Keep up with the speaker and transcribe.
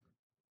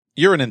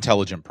You're an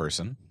intelligent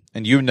person,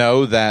 and you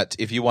know that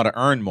if you want to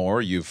earn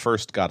more, you've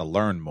first got to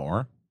learn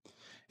more.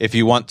 If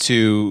you want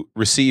to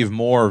receive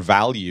more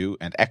value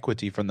and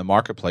equity from the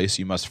marketplace,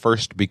 you must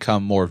first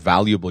become more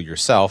valuable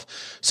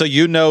yourself. So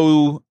you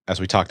know, as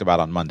we talked about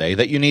on Monday,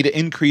 that you need to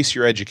increase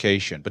your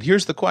education. But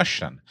here's the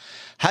question.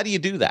 How do you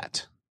do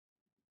that?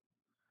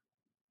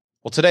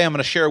 Well, today I'm going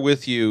to share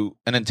with you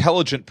an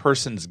intelligent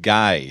person's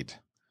guide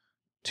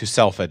to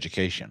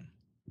self-education.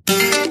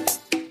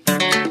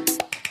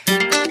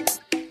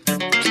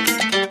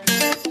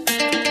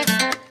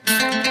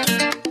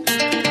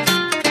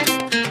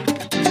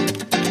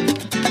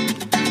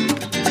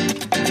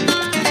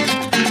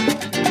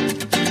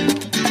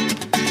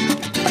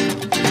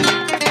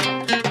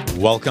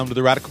 Welcome to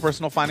the Radical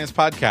Personal Finance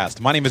Podcast.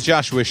 My name is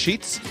Joshua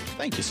Sheets.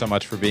 Thank you so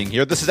much for being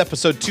here. This is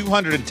episode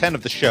 210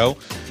 of the show.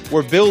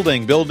 We're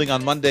building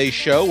on Monday's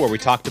show where we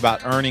talked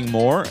about earning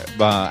more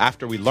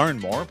after we learn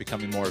more,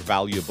 becoming more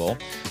valuable.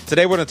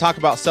 Today we're going to talk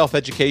about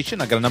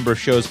self-education. I've got a number of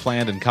shows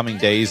planned in coming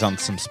days on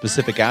some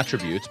specific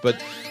attributes.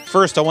 But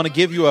first, I want to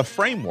give you a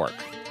framework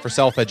for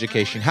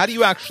self-education. How do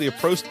you actually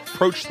approach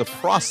the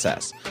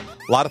process?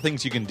 A lot of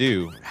things you can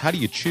do. How do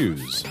you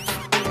choose?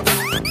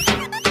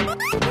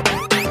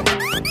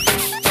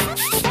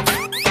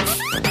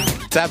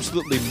 It's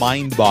absolutely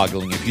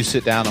mind-boggling if you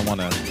sit down and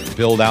want to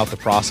build out the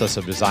process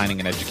of designing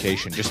an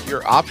education. Just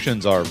your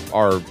options are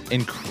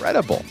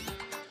incredible.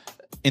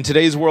 In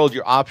today's world,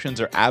 your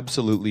options are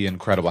absolutely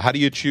incredible. How do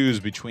you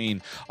choose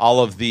between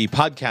all of the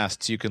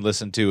podcasts you can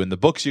listen to and the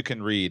books you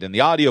can read and the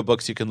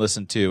audiobooks you can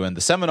listen to and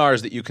the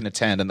seminars that you can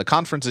attend and the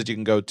conferences you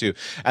can go to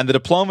and the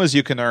diplomas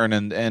you can earn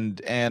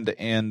and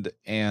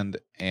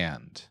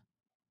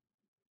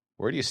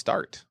where do you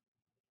start?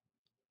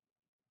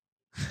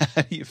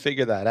 How do you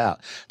figure that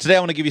out? Today, I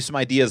want to give you some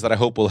ideas that I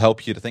hope will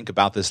help you to think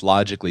about this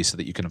logically so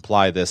that you can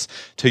apply this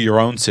to your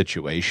own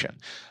situation.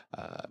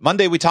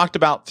 Monday, we talked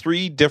about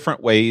 3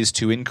 different ways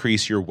to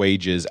increase your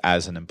wages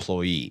as an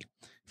employee.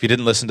 If you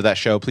didn't listen to that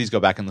show, please go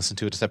back and listen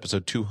to it. It's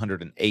episode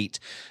 208.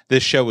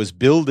 This show is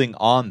building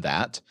on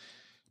that.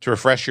 To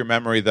refresh your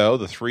memory, though,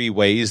 the 3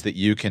 ways that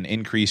you can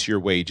increase your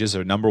wages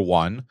are: number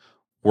 1,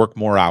 work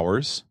more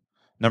hours;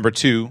 number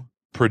 2,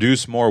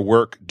 produce more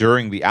work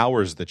during the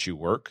hours that you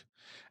work;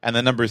 and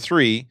then number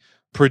 3,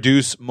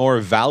 produce more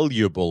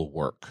valuable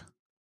work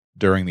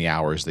during the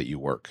hours that you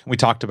work. We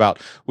talked about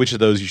which of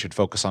those you should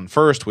focus on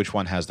first, which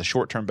one has the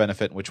short-term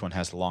benefit, and which one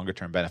has the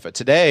longer-term benefit.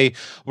 Today,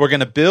 we're going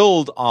to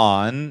build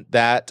on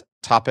that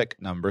topic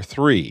number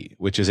 3,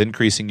 which is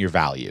increasing your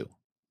value.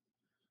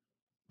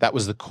 That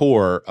was the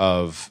core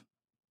of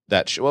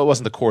that show. Well, it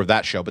wasn't the core of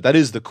that show, but that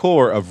is the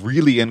core of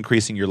really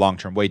increasing your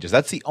long-term wages.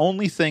 That's the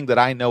only thing that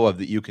I know of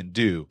that you can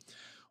do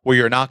where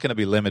you're not going to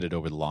be limited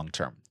over the long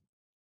term.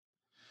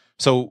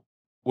 So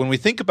when we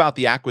think about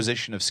the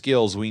acquisition of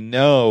skills, we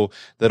know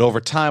that over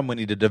time we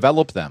need to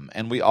develop them,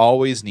 and we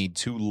always need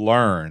to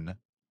learn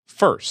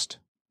first.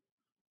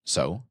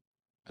 So,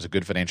 as a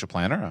good financial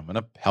planner, I'm going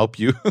to help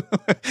you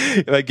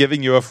by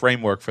giving you a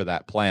framework for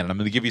that plan. And I'm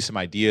going to give you some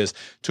ideas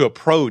to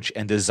approach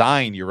and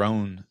design your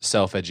own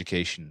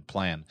self-education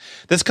plan.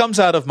 This comes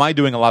out of my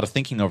doing a lot of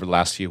thinking over the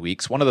last few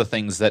weeks. One of the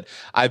things that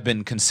I've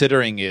been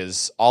considering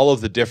is all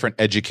of the different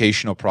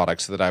educational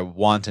products that I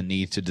want and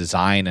need to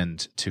design and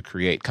to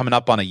create. Coming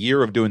up on a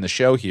year of doing the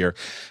show here,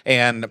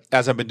 and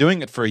as I've been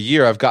doing it for a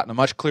year, I've gotten a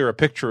much clearer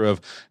picture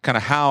of kind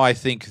of how I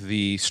think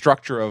the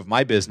structure of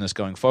my business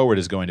going forward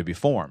is going to be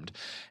formed.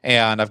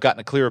 And I've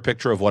gotten a clearer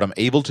picture of what I'm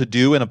able to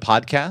do in a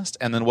podcast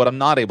and then what I'm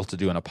not able to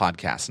do in a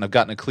podcast. And I've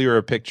gotten a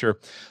clearer picture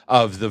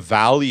of the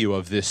value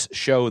of this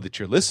show that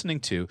you're listening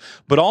to,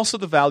 but also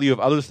the value of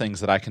other things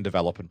that I can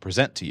develop and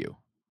present to you.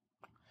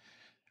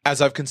 As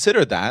I've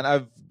considered that,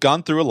 I've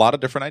gone through a lot of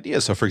different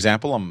ideas. So, for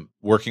example, I'm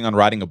working on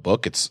writing a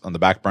book. It's on the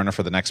back burner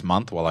for the next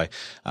month while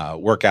I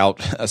work out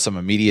some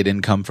immediate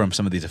income from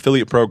some of these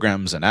affiliate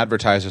programs and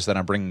advertisers that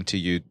I'm bringing to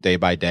you day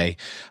by day.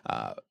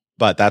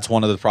 But that's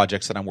one of the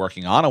projects that I'm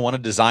working on. I want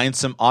to design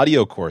some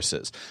audio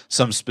courses,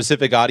 some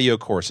specific audio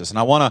courses. And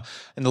I want to,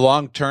 in the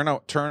long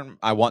term,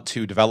 I want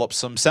to develop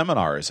some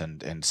seminars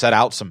and set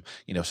out some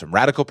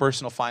radical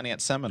personal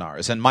finance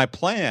seminars. And my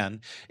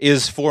plan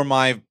is for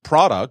my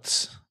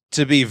products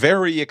to be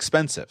very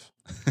expensive.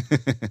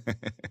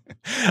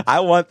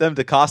 I want them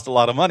to cost a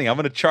lot of money. I'm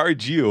going to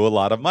charge you a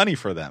lot of money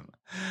for them.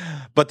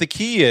 But the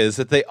key is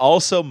that they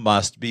also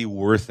must be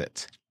worth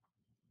it.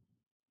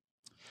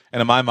 And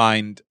in my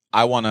mind,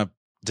 I want to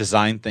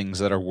design things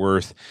that are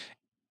worth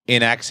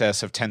in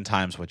excess of 10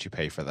 times what you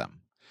pay for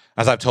them.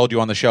 As I've told you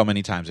on the show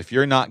many times, if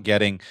you're not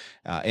getting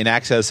in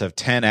excess of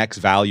 10x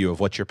value of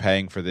what you're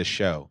paying for this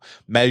show,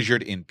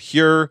 measured in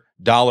pure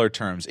dollar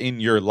terms in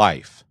your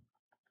life,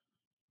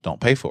 don't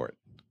pay for it.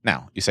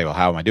 Now, you say, well,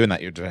 how am I doing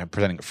that? You're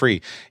presenting it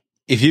free.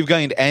 If you've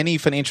gained any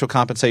financial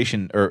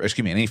compensation,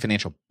 any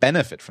financial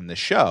benefit from this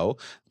show,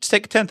 just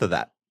take a tenth of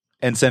that.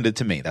 and send it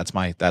to me. That's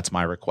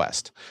my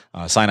request.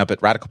 Sign up at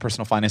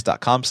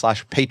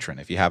radicalpersonalfinance.com/patron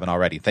if you haven't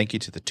already. Thank you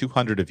to the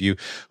 200 of you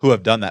who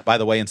have done that. By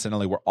the way,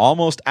 incidentally, we're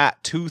almost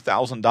at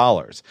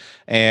 $2,000.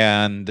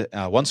 And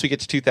once we get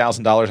to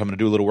 $2,000, I'm going to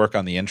do a little work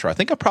on the intro. I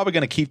think I'm probably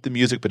going to keep the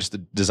music, but just to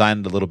design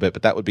it a little bit,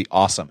 but that would be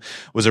awesome.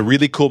 It was a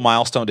really cool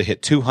milestone to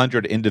hit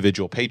 200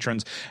 individual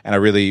patrons, and I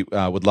really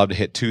would love to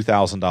hit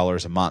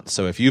 $2,000 a month.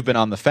 So if you've been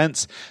on the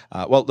fence,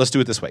 well, let's do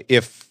it this way.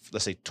 If,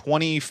 let's say,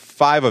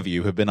 25 of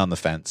you have been on the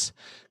fence,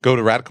 go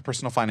to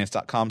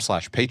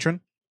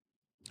radicalpersonalfinance.com/patron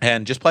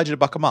and just pledge it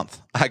 $1 a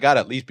month. I got to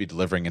at least be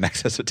delivering in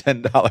excess of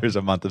 $10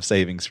 a month of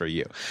savings for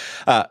you.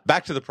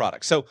 Back to the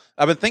product. So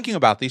I've been thinking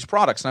about these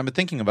products, and I've been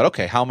thinking about,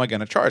 okay, how am I going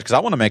to charge? Because I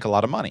want to make a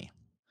lot of money.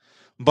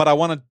 But I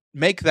want to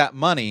make that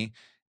money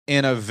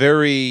in a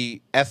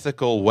very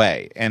ethical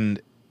way.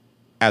 And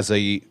as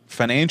a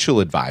financial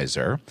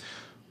advisor,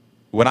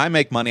 when I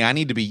make money, I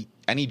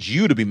need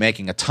you to be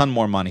making a ton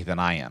more money than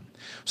I am.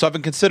 So I've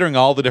been considering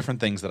all the different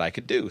things that I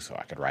could do. So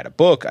I could write a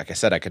book. Like I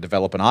said, I could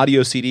develop an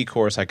audio CD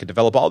course. I could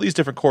develop all these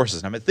different courses.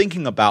 And I've been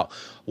thinking about,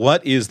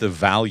 what is the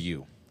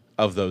value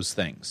of those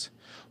things?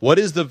 What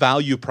is the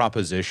value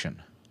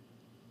proposition?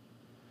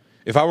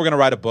 If I were going to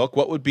write a book,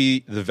 what would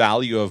be the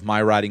value of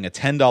my writing a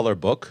 $10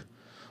 book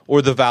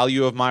or the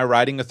value of my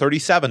writing a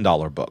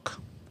 $37 book?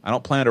 I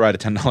don't plan to write a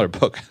 $10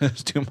 book.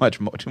 It's too much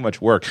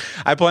work.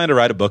 I plan to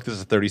write a book. This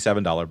is a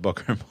 $37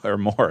 book or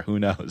more. Who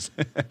knows?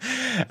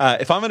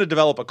 If I'm going to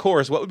develop a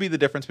course, what would be the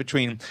difference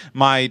between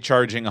my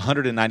charging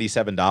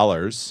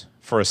 $197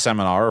 for a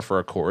seminar or for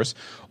a course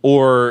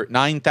or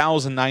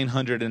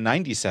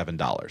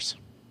 $9,997?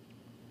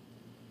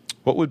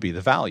 What would be the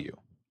value?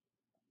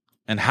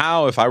 And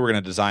how, if I were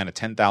going to design a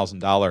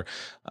 $10,000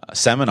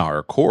 seminar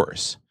or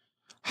course,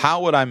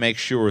 how would I make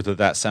sure that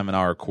that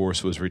seminar or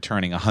course was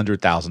returning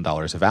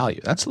 $100,000 of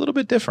value? That's a little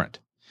bit different.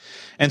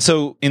 And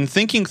so in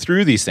thinking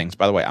through these things,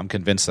 by the way, I'm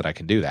convinced that I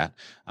can do that.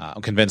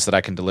 I'm convinced that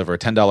I can deliver a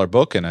 $10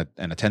 book and a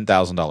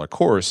 $10,000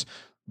 course,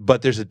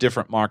 but there's a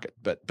different market.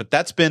 But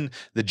that's been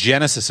the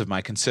genesis of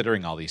my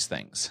considering all these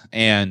things.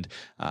 And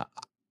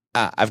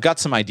I've got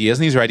some ideas,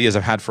 and these are ideas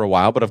I've had for a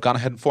while, but I've gone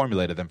ahead and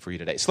formulated them for you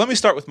today. So let me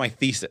start with my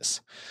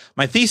thesis.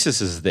 My thesis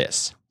is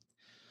this.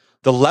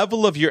 The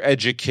level of your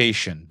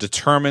education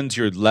determines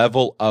your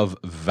level of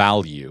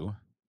value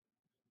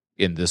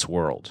in this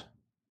world.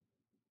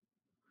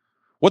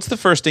 What's the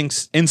first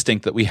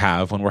instinct that we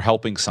have when we're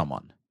helping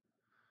someone?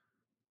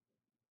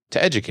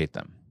 To educate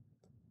them.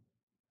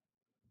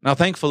 Now,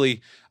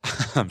 thankfully,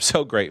 I'm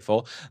so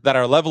grateful that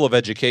our level of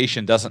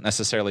education doesn't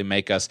necessarily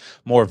make us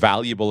more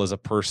valuable as a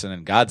person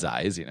in God's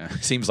eyes. You know,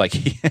 it seems like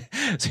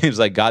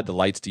God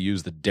delights to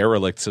use the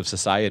derelicts of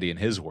society in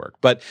His work,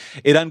 but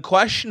it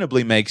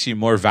unquestionably makes you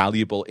more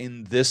valuable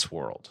in this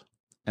world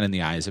and in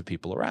the eyes of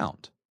people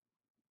around.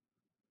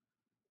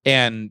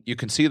 And you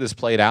can see this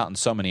played out in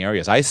so many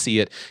areas. I see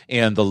it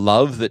in the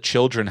love that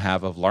children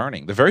have of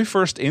learning. The very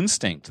first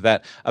instinct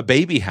that a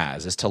baby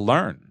has is to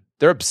learn.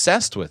 They're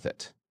obsessed with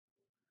it.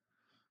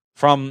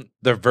 From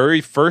their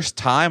very first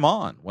time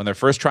on, when they're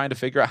first trying to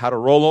figure out how to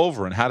roll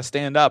over and how to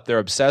stand up, they're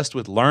obsessed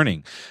with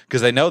learning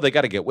because they know they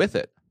got to get with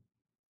it.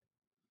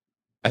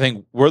 I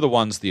think we're the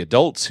ones, the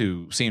adults,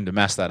 who seem to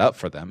mess that up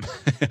for them.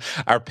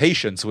 Our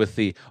patience with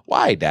the,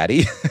 why,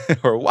 daddy?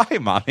 Or why,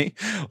 mommy?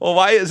 Well,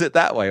 why is it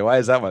that way? Why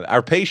is that one?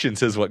 Our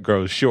patience is what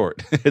grows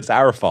short. It's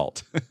our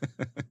fault.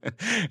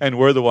 And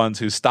we're the ones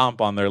who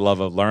stomp on their love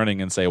of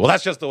learning and say, well,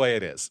 that's just the way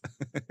it is.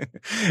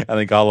 I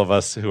think all of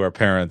us who are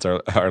parents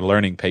are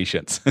learning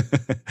patience.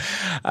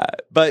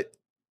 But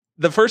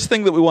the first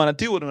thing that we want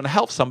to do when we want to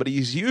help somebody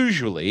is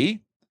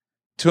usually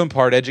to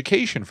impart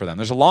education for them.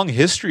 There's a long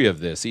history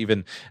of this,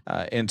 even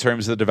in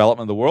terms of the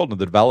development of the world and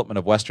the development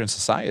of Western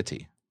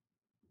society.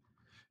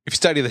 If you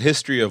study the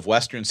history of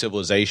Western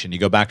civilization, you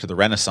go back to the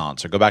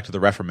Renaissance or go back to the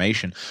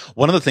Reformation,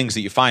 one of the things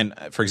that you find,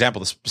 for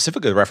example,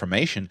 specifically the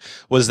Reformation,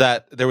 was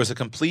that there was a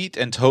complete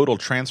and total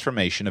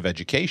transformation of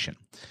education.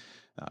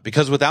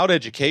 Because without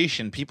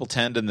education, people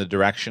tend in the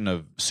direction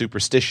of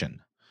superstition.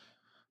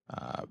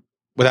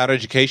 Without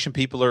education,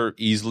 people are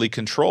easily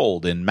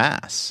controlled in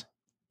mass.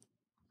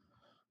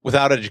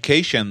 Without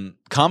education,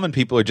 common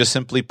people are just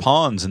simply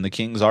pawns in the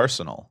king's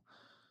arsenal,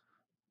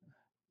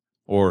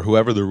 or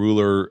whoever the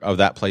ruler of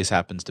that place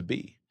happens to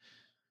be.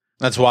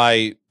 That's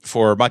why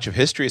for much of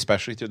history,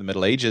 especially through the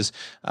Middle Ages,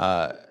 in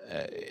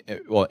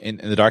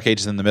the Dark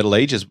Ages and the Middle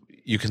Ages,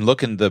 you can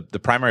look in the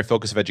primary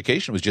focus of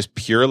education was just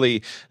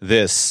purely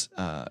this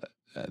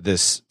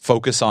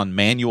focus on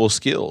manual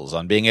skills,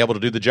 on being able to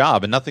do the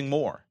job and nothing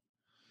more.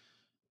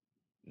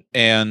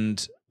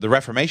 And the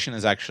Reformation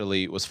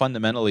was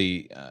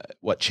fundamentally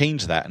what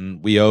changed that,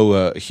 and we owe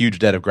a huge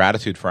debt of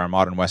gratitude for our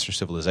modern Western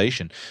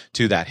civilization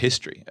to that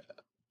history.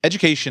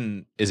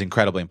 Education is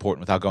incredibly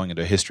important without going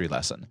into a history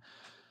lesson.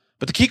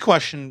 But the key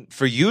question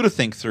for you to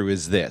think through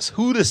is this.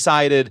 Who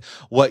decided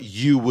what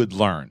you would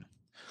learn?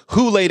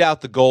 Who laid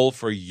out the goal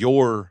for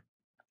your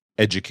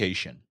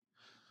education?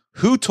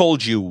 Who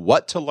told you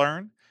what to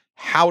learn,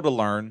 how to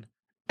learn,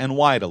 and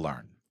why to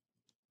learn?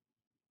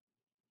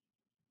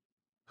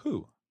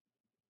 Who?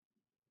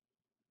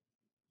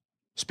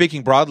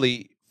 Speaking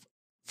broadly,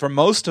 for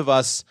most of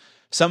us,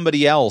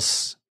 somebody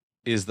else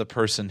is the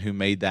person who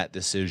made that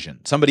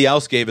decision. Somebody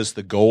else gave us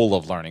the goal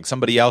of learning.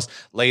 Somebody else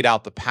laid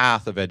out the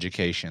path of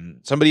education.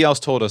 Somebody else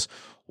told us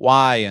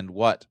why and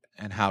what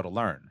and how to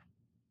learn.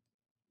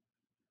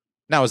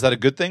 Now, is that a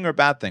good thing or a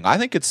bad thing? I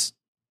think it's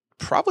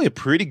probably a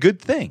pretty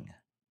good thing.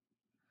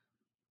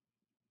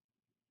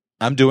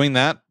 I'm doing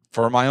that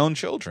for my own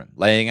children,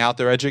 laying out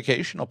their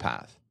educational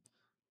path.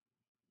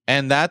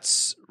 And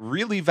that's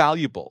really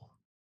valuable.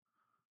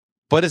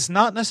 But it's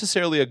not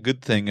necessarily a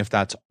good thing if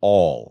that's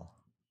all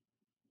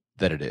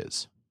that it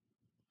is.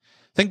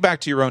 Think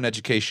back to your own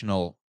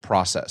educational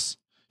process,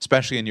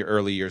 especially in your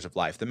early years of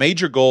life. The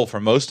major goal for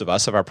most of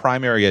us of our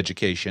primary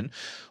education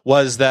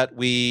was that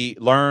we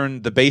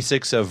learn the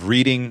basics of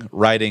reading,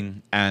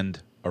 writing,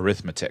 and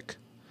arithmetic.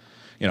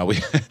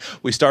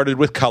 We started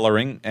with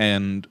coloring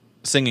and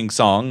singing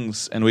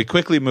songs, and we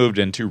quickly moved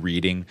into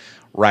reading,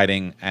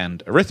 writing,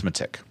 and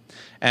arithmetic.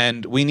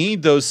 And we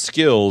need those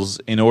skills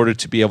in order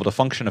to be able to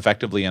function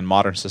effectively in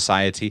modern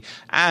society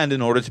and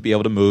in order to be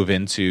able to move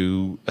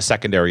into a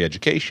secondary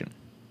education.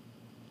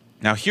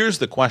 Now, here's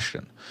the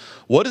question.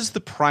 What is the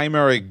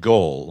primary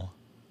goal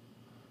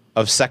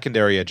of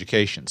secondary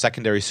education,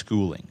 secondary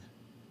schooling?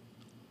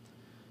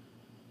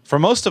 For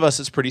most of us,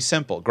 it's pretty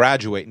simple.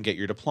 Graduate and get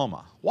your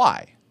diploma.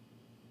 Why?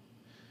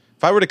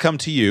 If I were to come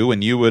to you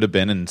and you would have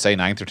been in, say,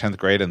 9th or 10th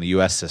grade in the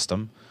U.S.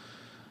 system,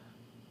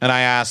 and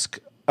I ask,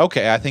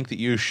 okay, I think that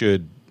you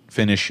should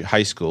finish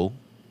high school.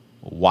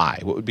 Why?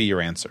 What would be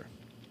your answer?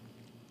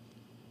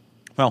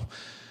 Well,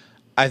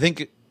 I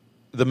think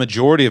the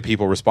majority of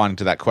people responding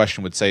to that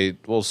question would say,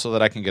 well, so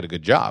that I can get a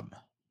good job.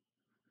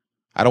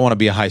 I don't want to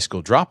be a high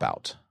school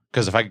dropout,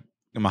 because if I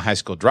am a high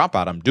school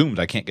dropout, I'm doomed.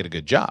 I can't get a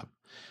good job.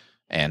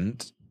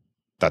 And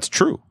that's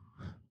true.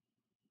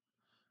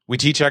 We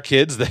teach our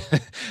kids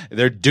that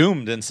they're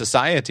doomed in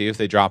society if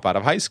they drop out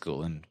of high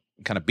school, and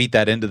kind of beat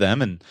that into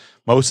them, and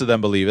most of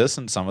them believe us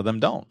and some of them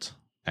don't.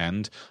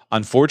 And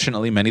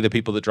unfortunately, many of the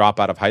people that drop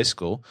out of high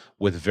school,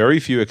 with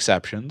very few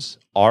exceptions,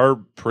 are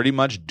pretty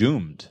much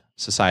doomed,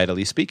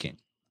 societally speaking.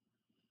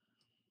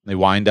 They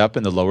wind up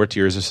in the lower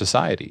tiers of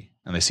society,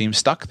 and they seem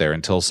stuck there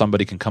until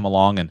somebody can come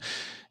along and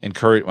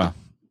encourage, well,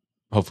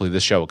 hopefully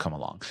this show will come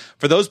along.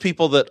 For those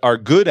people that are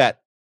good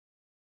at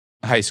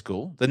high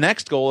school, the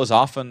next goal is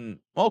often,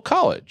 well,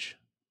 college.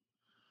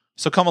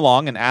 So come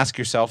along and ask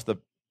yourself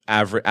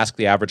ask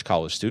the average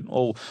college student,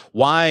 well,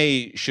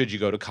 why should you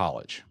go to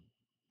college?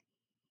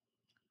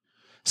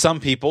 Some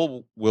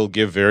people will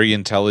give very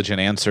intelligent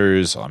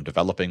answers. I'm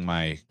developing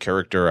my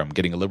character. I'm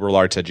getting a liberal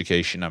arts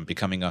education. I'm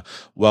becoming a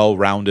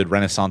well-rounded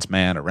Renaissance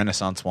man or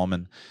Renaissance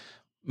woman.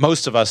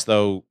 Most of us,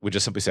 though, would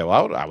just simply say,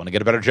 well, I want to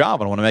get a better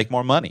job. I want to make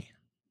more money.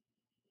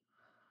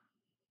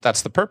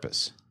 That's the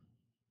purpose.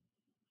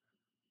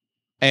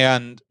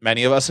 And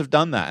many of us have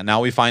done that. And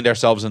now we find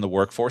ourselves in the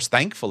workforce,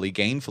 thankfully,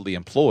 gainfully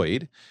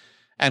employed,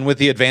 and with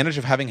the advantage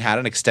of having had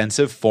an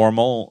extensive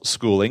formal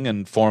schooling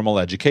and formal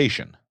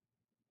education.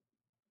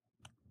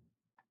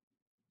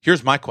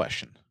 Here's my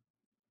question.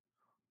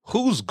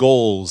 Whose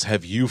goals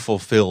have you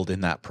fulfilled in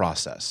that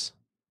process?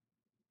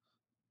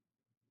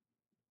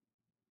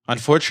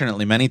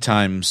 Unfortunately, many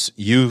times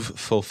you've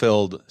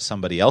fulfilled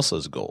somebody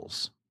else's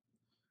goals.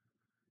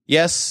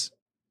 Yes,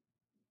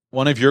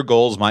 one of your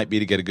goals might be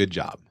to get a good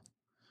job,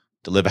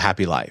 to live a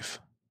happy life.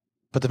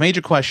 But the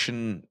major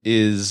question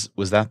is,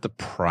 was that the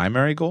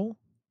primary goal?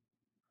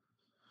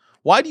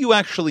 Why do you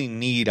actually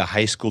need a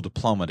high school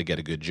diploma to get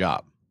a good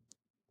job?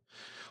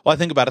 Well, I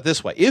think about it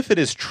this way. If it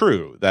is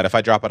true that if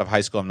I drop out of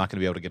high school, I'm not going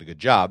to be able to get a good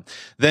job,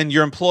 then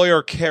your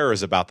employer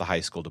cares about the high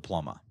school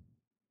diploma.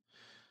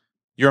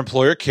 Your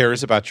employer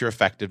cares about your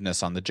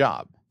effectiveness on the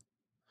job.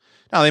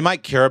 Now, they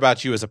might care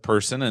about you as a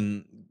person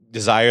and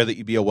desire that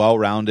you be a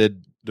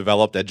well-rounded,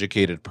 developed,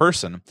 educated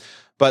person,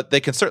 but they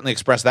can certainly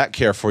express that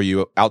care for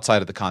you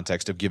outside of the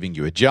context of giving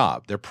you a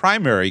job. Their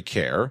primary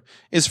care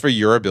is for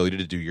your ability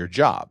to do your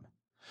job.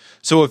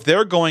 So if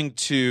they're going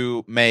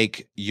to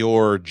make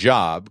your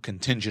job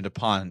contingent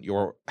upon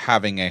your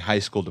having a high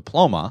school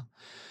diploma,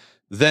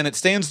 then it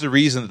stands to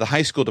reason that the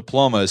high school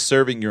diploma is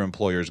serving your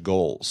employer's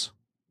goals.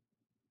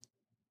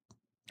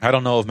 I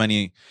don't know of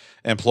many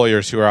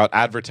employers who are out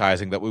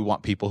advertising that we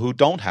want people who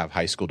don't have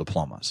high school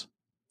diplomas.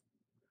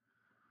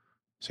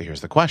 So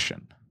here's the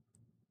question.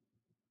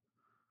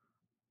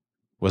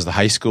 Was the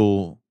high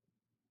school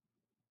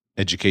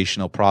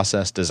educational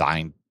process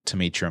designed to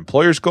meet your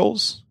employer's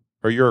goals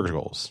or your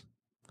goals?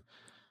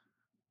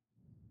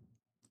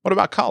 What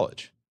about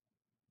college?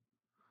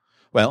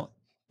 Well,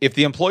 if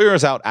the employer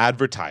is out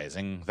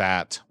advertising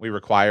that we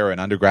require an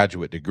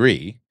undergraduate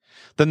degree,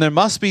 then there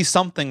must be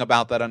something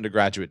about that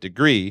undergraduate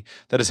degree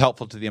that is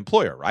helpful to the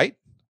employer, right?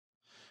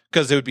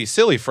 Because it would be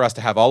silly for us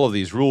to have all of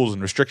these rules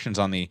and restrictions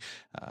on the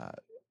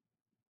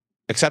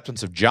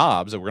acceptance of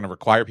jobs that we're going to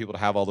require people to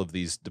have all of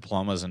these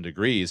diplomas and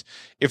degrees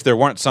if there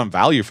weren't some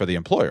value for the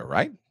employer,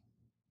 right?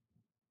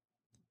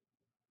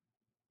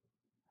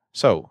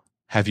 So,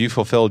 have you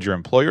fulfilled your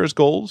employer's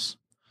goals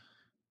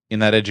in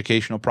that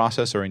educational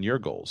process or in your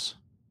goals?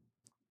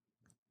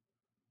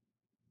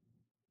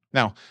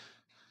 Now,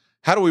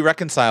 how do we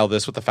reconcile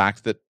this with the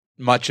fact that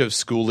much of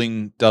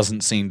schooling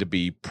doesn't seem to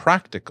be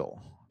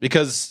practical?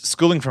 Because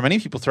schooling for many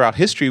people throughout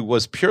history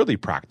was purely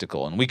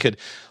practical, and we could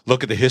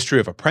look at the history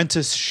of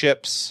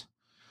apprenticeships,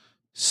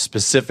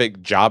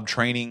 specific job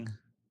training,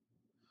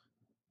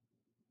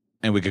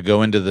 and we could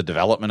go into the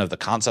development of the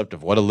concept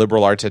of what a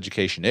liberal arts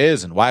education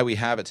is and why we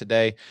have it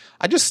today.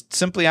 I just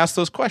simply ask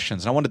those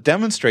questions. And I want to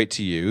demonstrate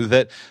to you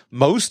that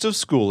most of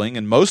schooling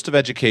and most of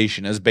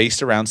education is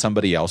based around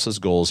somebody else's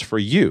goals for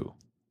you.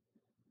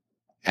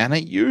 And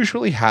it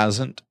usually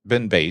hasn't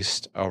been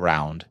based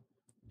around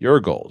your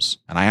goals.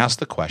 And I ask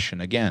the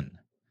question again,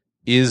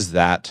 is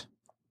that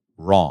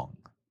wrong?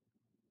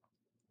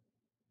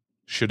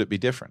 Should it be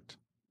different?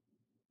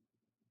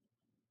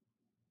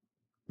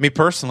 Me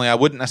personally, I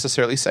wouldn't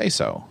necessarily say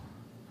so.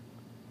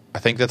 I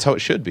think that's how it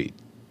should be,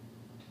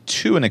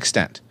 to an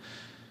extent.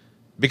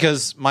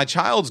 Because my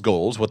child's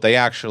goals, what they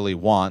actually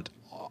want,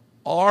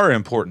 are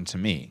important to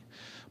me.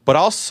 But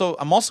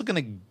I'm also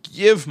going to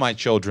give my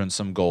children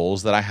some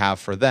goals that I have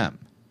for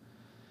them.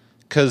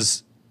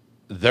 Because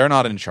they're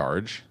not in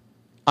charge,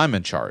 I'm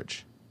in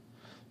charge.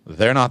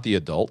 They're not the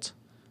adult,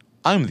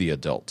 I'm the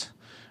adult.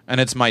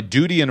 And it's my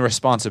duty and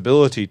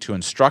responsibility to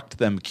instruct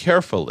them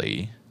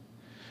carefully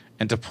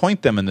and to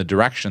point them in the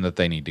direction that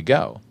they need to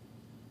go.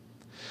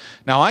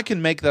 Now, I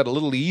can make that a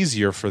little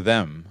easier for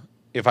them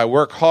if I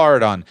work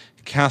hard on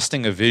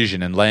casting a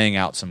vision and laying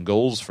out some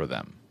goals for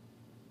them.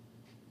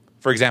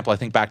 For example, I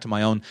think back to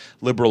my own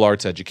liberal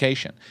arts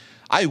education.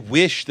 I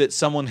wish that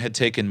someone had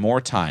taken more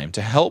time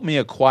to help me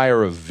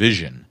acquire a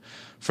vision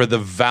for the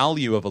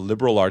value of a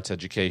liberal arts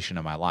education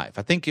in my life.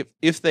 I think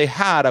if they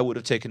had, I would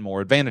have taken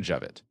more advantage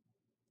of it.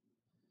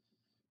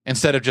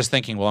 Instead of just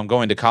thinking, well, I'm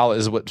going to college,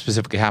 this is what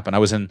specifically happened. I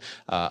was in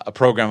a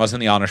program, I was in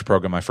the honors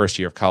program my first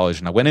year of college,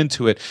 and I went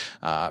into it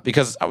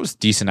because I was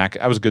decent,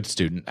 I was a good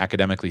student,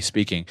 academically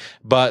speaking,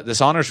 but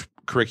this honors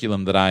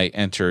curriculum that I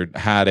entered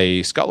had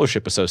a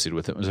scholarship associated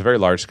with it. It was a very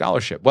large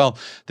scholarship. Well,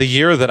 the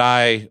year that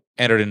I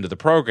entered into the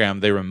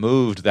program, they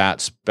removed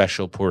that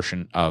special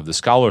portion of the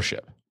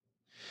scholarship.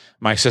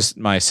 My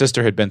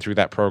sister had been through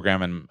that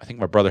program, and I think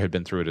my brother had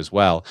been through it as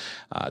well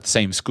at the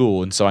same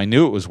school. And so I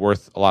knew it was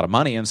worth a lot of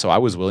money, and so I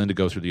was willing to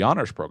go through the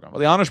honors program. Well,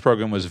 the honors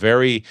program was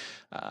very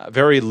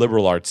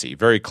liberal artsy,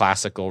 very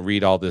classical,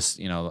 read all this,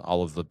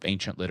 all of the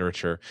ancient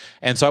literature.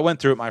 And so I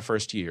went through it my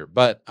first year,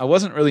 but I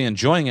wasn't really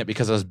enjoying it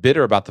because I was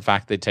bitter about the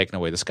fact they'd taken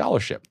away the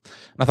scholarship.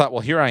 And I thought,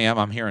 well, here I am.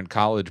 I'm here in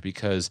college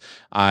because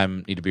I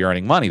need to be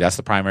earning money. That's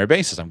the primary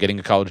basis. I'm getting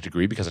a college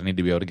degree because I need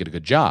to be able to get a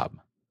good job.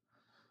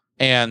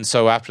 And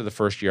so after the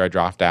first year, I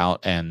dropped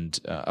out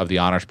of the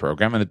honors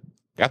program, and it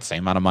got the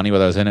same amount of money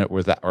whether I was in it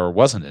or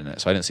wasn't in it.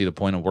 So I didn't see the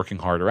point of working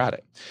harder at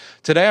it.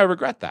 Today, I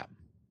regret that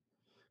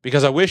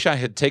because I wish I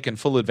had taken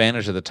full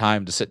advantage of the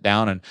time to sit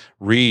down and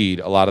read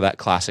a lot of that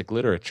classic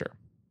literature.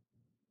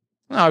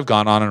 Now, I've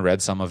gone on and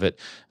read some of it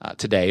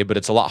today, but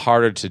it's a lot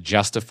harder to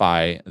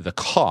justify the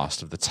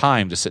cost of the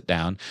time to sit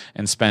down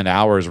and spend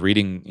hours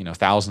reading,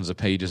 thousands of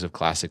pages of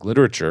classic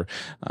literature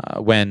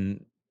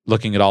when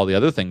looking at all the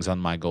other things on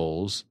my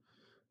goals.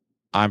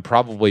 I'm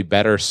probably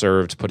better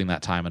served putting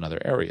that time in other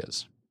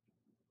areas.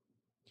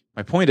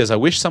 My point is, I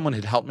wish someone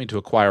had helped me to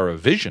acquire a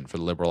vision for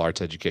the liberal arts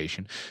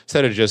education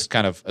instead of just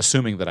kind of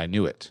assuming that I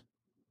knew it.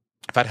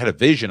 If I'd had a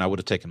vision, I would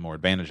have taken more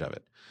advantage of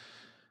it.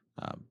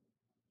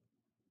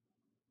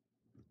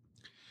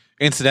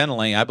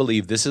 Incidentally, I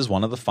believe this is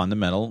one of the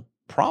fundamental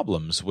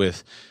problems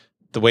with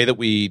the way that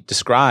we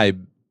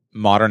describe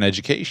modern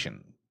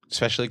education,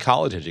 especially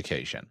college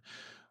education.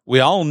 We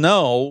all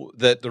know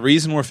that the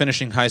reason we're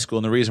finishing high school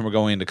and the reason we're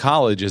going into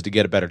college is to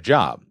get a better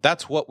job.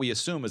 That's what we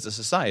assume as a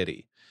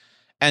society.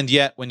 And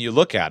yet, when you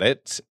look at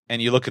it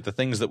and you look at the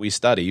things that we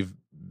study,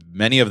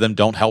 many of them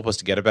don't help us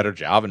to get a better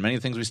job, and many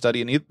things we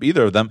study in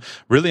either of them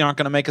really aren't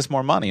going to make us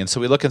more money. And so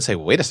we look and say,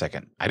 well, wait a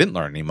second, I didn't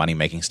learn any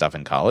money-making stuff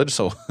in college,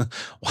 so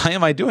why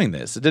am I doing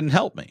this? It didn't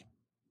help me.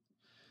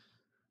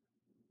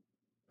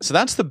 So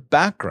that's the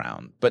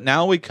background, but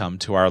now we come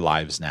to our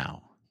lives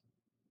now.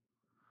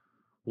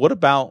 What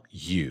about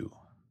you?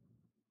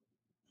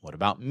 What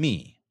about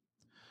me?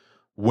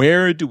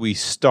 Where do we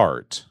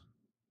start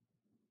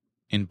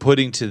in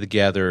putting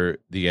together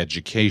the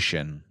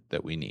education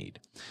that we need?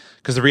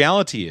 Because the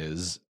reality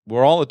is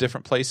we're all at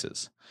different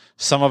places.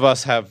 Some of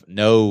us have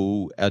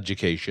no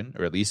education,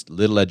 or at least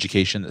little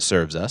education that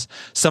serves us.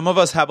 Some of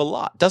us have a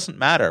lot. Doesn't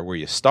matter where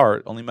you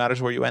start, only matters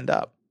where you end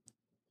up.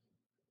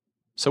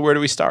 So where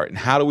do we start? And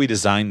how do we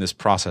design this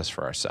process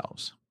for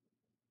ourselves?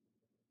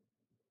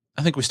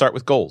 I think we start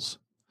with goals.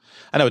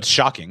 I know it's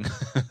shocking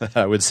that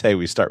I would say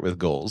we start with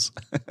goals.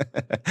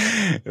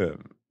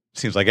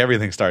 Seems like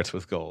everything starts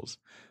with goals,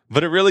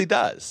 but it really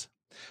does.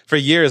 For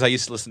years, I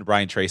used to listen to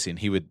Brian Tracy, and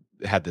he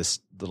had this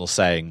little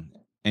saying,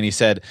 and he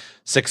said,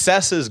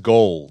 "Success is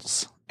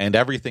goals, and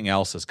everything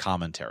else is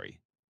commentary."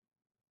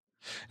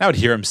 And I would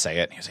hear him say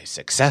it, and he would say,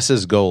 "Success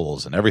is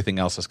goals, and everything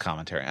else is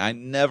commentary." And I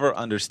never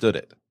understood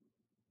it.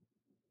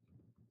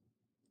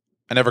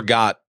 I never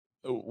got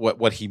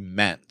what he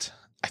meant.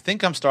 I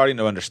think I'm starting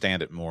to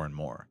understand it more and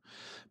more.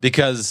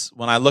 Because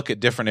when I look at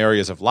different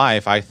areas of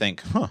life, I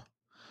think,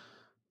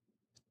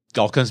 it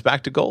all comes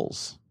back to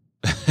goals.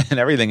 And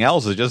everything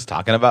else is just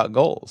talking about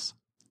goals.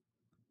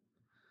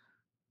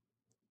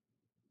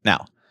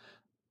 Now,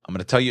 I'm going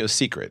to tell you a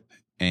secret.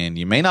 And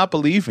you may not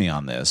believe me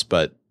on this,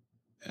 but,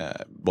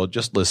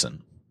 just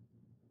listen.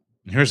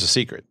 Here's the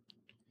secret.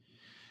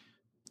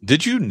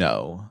 Did you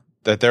know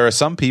that there are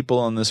some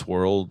people in this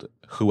world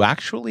who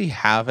actually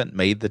haven't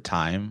made the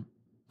time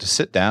to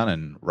sit down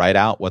and write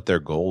out what their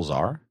goals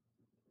are?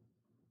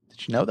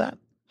 Did you know that?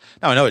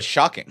 Now, I know it's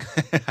shocking.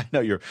 I know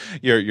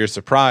you're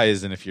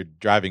surprised, and if you're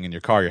driving in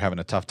your car, you're having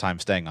a tough time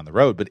staying on the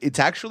road, but it's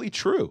actually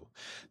true.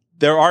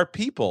 There are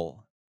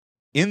people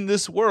in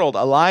this world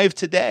alive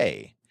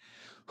today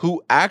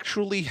who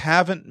actually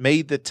haven't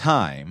made the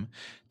time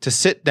to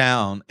sit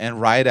down and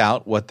write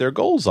out what their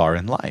goals are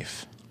in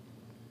life.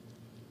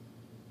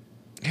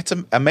 It's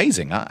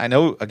amazing. I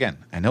know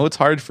it's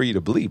hard for you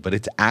to believe, but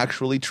it's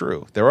actually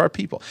true. There are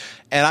people.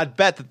 And I'd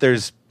bet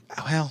that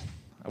I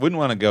wouldn't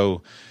want to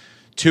go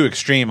too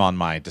extreme on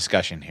my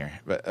discussion here.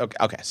 But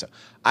okay, so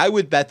I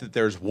would bet that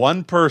there's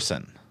one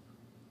person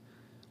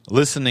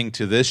listening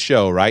to this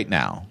show right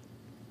now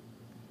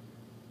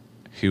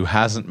who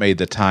hasn't made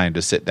the time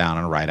to sit down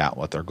and write out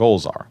what their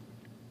goals are.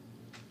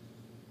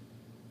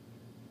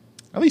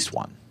 At least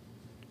one.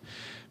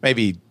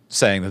 Maybe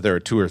saying that there are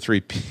 2 or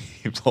 3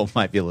 people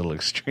might be a little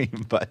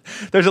extreme, but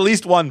there's at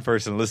least one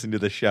person listening to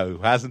the show who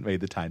hasn't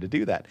made the time to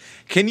do that.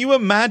 Can you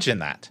imagine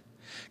that?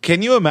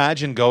 Can you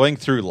imagine going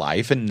through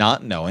life and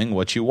not knowing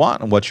what you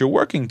want and what you're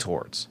working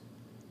towards?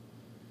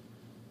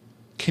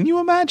 Can you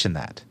imagine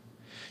that?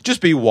 Just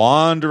be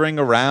wandering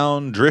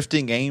around,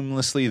 drifting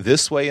aimlessly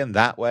this way and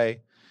that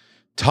way,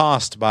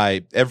 tossed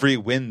by every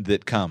wind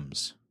that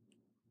comes,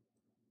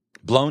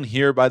 blown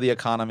here by the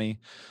economy,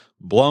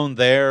 blown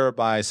there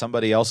by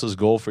somebody else's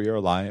goal for your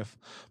life,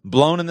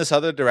 blown in this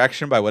other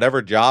direction by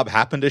whatever job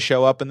happened to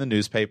show up in the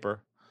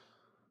newspaper.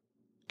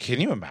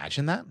 Can you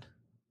imagine that?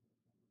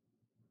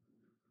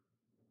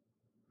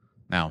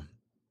 Now,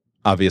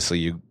 obviously,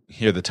 you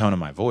hear the tone of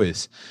my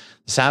voice.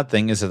 The sad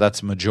thing is that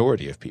that's a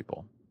majority of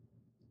people.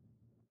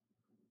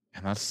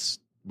 And that's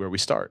where we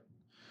start.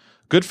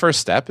 Good first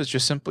step is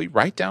just simply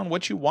write down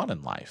what you want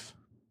in life.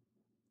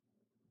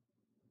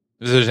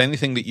 If there's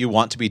anything that you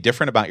want to be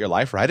different about your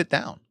life, write it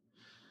down.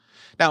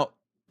 Now,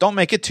 don't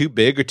make it too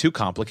big or too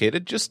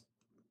complicated. Just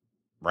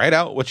write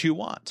out what you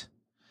want.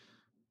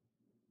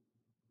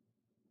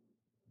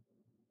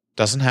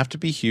 Doesn't have to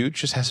be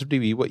huge, just has to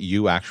be what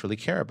you actually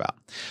care about.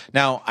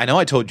 Now, I know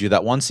I told you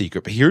that one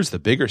secret, but here's the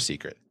bigger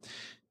secret.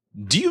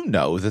 Do you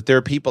know that there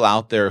are people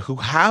out there who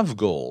have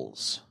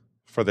goals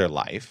for their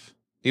life,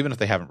 even if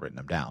they haven't written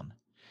them down,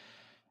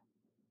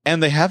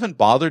 and they haven't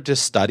bothered to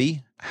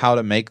study how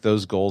to make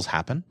those goals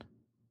happen?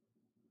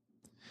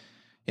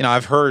 You know,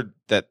 I've heard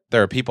that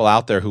there are people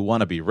out there who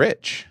want to be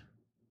rich,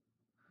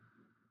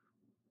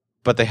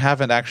 but they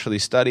haven't actually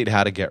studied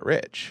how to get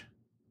rich.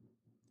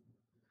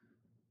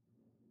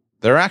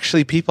 There are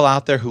actually people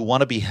out there who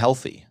want to be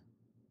healthy,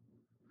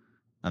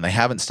 and they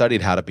haven't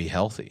studied how to be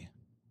healthy.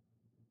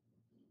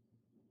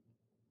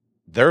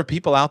 There are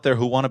people out there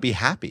who want to be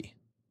happy,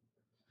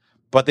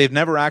 but they've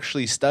never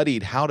actually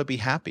studied how to be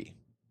happy.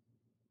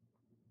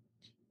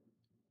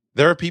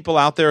 There are people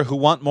out there who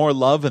want more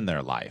love in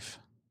their life,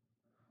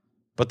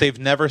 but they've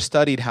never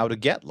studied how to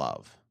get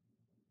love.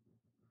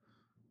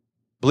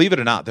 Believe it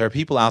or not, there are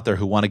people out there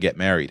who want to get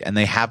married, and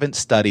they haven't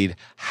studied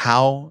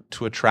how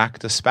to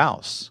attract a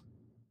spouse.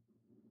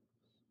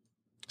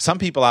 Some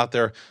people out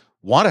there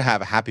want to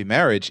have a happy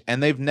marriage,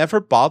 and they've never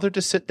bothered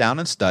to sit down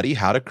and study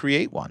how to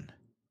create one.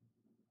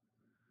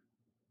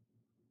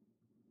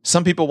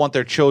 Some people want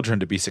their children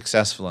to be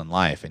successful in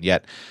life, and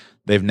yet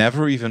they've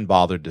never even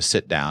bothered to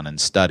sit down and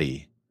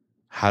study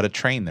how to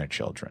train their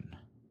children.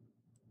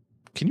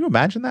 Can you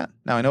imagine that?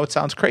 Now, I know it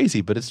sounds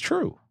crazy, but it's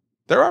true.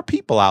 There are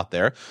people out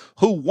there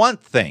who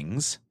want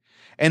things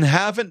and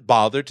haven't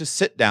bothered to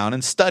sit down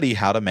and study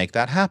how to make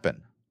that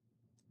happen.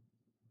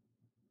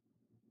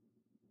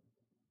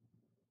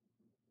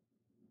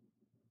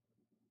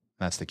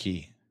 That's the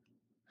key.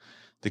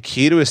 The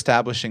key to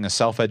establishing a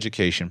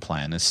self-education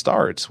plan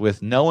starts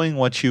with knowing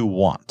what you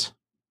want.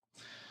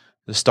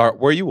 To start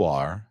where you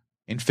are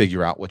and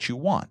figure out what you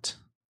want.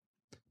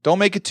 Don't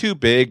make it too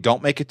big.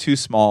 Don't make it too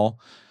small.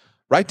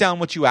 Write down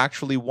what you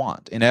actually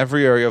want in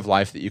every area of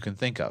life that you can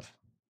think of.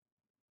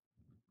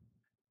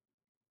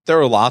 There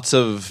are lots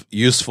of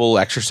useful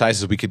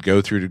exercises we could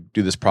go through to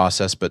do this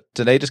process, but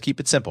today just keep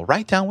it simple.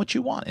 Write down what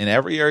you want in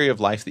every area of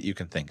life that you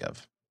can think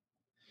of.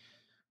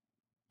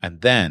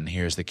 And then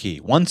here's the key.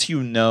 Once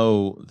you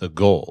know the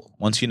goal,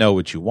 once you know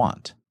what you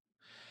want,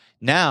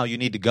 now you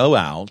need to go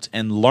out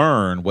and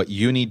learn what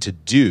you need to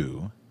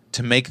do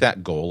to make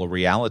that goal a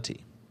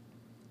reality.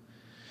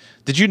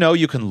 Did you know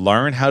you can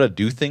learn how to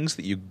do things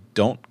that you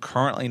don't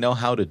currently know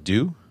how to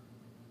do?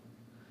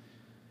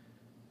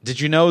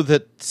 Did you know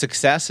that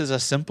success is a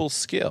simple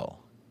skill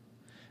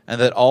and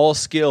that all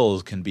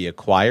skills can be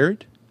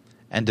acquired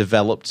and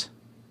developed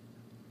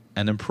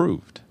and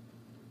improved?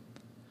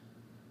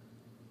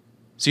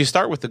 So you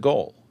start with the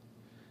goal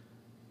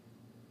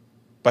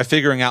by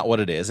figuring out what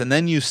it is, and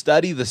then you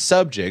study the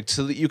subject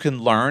so that you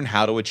can learn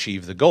how to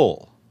achieve the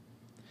goal.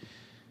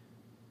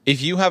 If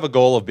you have a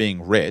goal of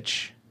being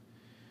rich,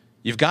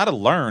 you've got to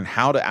learn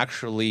how to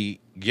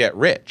actually get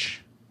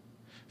rich.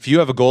 If you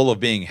have a goal of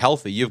being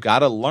healthy, you've got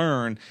to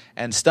learn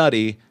and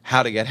study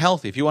how to get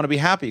healthy. If you want to be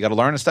happy, you got to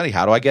learn and study,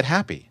 how do I get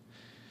happy?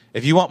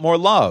 If you want more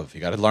love,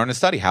 you got to learn and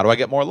study, how do I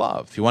get more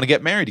love? If you want to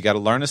get married, you got to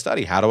learn and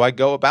study, how do I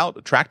go about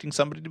attracting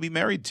somebody to be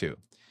married to?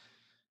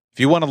 If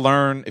you want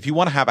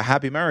to have a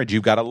happy marriage,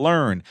 you've got to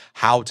learn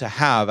how to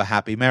have a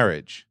happy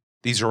marriage.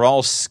 These are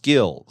all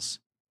skills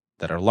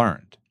that are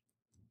learned.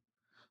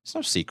 There's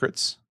no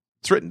secrets.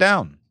 It's written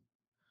down.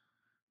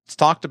 It's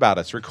talked about.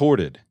 It's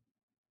recorded.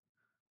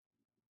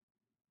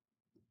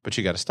 But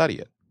you got to study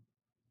it.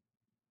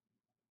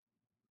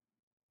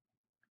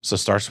 So it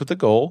starts with the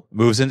goal,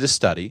 moves into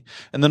study,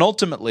 and then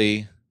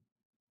ultimately,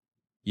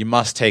 you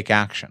must take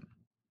action.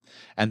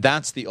 And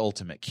that's the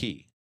ultimate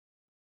key.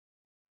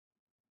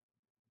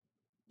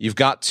 You've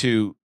got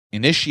to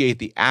initiate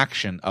the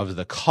action of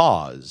the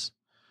cause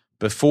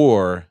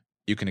before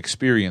you can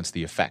experience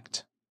the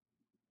effect.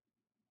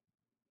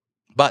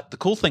 But the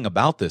cool thing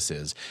about this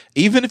is,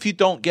 even if you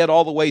don't get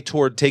all the way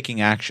toward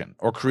taking action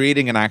or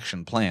creating an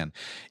action plan,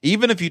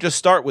 even if you just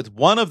start with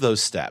one of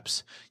those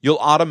steps, you'll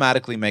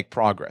automatically make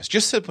progress.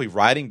 Just simply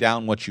writing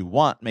down what you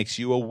want makes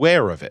you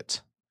aware of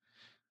it.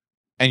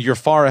 And you're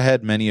far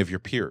ahead many of your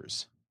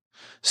peers.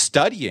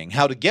 Studying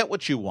how to get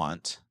what you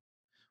want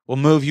will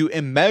move you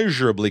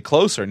immeasurably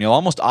closer, and you'll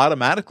almost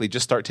automatically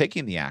just start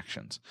taking the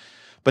actions.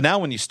 But now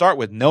when you start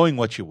with knowing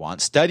what you want,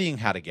 studying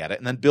how to get it,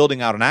 and then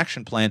building out an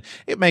action plan,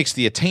 it makes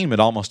the attainment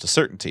almost a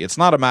certainty. It's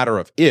not a matter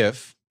of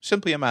if,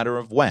 simply a matter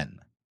of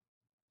when.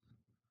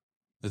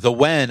 The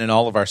when in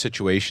all of our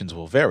situations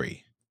will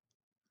vary.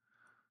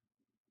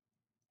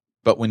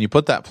 But when you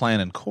put that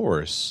plan in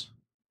course,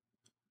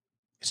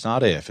 it's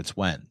not if, it's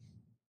when.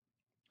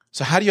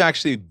 So how do you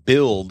actually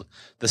build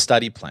the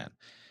study plan?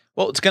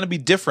 Well, it's going to be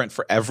different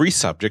for every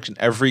subject and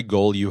every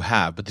goal you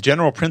have. But the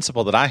general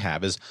principle that I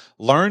have is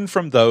learn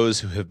from those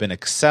who have been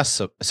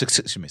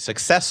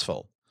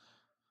successful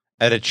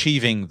at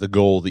achieving the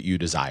goal that you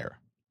desire.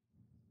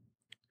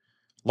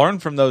 Learn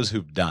from those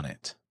who've done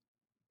it.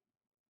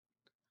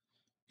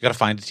 You got to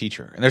find a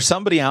teacher. And there's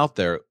somebody out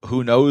there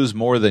who knows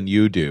more than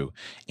you do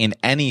in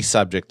any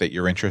subject that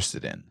you're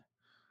interested in.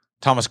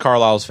 Thomas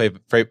Carlyle's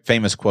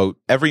famous quote,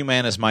 "Every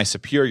man is my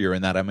superior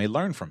in that I may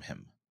learn from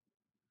him."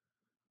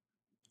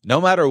 No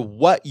matter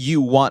what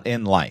you want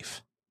in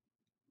life,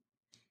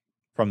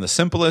 from the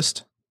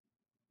simplest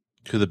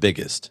to the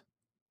biggest,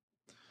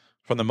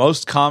 from the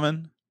most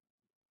common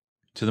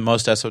to the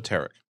most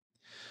esoteric,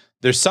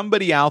 there's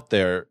somebody out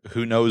there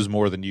who knows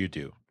more than you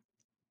do.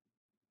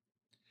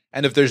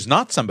 And if there's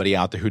not somebody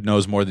out there who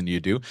knows more than you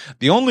do,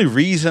 the only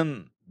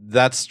reason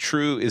that's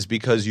true is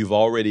because you've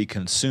already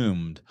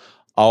consumed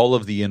all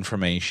of the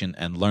information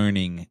and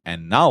learning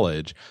and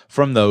knowledge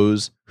from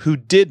those who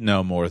did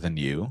know more than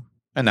you.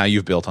 And now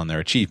you've built on their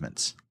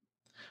achievements.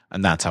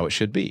 And that's how it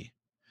should be.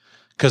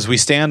 Because we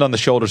stand on the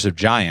shoulders of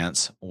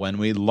giants when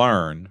we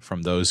learn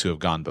from those who have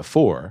gone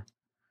before,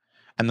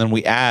 and then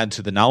we add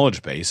to the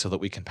knowledge base so that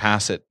we can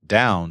pass it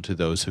down to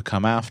those who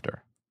come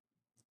after.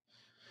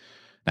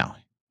 Now,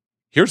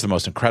 here's the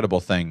most incredible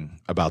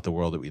thing about the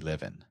world that we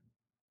live in.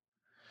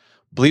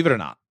 Believe it or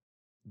not,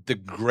 the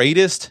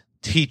greatest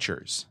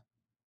teachers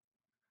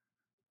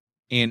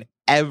in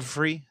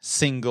every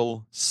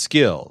single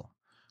skill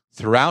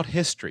throughout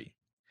history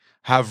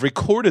have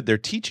recorded their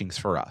teachings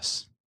for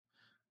us,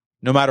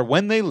 no matter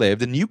when they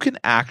lived, and you can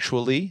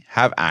actually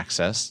have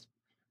access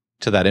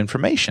to that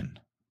information.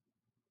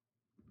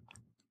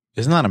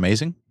 Isn't that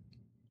amazing?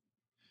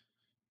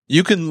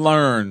 You can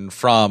learn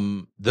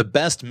from the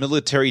best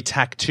military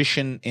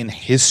tactician in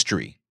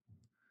history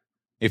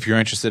if you're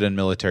interested in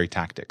military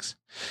tactics.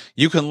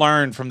 You can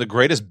learn from the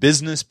greatest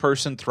business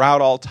person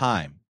throughout all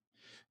time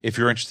if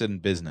you're interested in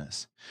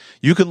business.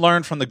 You can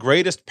learn from the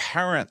greatest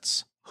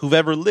parents who've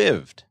ever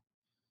lived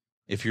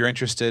if you're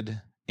interested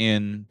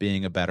in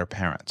being a better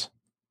parent.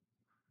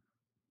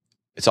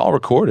 It's all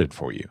recorded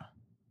for you.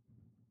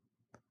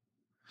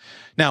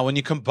 Now, when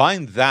you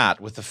combine that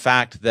with the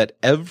fact that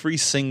every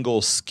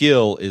single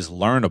skill is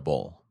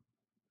learnable,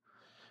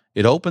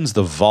 it opens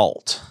the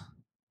vault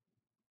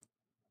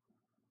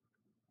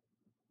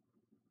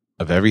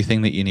of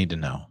everything that you need to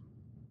know.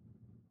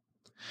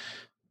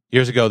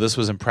 Years ago, this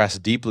was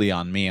impressed deeply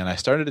on me, and I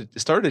started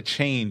to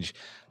change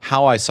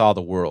how I saw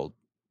the world.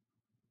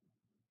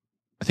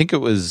 I think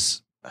it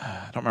was,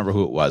 I don't remember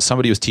who it was.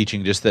 Somebody was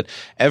teaching just that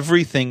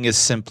everything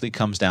simply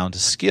comes down to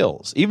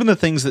skills. Even the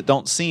things that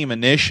don't seem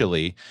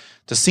initially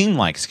to seem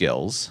like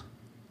skills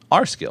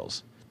are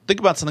skills. Think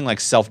about something like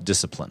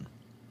self-discipline.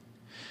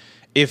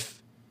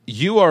 If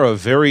you are a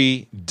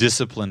very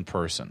disciplined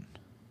person,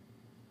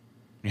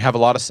 you have a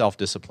lot of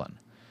self-discipline,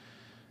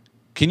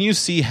 can you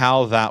see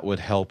how that would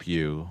help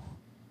you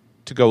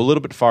to go a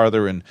little bit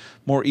farther and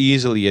more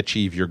easily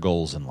achieve your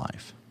goals in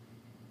life?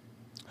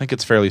 think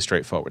it's fairly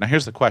straightforward. Now,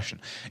 here's the question.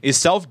 Is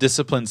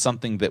self-discipline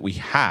something that we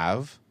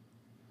have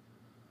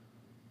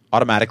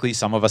automatically?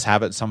 Some of us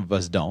have it, some of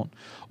us don't.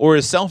 Or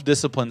is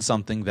self-discipline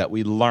something that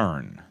we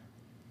learn?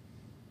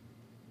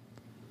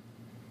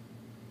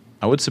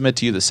 I would submit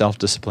to you that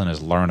self-discipline is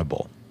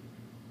learnable.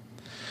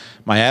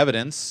 My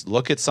evidence,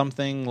 look at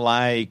something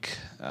like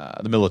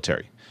the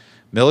military.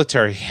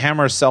 Military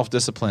hammers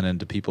self-discipline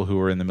into people who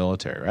are in the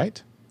military,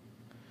 right?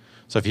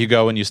 So if you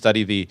go and you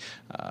study the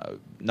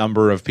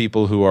number of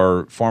people who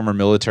are former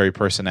military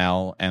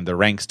personnel and the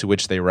ranks to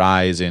which they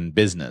rise in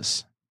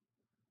business,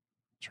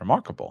 it's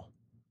remarkable.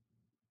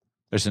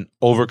 There's an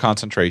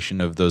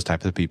over-concentration of those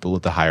types of people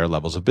at the higher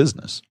levels of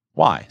business.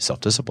 Why?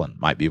 Self-discipline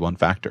might be one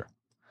factor.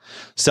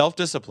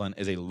 Self-discipline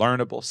is a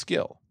learnable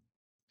skill.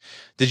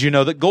 Did you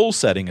know that goal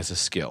setting is a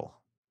skill?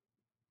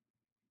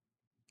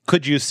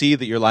 Could you see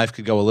that your life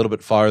could go a little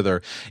bit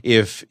farther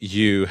if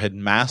you had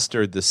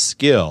mastered the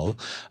skill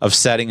of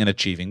setting and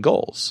achieving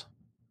goals?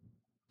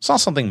 It's not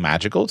something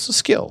magical, it's a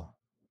skill.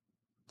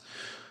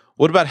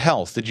 What about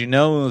health? Did you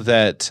know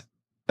that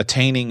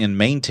attaining and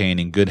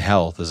maintaining good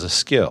health is a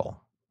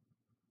skill?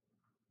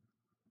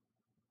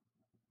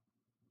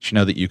 Did you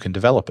know that you can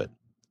develop it?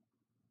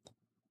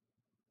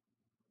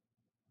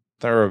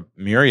 There are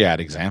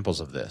myriad examples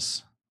of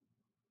this.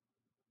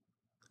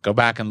 Go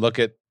back and look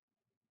at,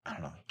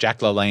 Jack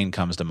LaLanne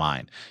comes to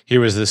mind. Here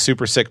was this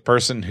super sick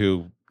person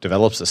who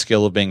develops the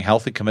skill of being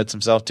healthy, commits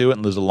himself to it,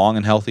 and lives a long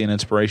and healthy and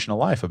inspirational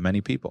life of many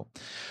people.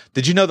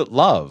 Did you know that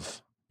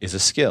love is a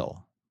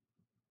skill?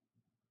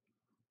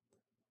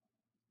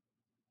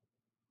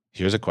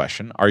 Here's a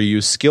question. Are you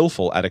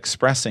skillful at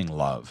expressing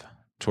love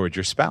toward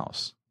your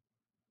spouse?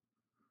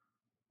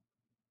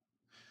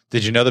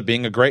 Did you know that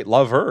being a great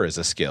lover is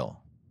a skill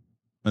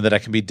and that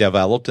it can be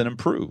developed and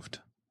improved?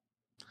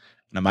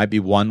 And it might be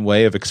one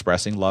way of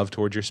expressing love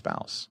toward your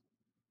spouse.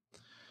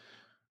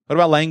 What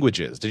about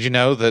languages? Did you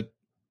know that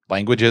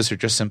languages are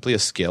just simply a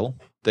skill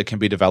that can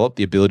be developed?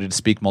 The ability to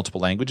speak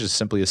multiple languages is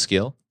simply a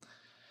skill.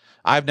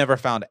 I've never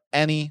found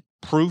any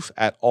proof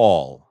at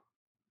all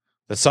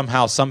that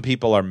somehow some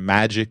people are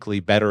magically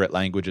better at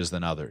languages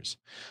than others.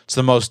 It's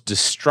the most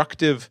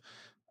destructive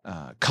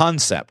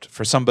concept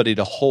for somebody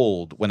to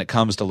hold when it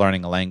comes to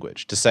learning a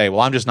language, to say,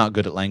 well, I'm just not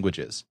good at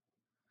languages.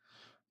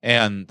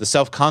 And the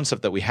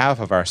self-concept that we have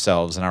of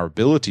ourselves and our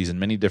abilities in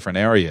many different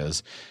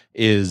areas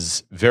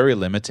is very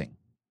limiting.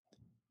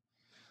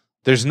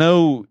 There's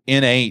no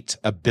innate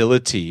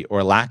ability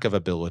or lack of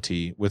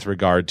ability with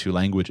regard to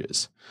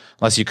languages,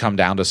 unless you come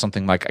down to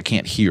something like I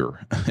can't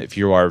hear if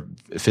you are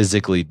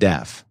physically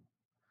deaf.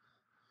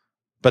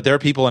 But there are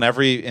people in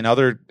in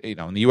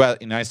the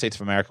United States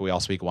of America, we all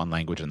speak one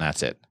language and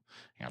that's it.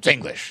 It's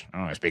English.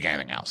 I don't speak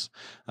anything else.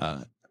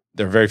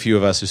 There are very few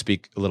of us who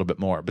speak a little bit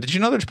more. But did you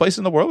know there's places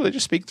in the world where they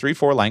just speak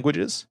 3-4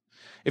 languages?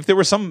 If there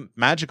were some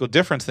magical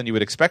difference, then you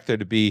would expect there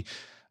to be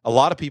a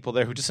lot of people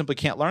there who just simply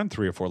can't learn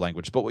 3 or 4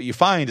 languages. But what you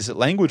find is that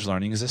language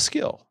learning is a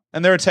skill.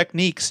 And there are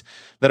techniques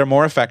that are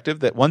more effective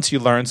that once you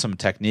learn some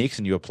techniques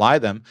and you apply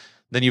them,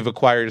 then you've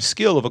acquired a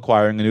skill of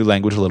acquiring a new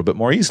language a little bit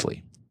more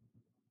easily.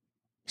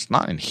 It's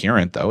not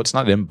inherent, though. It's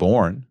not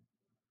inborn.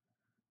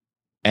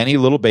 Any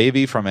little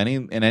baby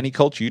in any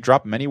culture, you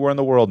drop them anywhere in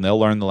the world and they'll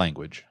learn the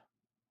language.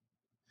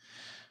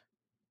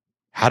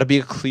 How to be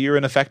a clear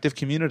and effective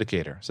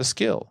communicator is a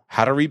skill.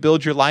 How to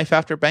rebuild your life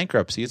after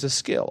bankruptcy is a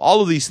skill.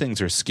 All of these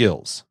things are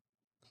skills.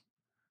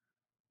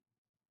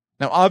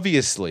 Now,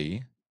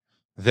 obviously,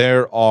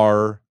 there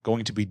are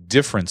going to be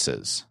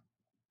differences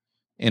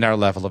in our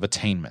level of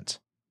attainment.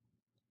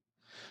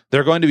 There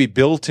are going to be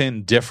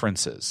built-in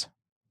differences.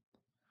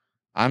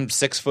 I'm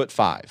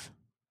 6'5".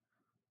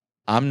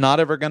 I'm not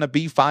ever going to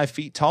be 5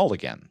 feet tall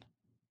again.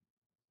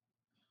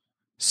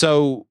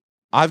 So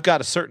I've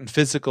got a certain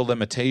physical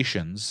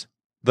limitations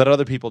that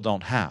other people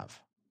don't have.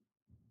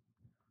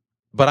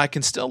 But I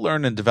can still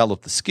learn and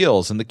develop the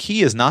skills. And the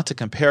key is not to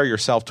compare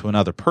yourself to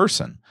another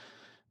person,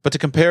 but to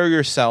compare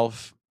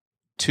yourself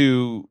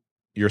to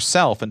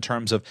yourself in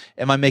terms of,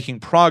 am I making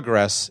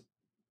progress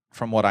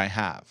from what I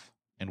have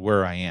and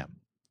where I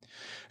am?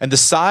 And the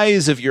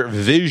size of your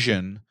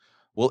vision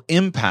will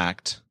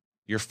impact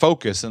your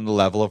focus and the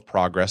level of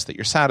progress that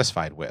you're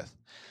satisfied with.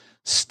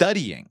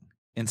 Studying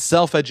and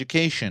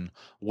self-education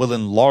will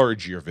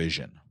enlarge your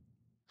vision.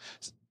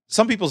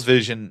 Some people's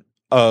vision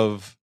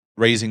of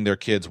raising their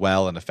kids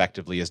well and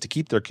effectively is to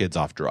keep their kids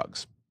off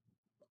drugs.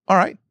 All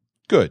right,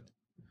 good.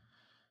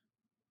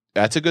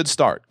 That's a good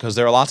start because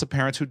there are lots of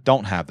parents who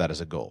don't have that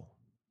as a goal.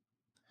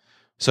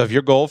 So if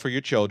your goal for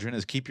your children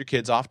is keep your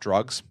kids off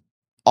drugs,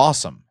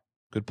 awesome.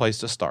 Good place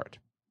to start.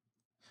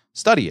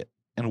 Study it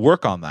and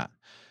work on that.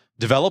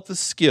 Develop the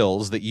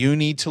skills that you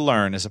need to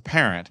learn as a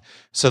parent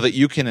so that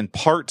you can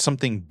impart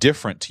something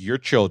different to your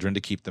children to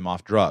keep them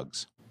off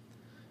drugs.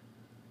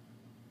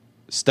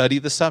 Study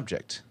the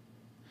subject.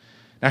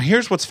 Now,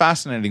 here's what's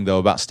fascinating, though,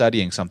 about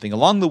studying something.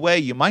 Along the way,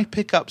 you might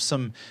pick up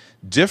some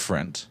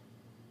different,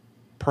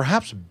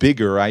 perhaps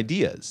bigger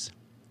ideas,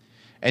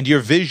 and your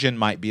vision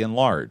might be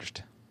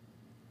enlarged.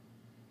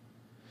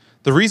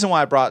 The reason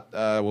why I brought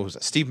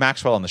Steve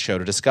Maxwell on the show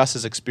to discuss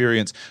his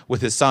experience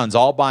with his sons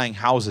all buying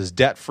houses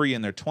debt-free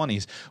in their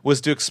 20s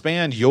was to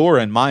expand your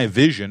and my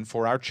vision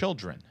for our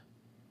children.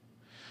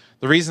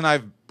 The reason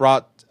I've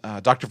brought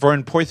Dr.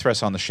 Vern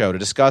Poythress on the show to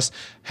discuss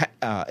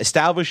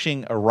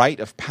establishing a rite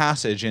of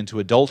passage into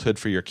adulthood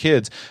for your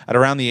kids at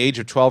around the age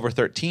of 12 or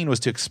 13 was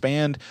to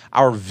expand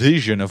our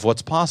vision of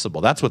what's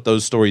possible. That's what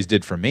those stories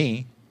did for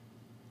me.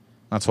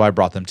 That's why I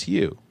brought them to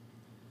you.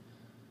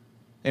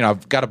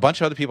 I've got a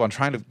bunch of other people I'm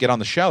trying to get on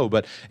the show,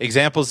 but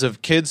examples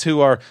of kids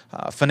who are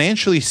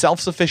financially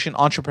self-sufficient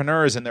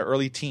entrepreneurs in their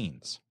early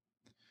teens.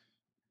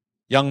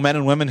 Young men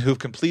and women who've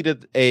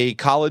completed a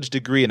college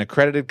degree, an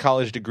accredited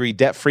college degree,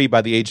 debt-free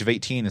by the age of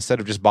 18 instead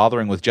of just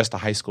bothering with just a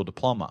high school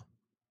diploma.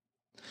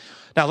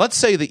 Now, let's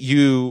say that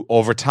you,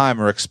 over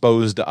time, are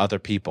exposed to other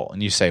people,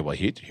 and you say, well,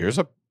 here's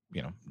a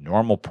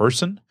normal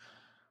person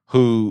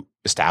who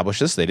established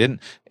this. They didn't,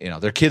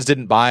 their kids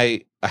didn't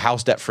buy a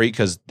house debt-free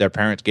because their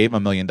parents gave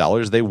them $1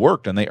 million. They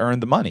worked and they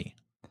earned the money.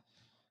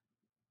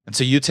 And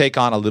so you take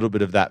on a little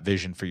bit of that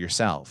vision for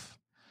yourself.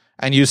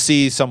 And you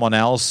see someone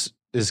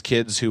else's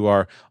kids who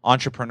are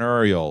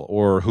entrepreneurial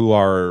or who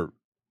are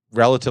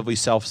relatively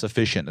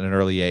self-sufficient at an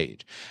early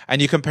age.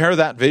 And you compare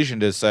that vision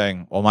to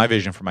saying, well, my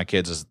vision for my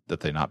kids is that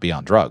they not be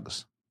on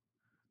drugs.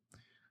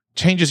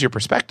 Changes your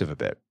perspective a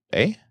bit,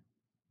 eh?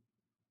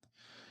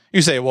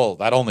 You say, well,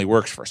 that only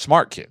works for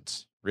smart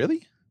kids.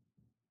 Really?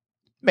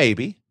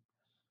 Maybe.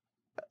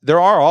 There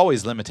are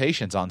always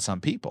limitations on some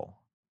people.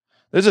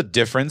 There's a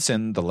difference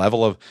in the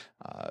level of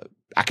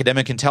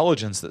academic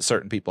intelligence that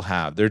certain people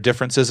have. There are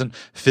differences in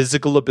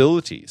physical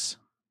abilities.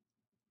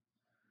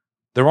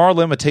 There are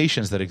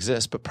limitations that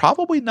exist, but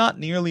probably not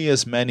nearly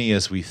as many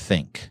as we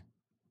think.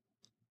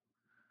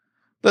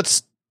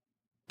 Let's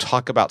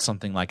talk about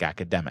something like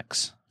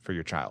academics for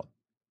your child.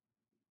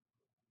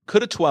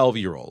 Could a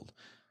 12-year-old,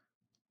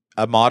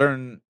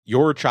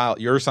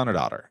 your son or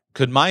daughter,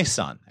 could my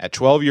son at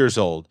 12 years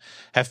old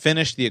have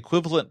finished the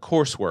equivalent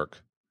coursework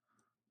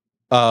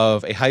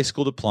of a high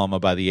school diploma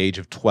by the age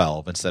of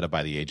 12 instead of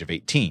by the age of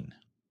 18?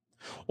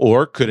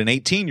 Or could an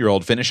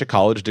 18-year-old finish a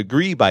college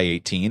degree by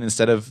 18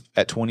 instead of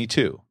at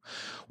 22?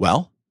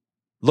 Well,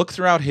 look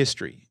throughout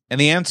history,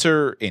 and the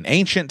answer in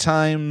ancient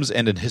times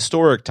and in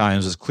historic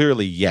times is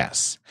clearly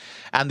yes.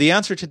 And the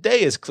answer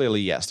today is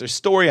clearly yes. There's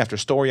story after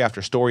story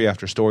after story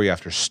after story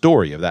after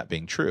story of that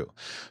being true.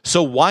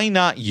 So why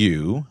not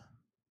you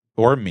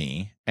or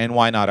me, and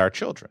why not our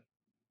children?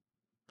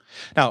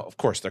 Now, of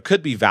course, there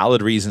could be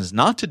valid reasons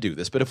not to do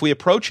this, but if we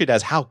approach it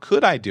as how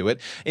could I do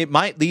it, it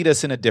might lead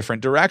us in a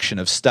different direction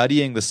of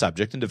studying the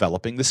subject and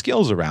developing the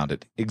skills around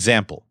it.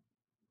 Example,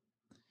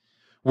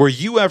 were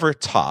you ever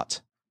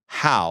taught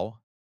how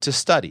to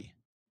study?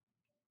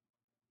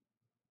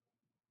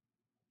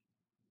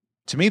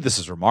 To me, this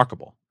is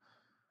remarkable.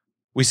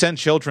 We send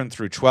children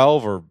through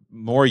 12 or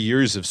more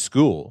years of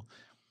school,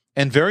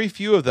 and very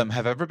few of them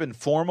have ever been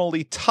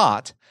formally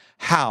taught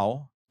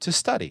how to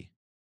study.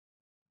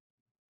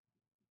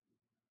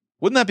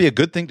 Wouldn't that be a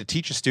good thing to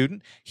teach a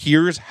student?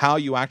 Here's how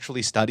you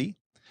actually study,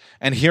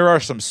 and here are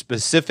some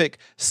specific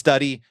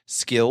study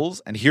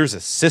skills, and here's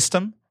a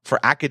system for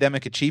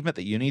academic achievement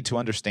that you need to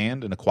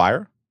understand and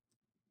acquire.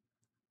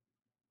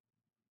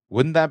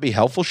 Wouldn't that be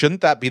helpful?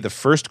 Shouldn't that be the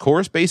first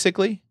course,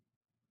 basically?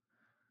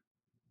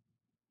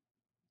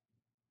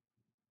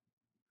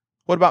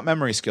 What about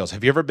memory skills?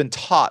 Have you ever been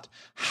taught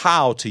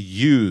how to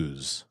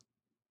use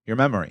your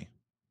memory?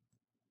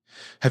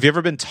 Have you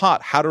ever been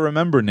taught how to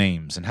remember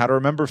names and how to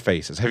remember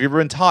faces? Have you ever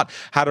been taught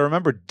how to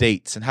remember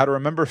dates and how to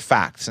remember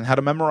facts and how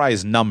to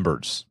memorize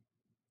numbers?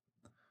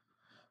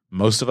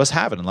 Most of us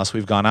haven't unless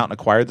we've gone out and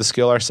acquired the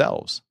skill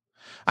ourselves.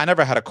 I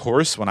never had a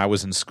course when I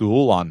was in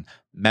school on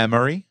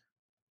memory.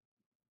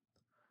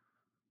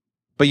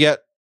 But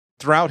yet,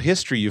 throughout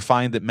history, you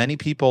find that many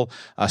people,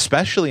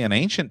 especially in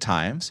ancient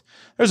times,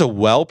 there's a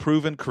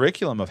well-proven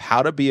curriculum of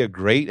how to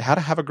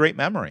have a great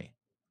memory.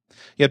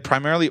 You had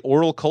primarily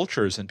oral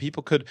cultures, and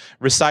people could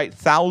recite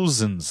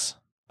thousands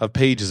of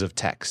pages of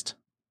text.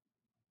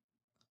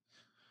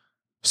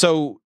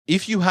 So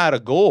if you had a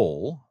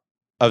goal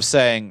of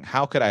saying,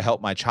 how could I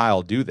help my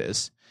child do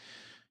this?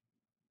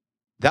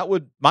 That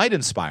might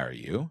inspire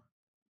you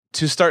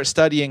to start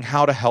studying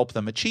how to help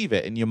them achieve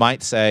it. And you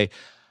might say,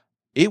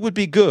 it would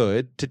be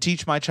good to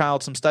teach my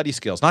child some study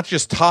skills, not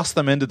just toss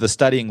them into the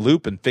studying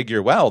loop and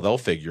figure, well, they'll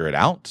figure it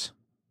out,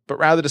 but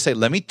rather to say,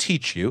 let me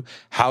teach you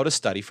how to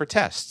study for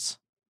tests.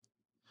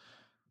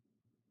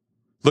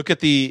 Look at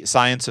the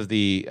science of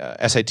the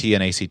SAT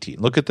and ACT.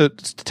 Look at the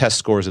test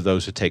scores of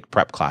those who take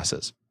prep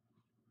classes.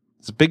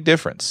 It's a big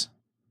difference.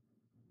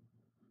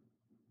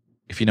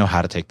 If you know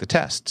how to take the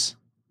tests,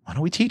 why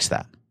don't we teach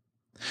that?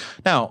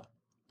 Now,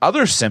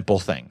 other simple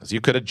things.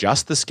 You could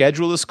adjust the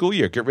schedule of the school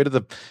year. Get rid of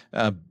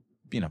the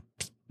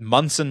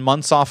months and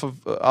months off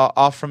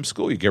from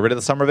school. You get rid of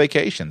the summer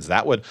vacations.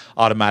 That would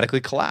automatically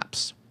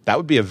collapse. That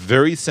would be a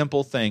very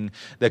simple thing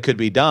that could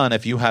be done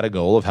if you had a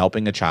goal of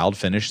helping a child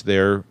finish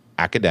their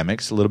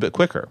academics a little bit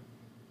quicker.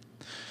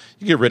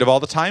 You get rid of all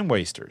the time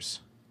wasters.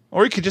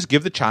 Or you could just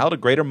give the child a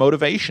greater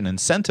motivation,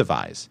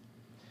 incentivize.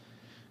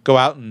 Go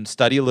out and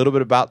study a little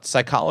bit about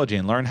psychology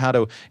and learn how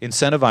to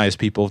incentivize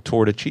people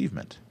toward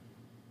achievement.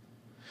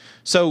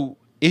 So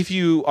if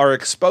you are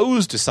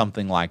exposed to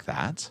something like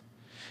that,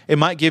 it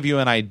might give you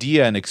an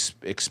idea and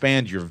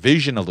expand your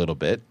vision a little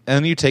bit. And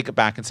then you take it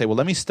back and say, well,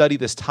 let me study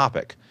this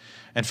topic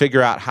and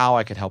figure out how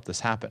I could help this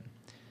happen.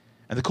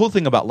 And the cool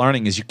thing about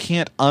learning is you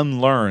can't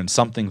unlearn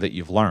something that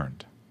you've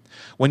learned.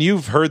 When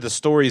you've heard the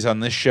stories on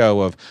this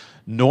show of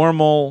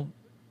normal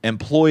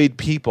employed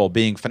people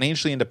being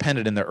financially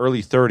independent in their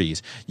early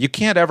 30s, you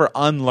can't ever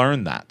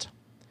unlearn that.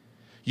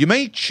 You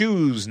may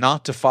choose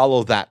not to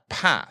follow that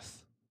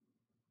path.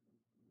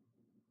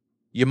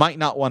 You might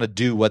not want to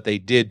do what they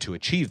did to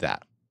achieve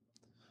that.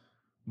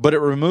 But it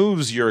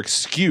removes your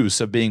excuse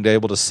of being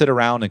able to sit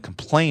around and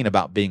complain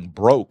about being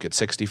broke at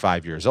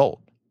 65 years old.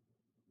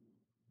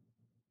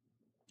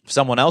 If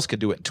someone else could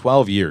do it in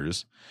 12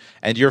 years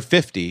and you're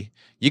 50,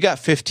 you got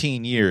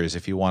 15 years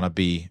if you want to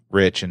be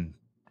rich and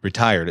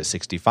retired at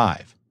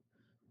 65.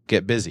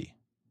 Get busy.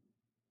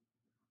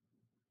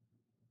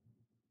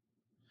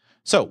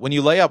 So when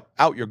you lay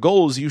out your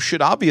goals, you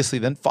should obviously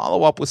then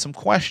follow up with some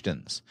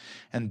questions.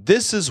 And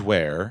this is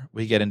where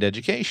we get into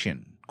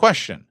education.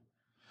 Question: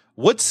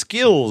 what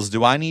skills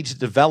do I need to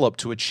develop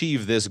to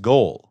achieve this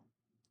goal?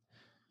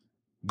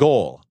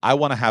 Goal: I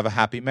want to have a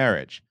happy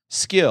marriage.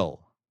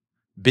 Skill: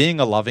 being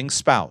a loving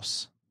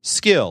spouse.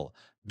 Skill: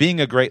 being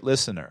a great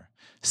listener.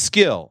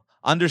 Skill: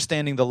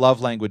 understanding the love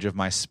language of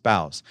my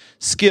spouse.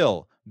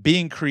 Skill: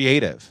 being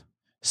creative.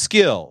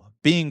 Skill: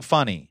 being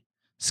funny.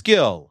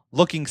 Skill: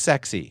 looking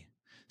sexy.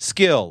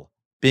 Skill: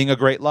 being a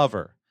great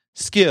lover.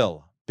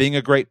 Skill: being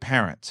a great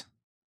parent.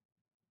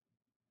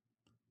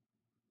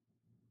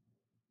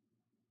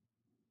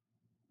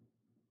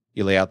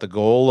 You lay out the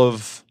goal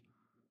of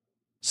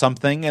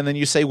something, and then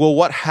you say, well,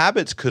 what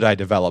habits could I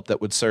develop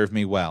that would serve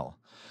me well?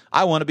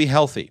 I want to be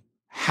healthy.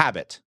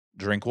 Habit: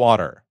 drink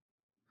water.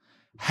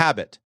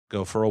 Habit: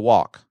 go for a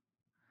walk.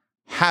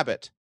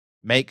 Habit: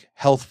 make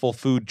healthful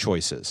food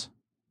choices.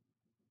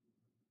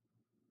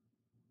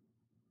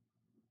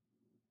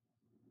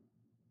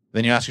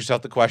 Then you ask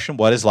yourself the question,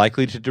 what is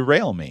likely to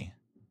derail me?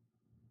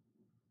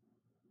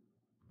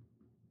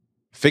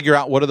 Figure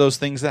out what are those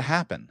things that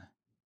happen.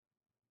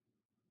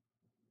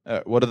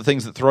 What are the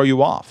things that throw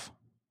you off?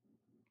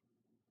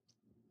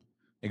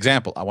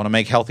 Example: I want to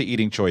make healthy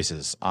eating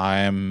choices.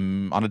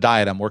 I'm on a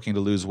diet. I'm working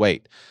to lose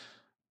weight.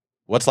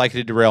 What's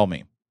likely to derail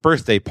me?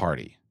 Birthday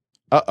party.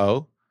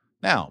 Uh-oh.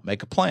 Now,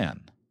 make a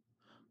plan.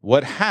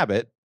 What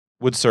habit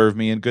would serve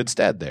me in good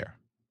stead there?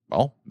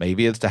 Well,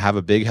 maybe it's to have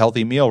a big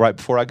healthy meal right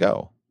before I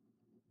go.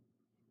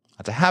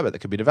 That's a habit that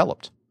could be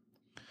developed.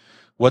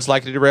 What's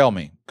likely to derail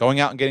me?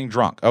 Going out and getting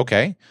drunk.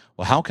 Okay,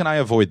 well, how can I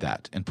avoid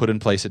that and put in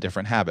place a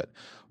different habit?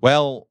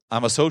 Well,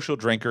 I'm a social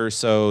drinker,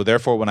 so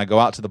therefore when I go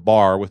out to the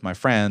bar with my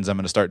friends, I'm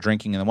going to start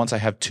drinking, and then once I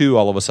have two,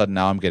 all of a sudden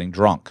now I'm getting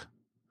drunk.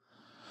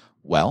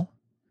 Well,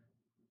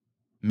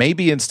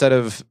 maybe instead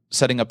of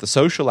setting up the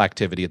social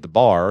activity at the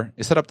bar,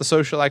 you set up the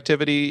social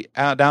activity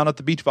down at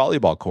the beach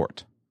volleyball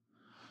court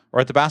or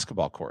at the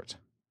basketball court.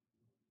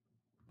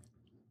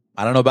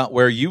 I don't know about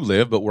where you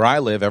live, but where I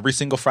live, every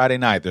single Friday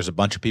night, there's a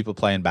bunch of people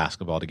playing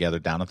basketball together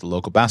down at the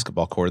local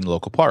basketball court in the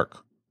local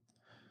park.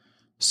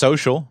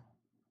 Social,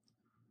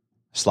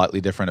 slightly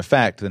different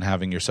effect than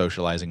having your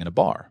socializing in a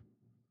bar.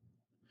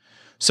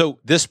 So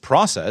this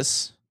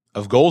process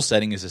of goal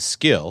setting is a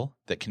skill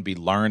that can be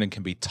learned and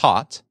can be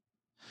taught.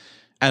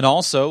 And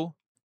also,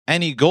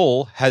 any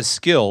goal has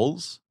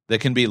skills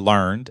that can be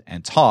learned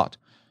and taught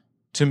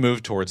to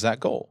move towards that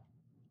goal.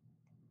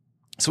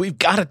 So we've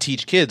got to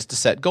teach kids to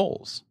set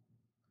goals.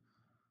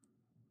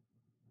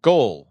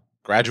 Goal: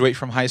 graduate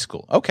from high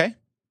school. Okay,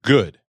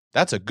 good.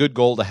 That's a good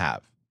goal to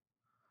have.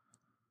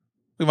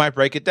 We might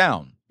break it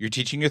down. You're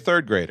teaching your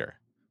third grader.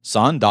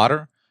 Son,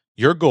 daughter,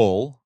 your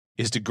goal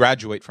is to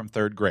graduate from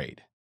third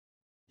grade.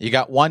 You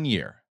got 1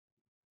 year.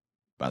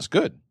 That's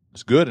good.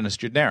 It's good and it's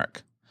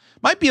generic.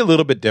 Might be a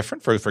little bit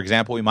different. For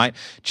example, we might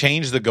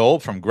change the goal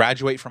from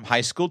graduate from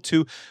high school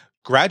to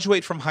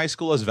graduate from high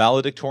school as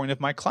valedictorian of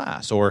my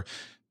class. Or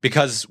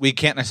because we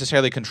can't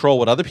necessarily control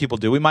what other people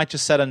do, we might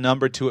just set a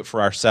number to it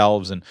for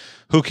ourselves, and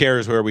who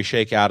cares where we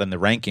shake out in the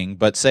ranking,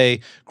 but say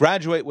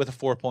graduate with a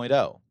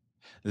 4.0.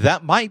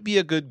 That might be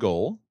a good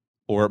goal,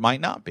 or it might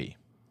not be.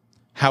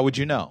 How would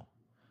you know?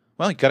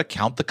 Well, you got to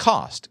count the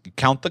cost.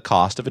 Count the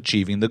cost of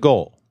achieving the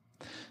goal.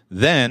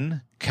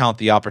 Then count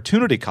the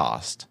opportunity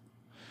cost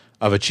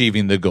of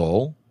achieving the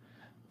goal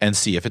and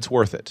see if it's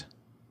worth it.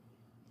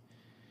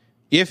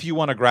 If you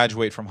want to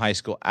graduate from high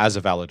school as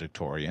a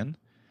valedictorian,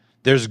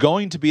 there's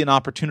going to be an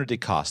opportunity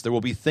cost. There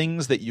will be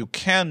things that you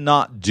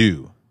cannot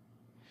do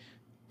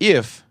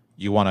if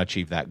you want to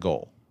achieve that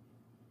goal.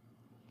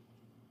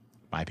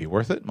 Might be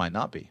worth it, might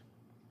not be.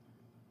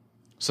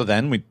 So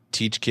then we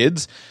teach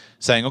kids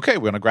saying, okay,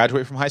 we're going to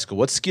graduate from high school.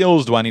 What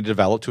skills do I need to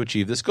develop to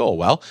achieve this goal?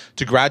 Well,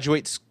 to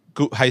graduate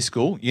high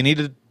school, you need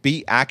to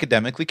be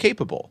academically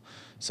capable.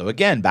 So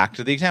again, back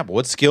to the example.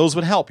 What skills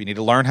would help? You need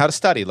to learn how to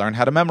study, learn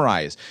how to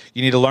memorize.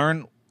 You need to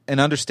learn and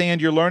understand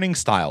your learning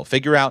style.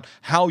 Figure out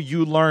how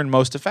you learn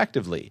most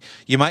effectively.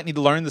 You might need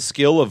to learn the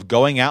skill of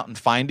going out and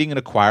finding and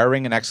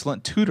acquiring an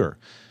excellent tutor.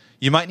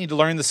 You might need to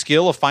learn the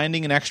skill of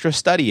finding an extra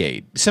study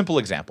aid. Simple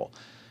example.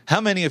 How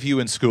many of you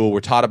in school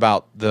were taught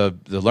about the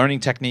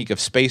learning technique of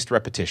spaced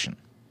repetition?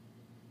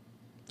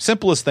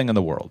 Simplest thing in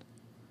the world.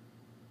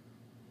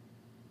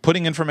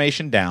 Putting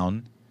information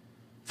down,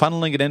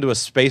 funneling it into a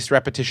spaced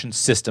repetition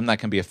system. That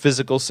can be a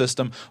physical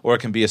system or it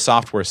can be a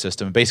software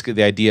system. Basically,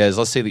 the idea is,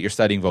 let's say that you're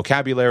studying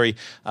vocabulary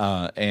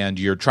and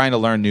you're trying to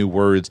learn new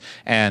words.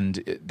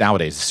 And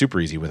nowadays, it's super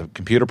easy with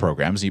computer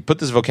programs. You put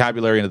this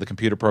vocabulary into the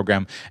computer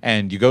program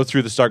and you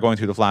start going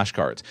through the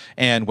flashcards.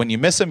 And when you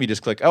miss them, you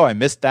just click, oh, I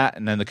missed that.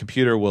 And then the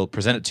computer will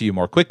present it to you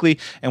more quickly.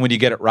 And when you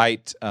get it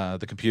right,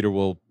 the computer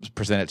will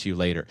present it to you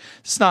later.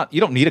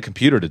 You don't need a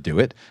computer to do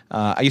it.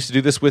 I used to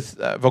do this with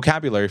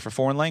vocabulary for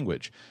foreign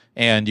language.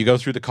 And you go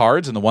through the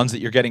cards, and the ones that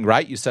you're getting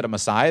right, you set them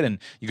aside, and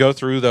you go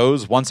through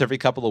those once every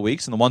couple of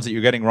weeks, and the ones that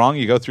you're getting wrong,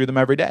 you go through them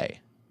every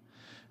day.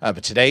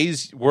 But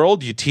today's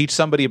world, you teach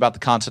somebody about the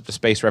concept of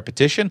spaced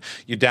repetition,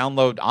 you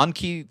download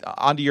OnKey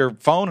onto your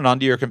phone and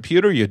onto your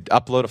computer, you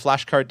upload a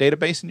flashcard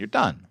database, and you're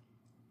done.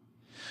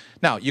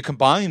 Now, you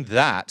combine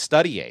that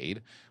study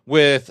aid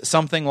with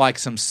something like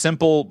some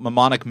simple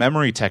mnemonic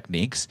memory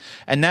techniques,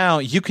 and now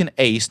you can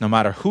ace, no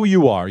matter who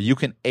you are, you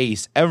can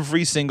ace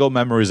every single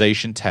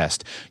memorization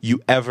test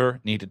you ever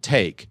need to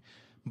take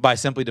by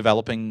simply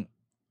developing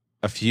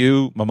a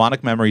few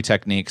mnemonic memory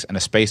techniques and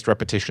a spaced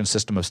repetition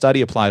system of study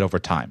applied over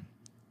time.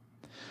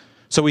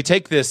 So we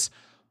take this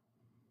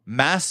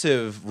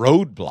massive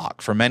roadblock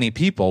for many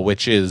people,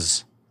 which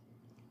is,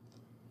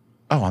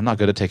 oh, I'm not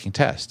good at taking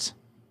tests.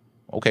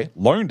 Okay,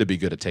 learn to be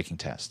good at taking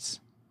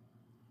tests.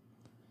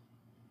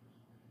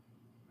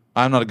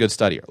 I'm not a good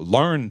studier.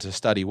 Learn to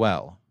study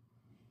well.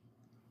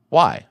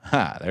 Why?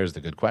 There's the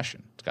good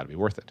question. It's got to be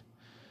worth it.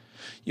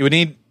 You would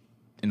need,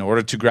 in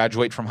order to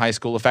graduate from high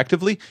school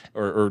effectively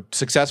or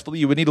successfully,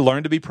 you would need to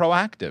learn to be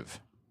proactive.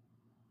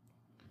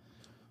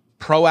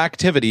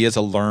 Proactivity is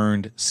a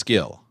learned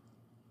skill.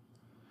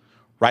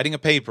 Writing a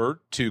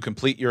paper to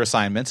complete your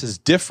assignments is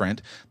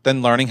different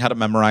than learning how to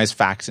memorize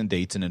facts and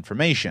dates and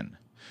information.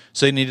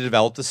 So you need to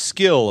develop the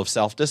skill of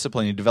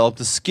self-discipline. You develop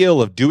the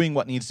skill of doing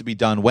what needs to be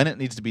done when it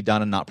needs to be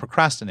done and not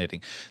procrastinating.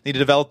 You need to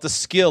develop the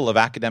skill of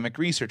academic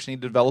research. You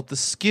need to develop the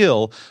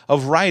skill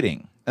of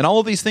writing. And all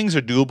of these things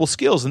are doable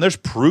skills, and there's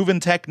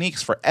proven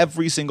techniques for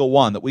every single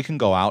one that we can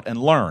go out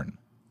and learn.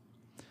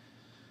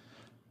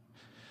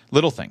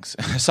 Little things.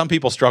 Some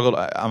people struggle.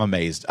 I'm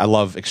amazed. I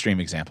love extreme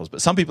examples,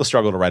 but some people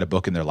struggle to write a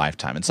book in their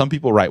lifetime, and some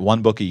people write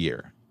 1 book a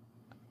year.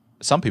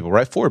 Some people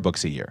write 4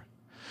 books a year.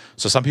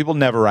 So some people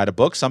never write a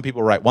book. Some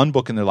people write 1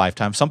 book in their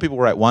lifetime. Some people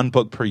write 1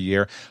 book per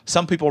year.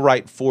 Some people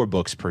write 4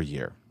 books per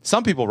year.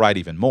 Some people write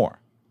even more.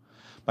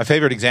 My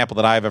favorite example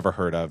that I've ever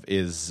heard of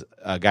is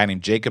a guy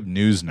named Jacob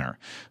Neusner,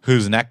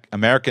 who's an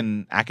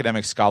American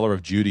academic scholar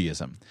of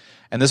Judaism.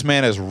 And this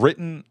man has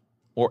written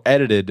or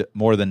edited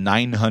more than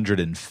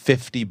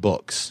 950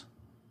 books.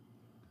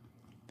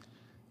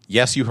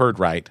 Yes, you heard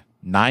right.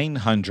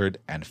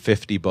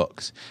 950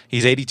 books.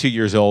 He's 82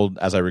 years old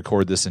as I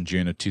record this in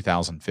June of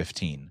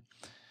 2015.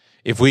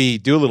 If we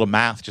do a little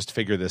math just to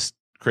figure this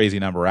crazy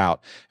number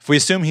out, if we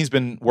assume he's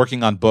been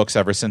working on books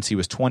ever since he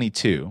was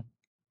 22,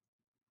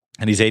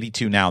 and he's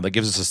 82 now, that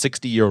gives us a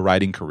 60-year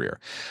writing career.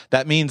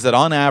 That means that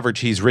on average,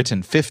 he's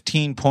written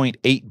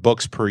 15.8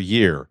 books per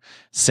year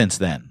since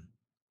then.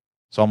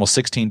 So almost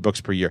 16 books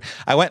per year.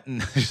 I went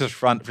and just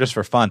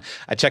for fun,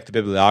 I checked the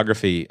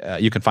bibliography.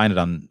 You can find it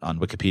on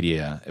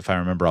Wikipedia. If I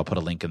remember, I'll put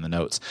a link in the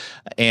notes.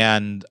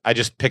 And I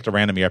just picked a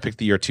random year. I picked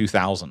the year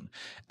 2000.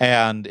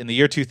 And in the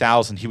year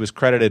 2000, he was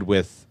credited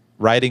with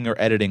writing or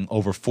editing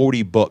over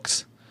 40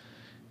 books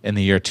in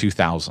the year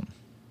 2000.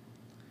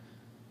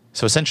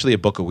 So essentially a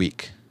book a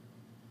week.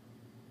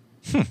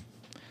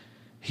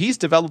 He's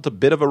developed a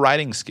bit of a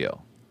writing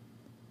skill.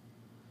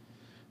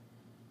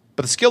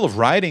 But the skill of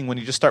writing, when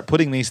you just start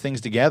putting these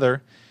things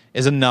together,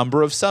 is a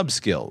number of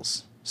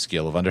sub-skills.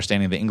 Skill of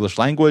understanding the English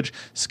language,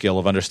 skill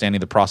of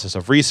understanding the process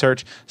of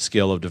research,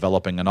 skill of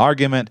developing an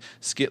argument,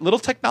 little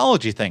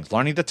technology things.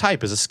 Learning to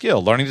type is a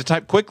skill. Learning to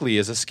type quickly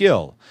is a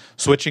skill.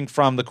 Switching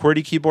from the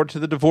QWERTY keyboard to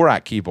the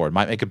Dvorak keyboard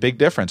might make a big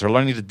difference, or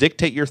learning to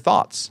dictate your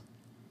thoughts.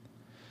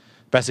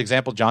 Best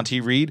example, John T.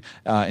 Reed,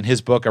 in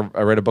his book,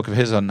 I read a book of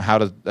his on how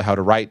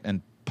to write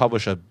and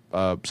publish a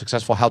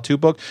successful how-to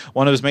book.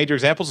 One of his major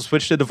examples is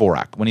switch to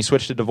Dvorak. When he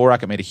switched to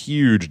Dvorak, it made a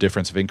huge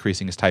difference of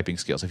increasing his typing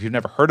skills. If you've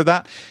never heard of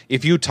that,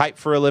 if you type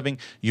for a living,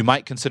 you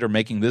might consider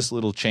making this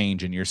little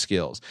change in your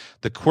skills.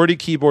 The QWERTY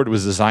keyboard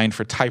was designed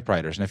for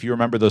typewriters, and if you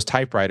remember those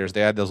typewriters,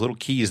 they had those little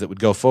keys that would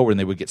go forward and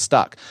they would get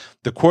stuck.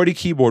 The QWERTY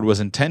keyboard was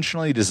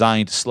intentionally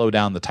designed to slow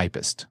down the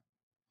typist.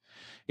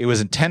 It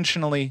was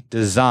intentionally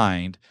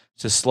designed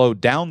to slow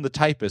down the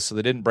typist so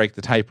they didn't break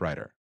the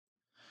typewriter.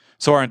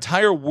 So our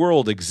entire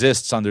world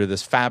exists under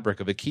this fabric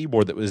of a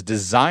keyboard that was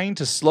designed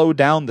to slow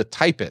down the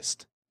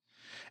typist.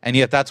 And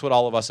yet that's what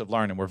all of us have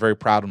learned, and we're very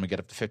proud when we get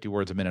up to 50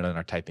 words a minute on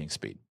our typing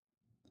speed.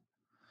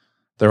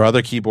 There are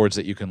other keyboards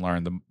that you can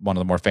learn. One of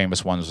the more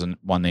famous ones is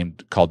one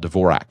named called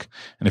Dvorak.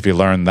 And if you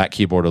learn that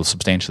keyboard, it'll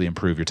substantially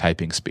improve your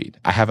typing speed.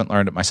 I haven't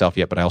learned it myself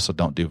yet, but I also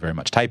don't do very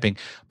much typing.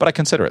 But I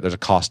consider it. There's a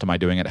cost to my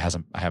doing it.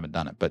 I haven't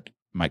done it, but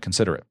might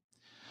consider it.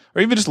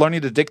 Or even just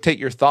learning to dictate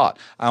your thought.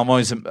 I'm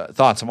always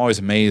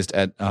amazed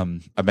at.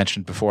 I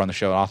mentioned before on the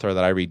show, an author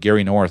that I read,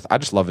 Gary North. I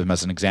just love him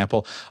as an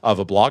example of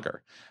a blogger.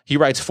 He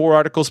writes 4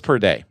 articles per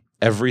day,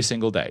 every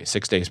single day,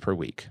 6 days per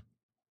week.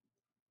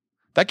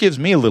 That gives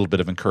me a little bit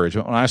of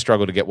encouragement when I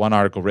struggle to get 1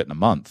 article written a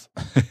month.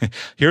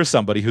 Here's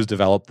somebody who's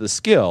developed the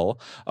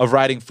skill of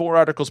writing 4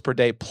 articles per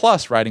day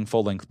plus writing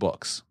full-length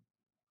books.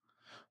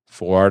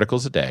 4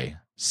 articles a day,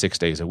 6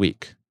 days a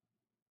week.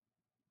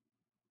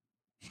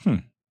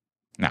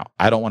 Now,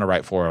 I don't want to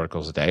write 4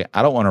 articles a day.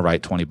 I don't want to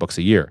write 20 books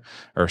a year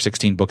or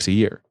 16 books a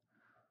year.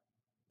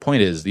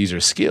 Point is, these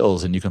are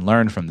skills, and you can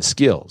learn from the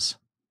skills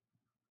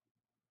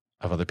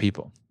of other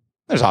people.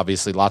 There's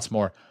obviously lots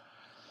more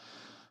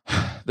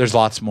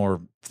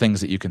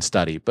things that you can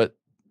study, but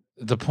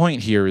the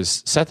point here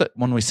is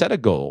when we set a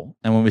goal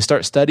and when we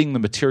start studying the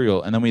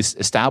material and then we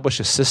establish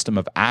a system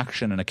of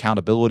action and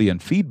accountability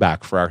and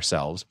feedback for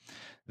ourselves,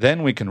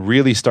 then we can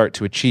really start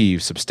to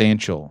achieve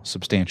substantial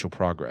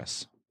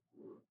progress.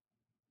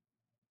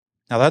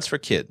 Now that's for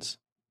kids.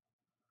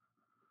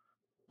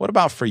 What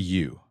about for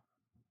you?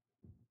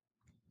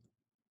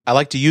 I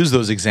like to use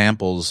those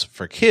examples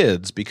for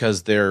kids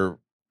because they're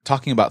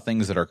talking about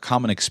things that are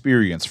common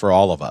experience for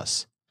all of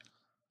us.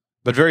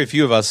 But very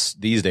few of us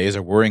these days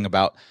are worrying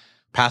about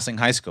passing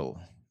high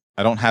school.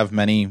 I don't have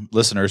many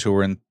listeners who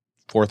are in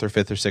 4th or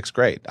 5th or 6th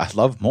grade. I'd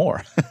love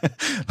more,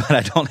 but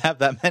I don't have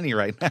that many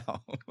right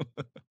now.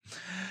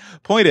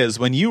 Point is,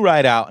 when you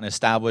write out and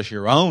establish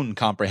your own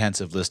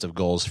comprehensive list of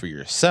goals for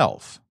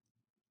yourself,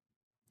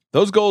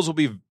 those goals will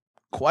be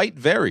quite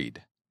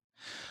varied.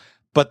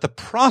 But the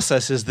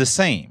process is the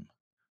same.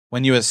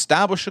 When you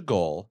establish a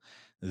goal,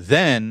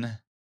 then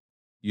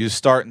you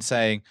start and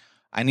saying,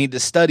 I need to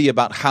study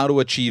about how to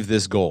achieve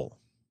this goal.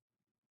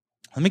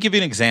 Let me give you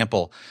an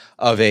example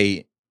of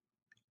an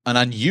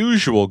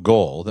unusual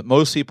goal that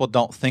most people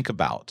don't think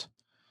about.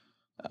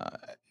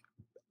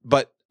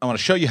 But I want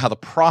to show you how the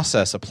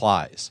process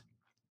applies.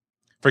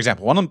 For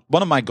example,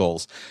 one of my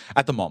goals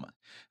at the moment,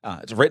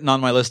 it's written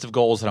on my list of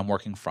goals that I'm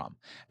working from,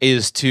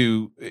 is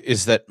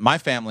that my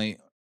family,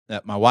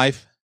 that my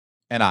wife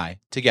and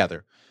I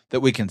together, that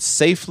we can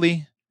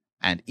safely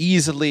and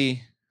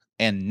easily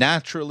and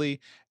naturally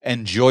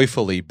and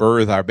joyfully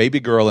birth our baby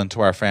girl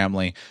into our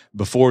family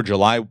before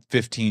July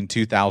 15,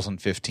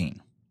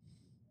 2015.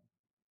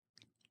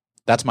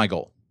 That's my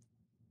goal.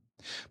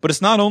 But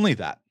it's not only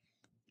that.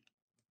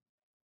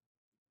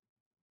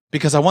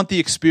 Because I want the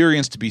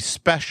experience to be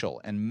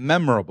special and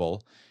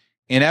memorable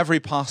in every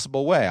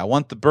possible way. I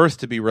want the birth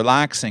to be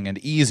relaxing and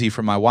easy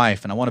for my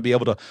wife, and I want to be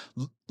able to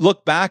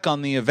look back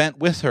on the event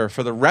with her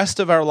for the rest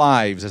of our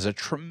lives as a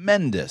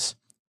tremendous,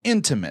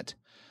 intimate,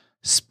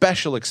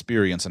 special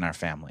experience in our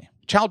family.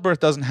 Childbirth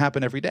doesn't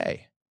happen every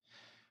day.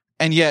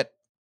 And yet,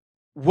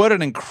 what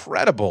an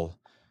incredible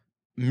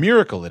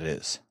miracle it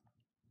is.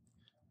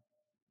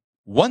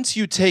 Once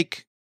you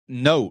take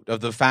note of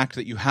the fact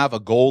that you have a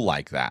goal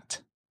like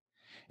that,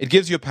 it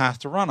gives you a path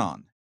to run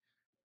on.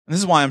 And this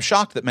is why I'm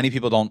shocked that many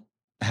people don't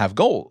have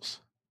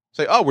goals.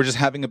 Say, oh, we're just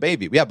having a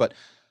baby. Yeah, but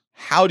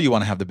how do you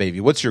want to have the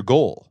baby? What's your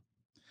goal?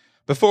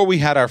 Before we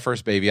had our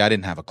first baby, I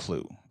didn't have a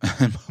clue.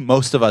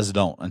 Most of us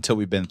don't until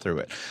we've been through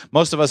it.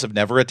 Most of us have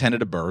never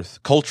attended a birth.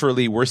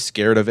 Culturally, we're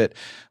scared of it.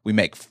 We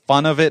make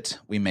fun of it.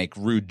 We make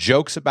rude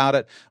jokes about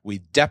it. We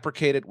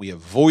deprecate it. We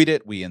avoid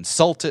it. We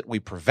insult it. We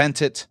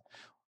prevent it.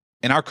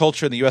 In our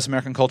culture, in the U.S.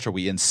 American culture,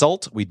 we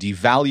insult, we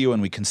devalue,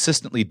 and we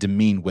consistently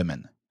demean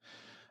women.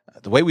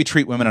 The way we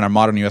treat women in our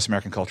modern U.S.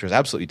 American culture is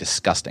absolutely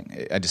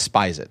disgusting. I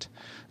despise it.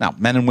 Now,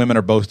 men and women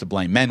are both to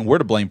blame. Men, we're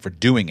to blame for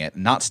doing it,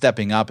 not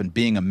stepping up and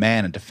being a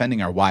man and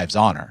defending our wives'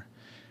 honor.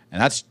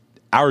 And that's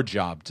our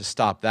job to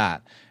stop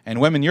that. And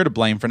women, you're to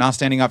blame for not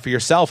standing up for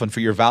yourself and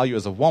for your value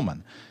as a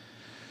woman.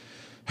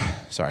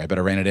 Sorry, I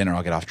better rein it in or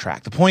I'll get off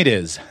track. The point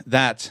is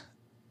that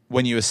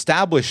when you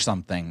establish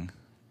something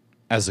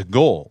as a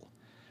goal,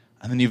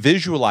 and then you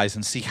visualize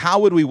and see how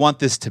would we want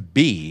this to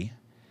be,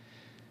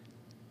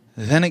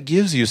 then it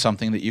gives you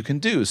something that you can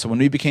do. So when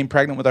we became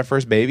pregnant with our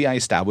first baby, I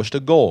established a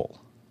goal.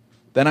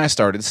 Then I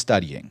started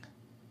studying.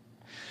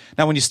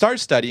 Now, when you start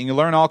studying, you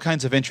learn all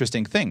kinds of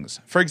interesting things.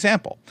 For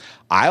example,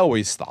 I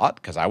always thought,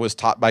 because I was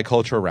taught by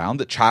culture around,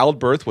 that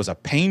childbirth was a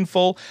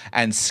painful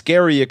and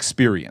scary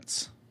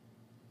experience.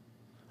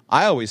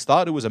 I always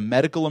thought it was a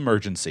medical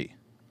emergency.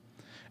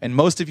 And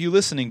most of you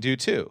listening do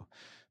too,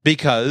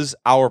 because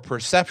our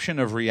perception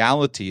of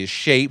reality is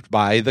shaped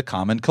by the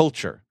common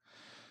culture.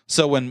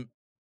 So when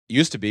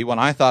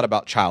I thought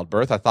about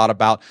childbirth, I thought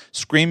about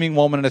screaming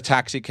woman in a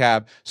taxi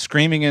cab,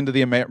 screaming into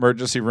the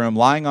emergency room,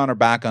 lying on her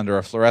back under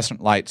a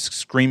fluorescent light,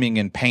 screaming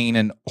in pain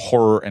and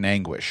horror and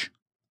anguish.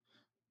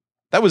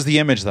 That was the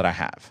image that I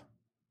have.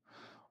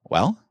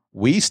 Well,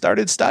 we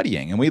started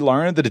studying and we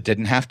learned that it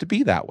didn't have to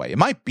be that way. It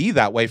might be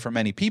that way for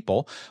many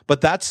people,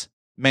 but that's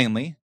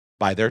mainly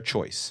by their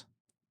choice.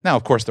 Now,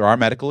 of course, there are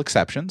medical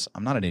exceptions.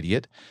 I'm not an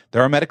idiot.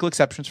 There are medical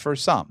exceptions for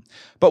some.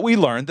 But we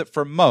learned that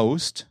for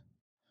most,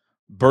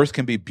 birth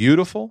can be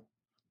beautiful,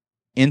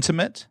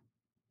 intimate,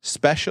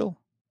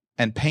 special,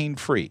 and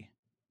pain-free.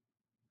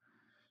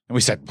 And we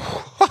said,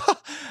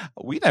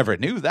 we never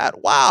knew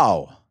that.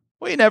 Wow,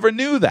 we never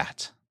knew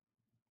that.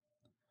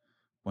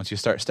 Once you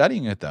start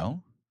studying it,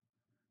 though,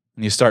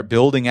 and you start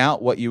building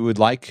out what you would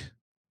like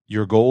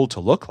your goal to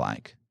look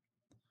like,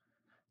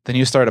 then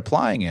you start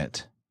applying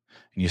it.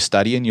 And you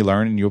study and you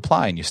learn and you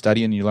apply, and you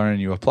study and you learn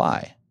and you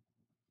apply.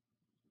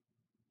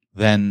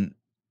 Then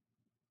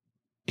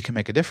it can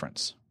make a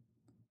difference.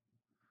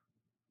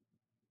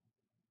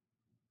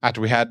 After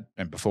we had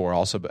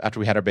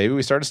our baby,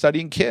 we started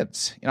studying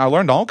kids. I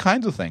learned all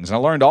kinds of things, and I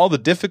learned all the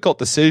difficult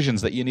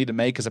decisions that you need to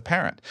make as a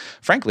parent.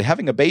 Frankly,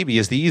 having a baby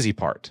is the easy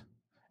part.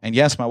 And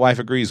yes, my wife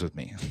agrees with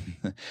me.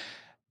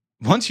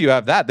 Once you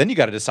have that, then you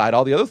got to decide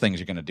all the other things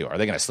you're going to do. Are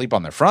they going to sleep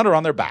on their front or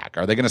on their back?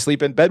 Are they going to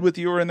sleep in bed with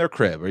you or in their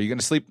crib? Are you going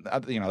to sleep, are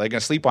they going to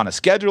sleep on a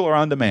schedule or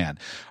on demand?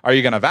 Are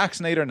you going to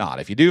vaccinate or not?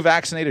 If you do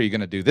vaccinate, are you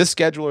going to do this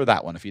schedule or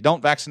that one? If you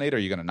don't vaccinate, are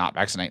you going to not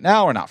vaccinate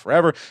now or not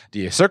forever? Do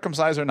you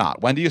circumcise or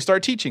not? When do you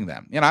start teaching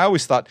them? I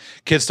always thought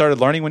kids started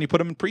learning when you put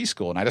them in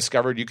preschool, and I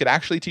discovered you could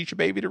actually teach a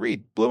baby to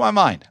read. Blew my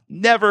mind.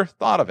 Never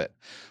thought of it.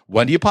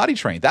 When do you potty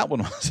train? That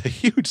one was a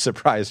huge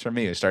surprise for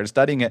me. I started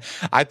studying it.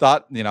 I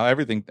thought,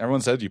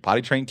 everyone says you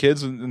potty train kids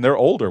and they're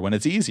older when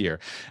it's easier.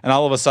 And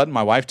all of a sudden,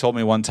 my wife told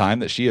me one time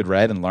that she had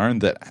read and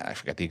learned that, I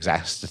forget the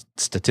exact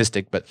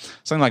statistic, but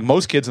something like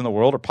most kids in the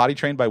world are potty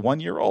trained by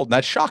 1 year old. And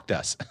that shocked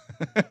us.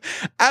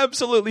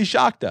 Absolutely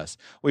shocked us.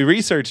 We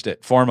researched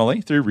it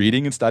formally through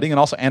reading and studying, and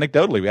also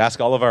anecdotally. We ask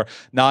all of our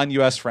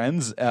non-U.S.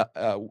 friends,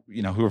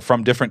 who are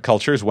from different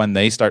cultures when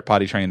they start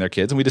potty training their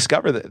kids, and we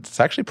discover that it's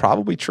actually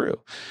probably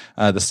true.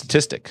 The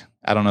statistic,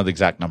 I don't know the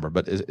exact number,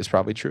 but it's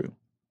probably true.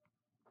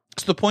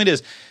 So the point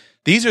is,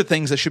 these are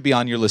things that should be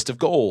on your list of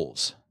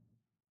goals.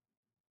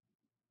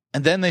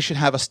 And then they should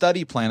have a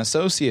study plan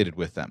associated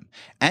with them.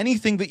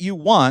 Anything that you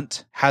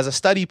want has a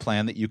study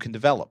plan that you can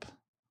develop.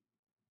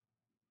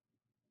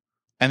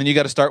 And then you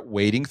got to start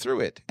wading through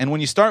it. And when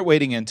you start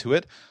wading into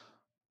it,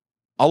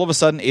 all of a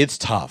sudden it's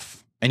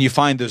tough. And you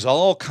find there's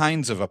all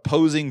kinds of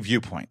opposing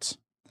viewpoints.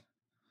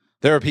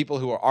 There are people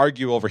who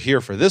argue over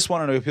here for this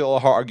one, and there are people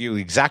who argue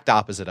the exact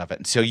opposite of it.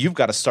 And so you've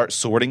got to start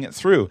sorting it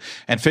through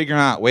and figuring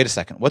out, wait a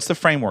second, what's the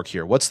framework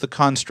here? What's the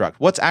construct?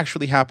 What's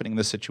actually happening in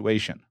this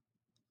situation?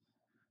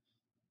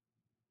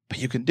 But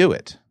you can do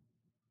it.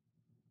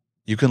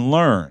 You can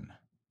learn.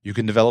 You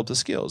can develop the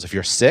skills. If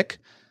you're sick,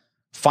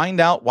 find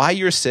out why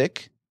you're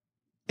sick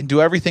and do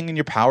everything in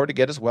your power to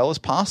get as well as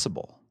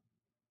possible.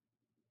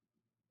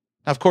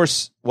 Now, of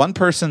course, one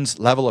person's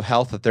level of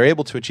health that they're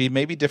able to achieve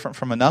may be different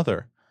from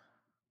another.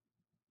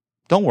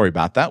 Don't worry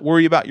about that.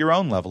 Worry about your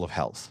own level of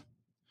health.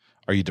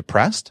 Are you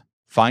depressed?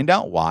 Find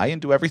out why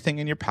and do everything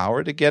in your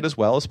power to get as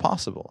well as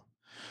possible.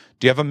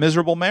 Do you have a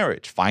miserable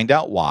marriage? Find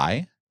out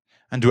why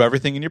and do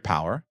everything in your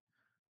power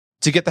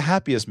to get the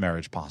happiest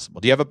marriage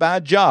possible. Do you have a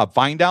bad job?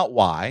 Find out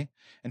why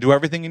and do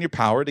everything in your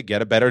power to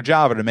get a better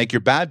job or to make your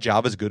bad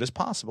job as good as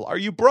possible. Are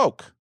you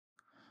broke?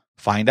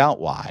 Find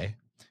out why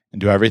and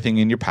do everything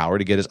in your power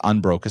to get as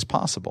unbroke as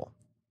possible.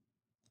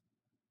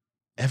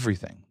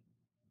 Everything.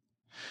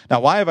 Now,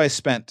 why have I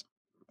spent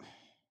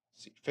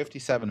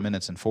 57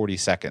 minutes and 40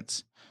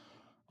 seconds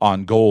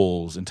on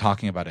goals and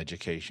talking about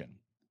education?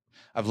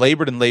 I've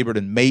labored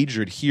and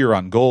majored here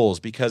on goals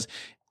because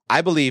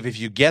I believe if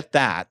you get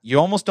that, you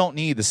almost don't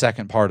need the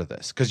second part of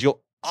this because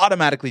you'll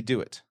automatically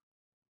do it.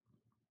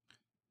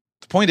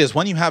 The point is,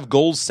 when you have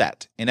goals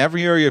set in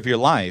every area of your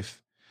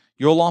life,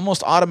 you'll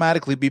almost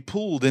automatically be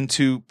pulled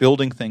into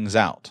building things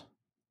out.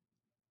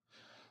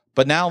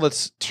 But now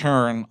let's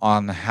turn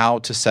on how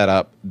to set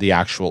up the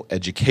actual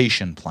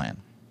education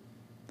plan.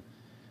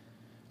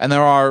 And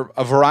there are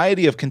a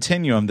variety of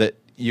continuum that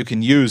you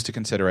can use to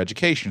consider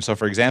education. So,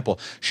 for example,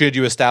 should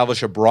you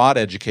establish a broad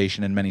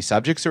education in many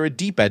subjects or a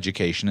deep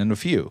education in a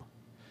few?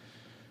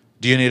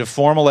 Do you need a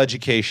formal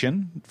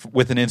education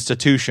with an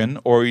institution,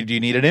 or do you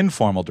need an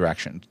informal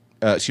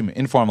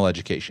informal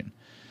education?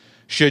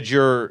 Should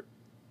your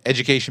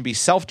education be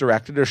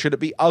self-directed, or should it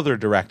be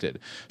other-directed?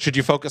 Should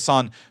you focus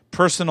on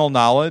personal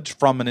knowledge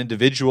from an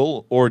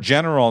individual or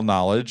general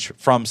knowledge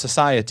from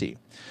society?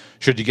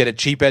 Should you get a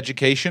cheap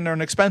education or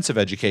an expensive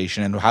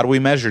education? And how do we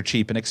measure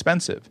cheap and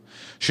expensive?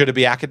 Should it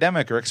be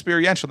academic or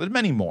experiential? There's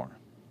many more.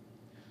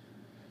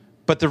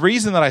 But the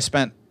reason that I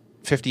spent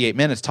 58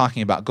 minutes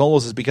talking about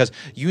goals is because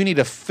you need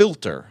a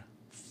filter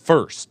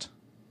first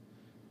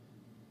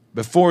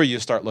before you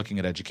start looking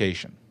at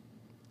education.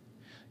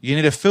 You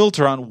need a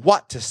filter on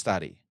what to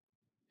study.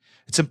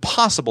 It's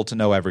impossible to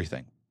know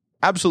everything.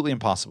 Absolutely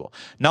impossible.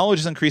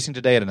 Knowledge is increasing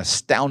today at an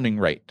astounding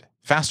rate,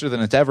 faster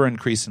than it's ever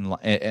increased in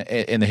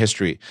the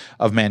history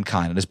of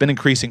mankind. And it's been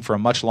increasing for a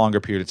much longer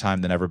period of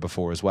time than ever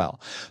before as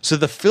well. So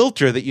the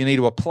filter that you need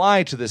to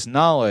apply to this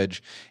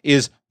knowledge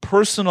is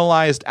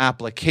personalized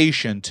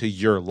application to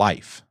your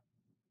life.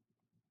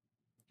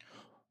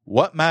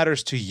 What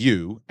matters to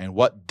you and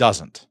what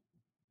doesn't?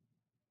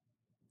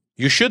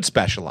 You should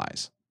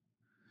specialize.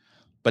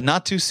 but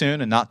not too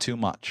soon and not too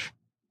much.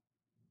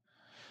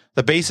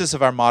 The basis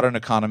of our modern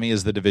economy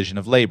is the division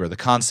of labor, the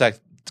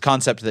concept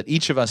that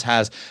each of us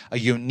has a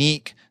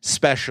unique,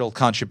 special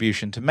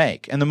contribution to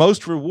make. And the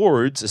most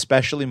rewards,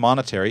 especially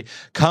monetary,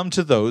 come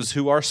to those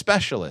who are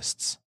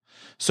specialists.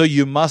 So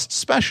you must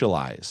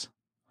specialize,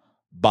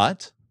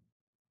 but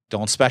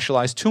don't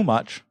specialize too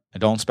much and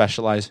don't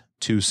specialize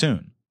too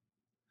soon,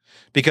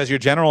 because your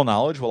general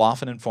knowledge will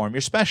often inform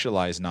your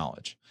specialized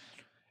knowledge.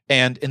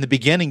 And in the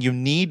beginning, you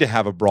need to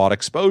have a broad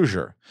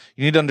exposure.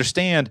 You need to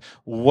understand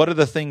what are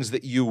the things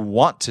that you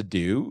want to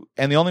do.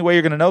 And the only way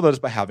you're going to know that is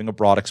by having a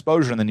broad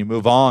exposure. And then you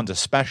move on to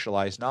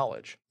specialized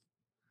knowledge.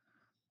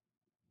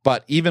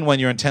 But even when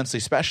you're intensely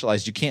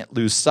specialized, you can't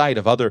lose sight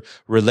of other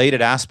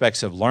related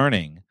aspects of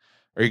learning,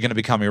 or you're going to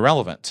become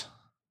irrelevant.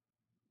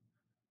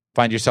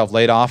 Find yourself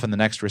laid off in the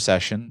next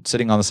recession,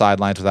 sitting on the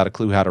sidelines without a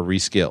clue how to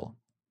reskill.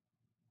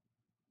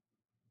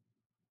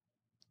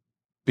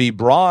 Be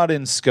broad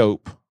in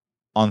scope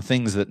on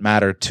things that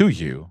matter to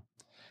you,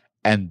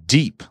 and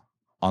deep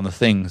on the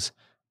things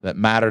that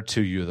matter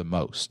to you the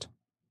most.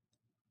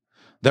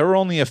 There are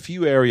only a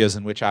few areas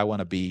in which I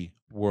want to be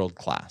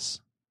world-class.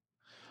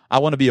 I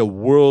want to be a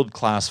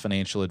world-class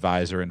financial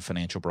advisor and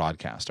financial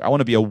broadcaster. I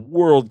want to be a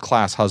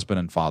world-class husband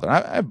and father.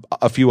 I have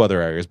a few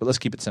other areas, but let's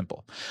keep it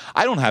simple.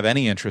 I don't have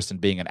any interest in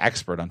being an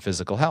expert on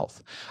physical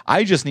health.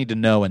 I just need to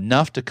know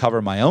enough to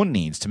cover my own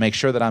needs to make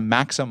sure that I'm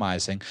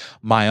maximizing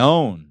my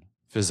own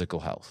physical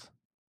health.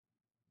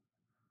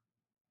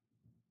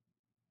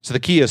 So the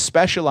key is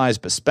specialize,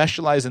 but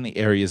specialize in the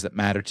areas that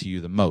matter to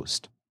you the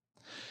most.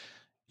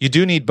 You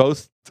do need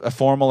both a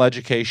formal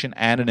education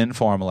and an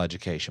informal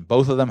education.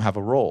 Both of them have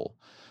a role,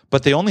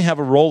 but they only have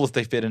a role if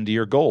they fit into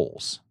your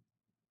goals.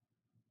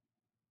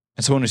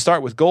 And so when we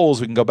start with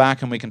goals, we can go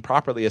back and we can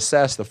properly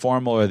assess the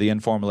formal or the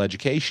informal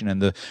education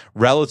and the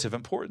relative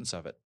importance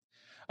of it.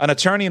 An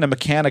attorney and a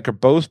mechanic are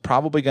both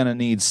probably going to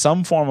need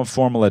some form of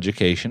formal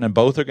education, and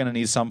both are going to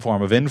need some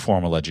form of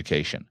informal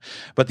education.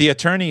 But the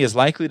attorney is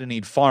likely to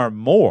need far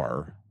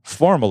more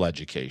formal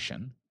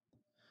education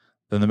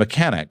than the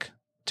mechanic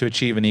to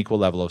achieve an equal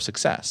level of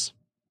success.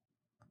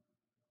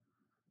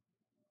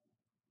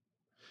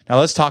 Now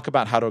let's talk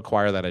about how to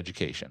acquire that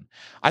education.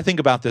 I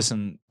think about this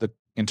in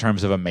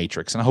terms of a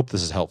matrix, and I hope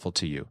this is helpful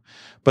to you.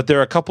 But there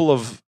are a couple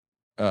of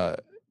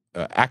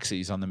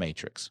axes on the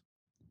matrix.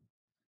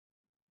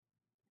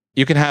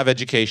 You can have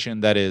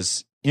education that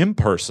is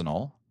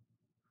impersonal,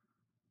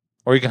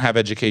 or you can have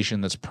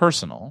education that's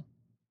personal,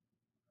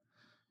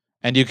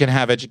 and you can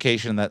have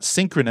education that's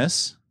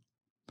synchronous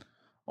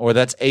or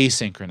that's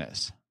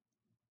asynchronous.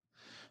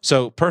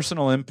 So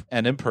personal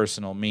and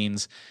impersonal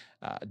means,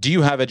 do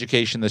you have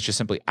education that's just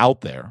simply out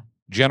there,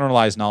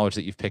 generalized knowledge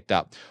that you've picked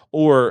up,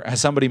 or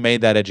has somebody made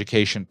that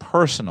education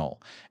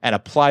personal and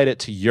applied it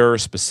to your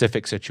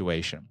specific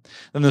situation?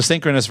 Then the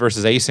synchronous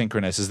versus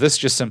asynchronous, is this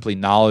just simply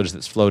knowledge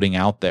that's floating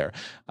out there,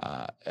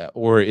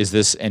 or is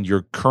this, and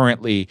you're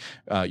currently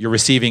you're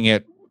receiving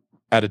it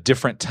at a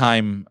different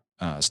time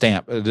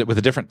stamp, with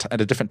a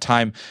different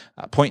time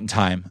point in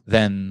time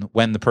than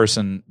when the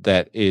person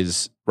that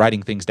is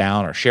writing things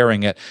down or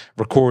sharing it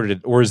recorded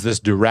it, or is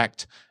this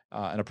direct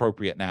and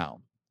appropriate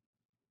now?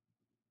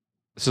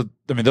 So,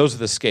 I mean, those are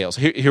the scales.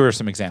 Here are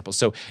some examples.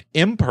 So,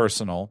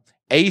 impersonal,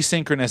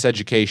 asynchronous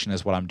education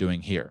is what I'm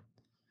doing here.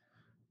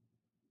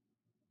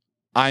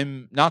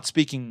 I'm not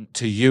speaking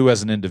to you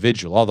as an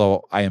individual,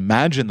 although I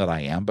imagine that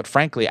I am, but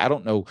frankly, I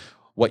don't know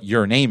what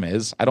your name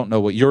is. I don't know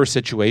what your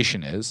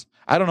situation is.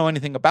 I don't know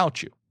anything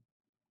about you.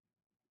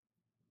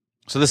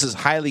 So this is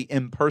highly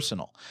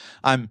impersonal.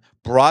 I'm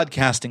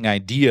broadcasting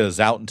ideas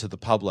out into the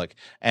public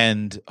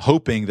and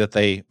hoping that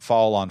they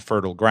fall on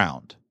fertile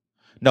ground,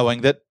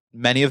 knowing that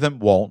many of them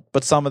won't,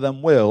 but some of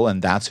them will,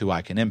 and that's who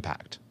I can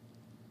impact.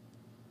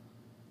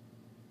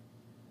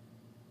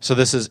 So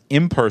this is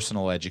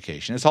impersonal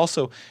education. It's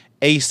also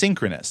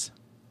asynchronous.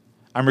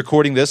 I'm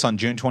recording this on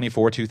June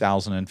 24,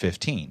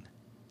 2015.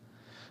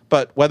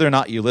 But whether or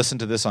not you listen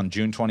to this on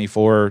June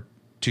 24,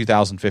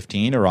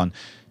 2015, or on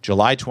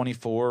July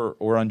 24,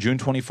 or on June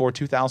 24,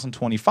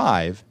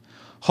 2025,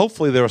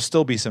 hopefully there will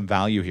still be some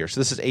value here. So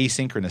this is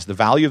asynchronous. The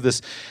value of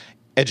this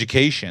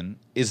education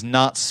is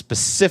not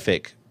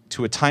specific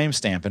to a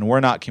timestamp, and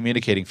we're not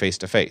communicating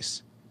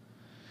face-to-face.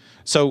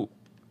 So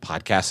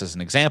podcast is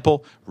an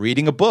example.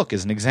 Reading a book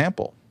is an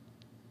example.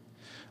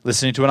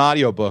 Listening to an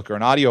audiobook or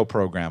an audio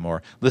program,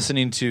 or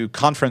listening to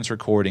conference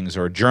recordings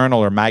or a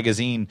journal or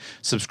magazine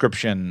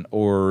subscription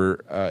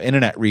or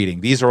internet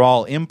reading. These are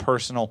all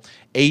impersonal,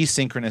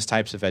 asynchronous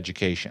types of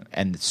education,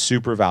 and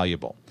super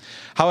valuable.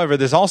 However,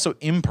 there's also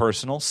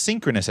impersonal,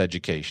 synchronous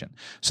education.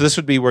 So this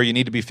would be where you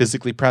need to be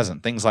physically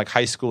present, things like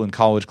high school and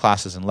college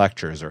classes and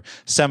lectures, or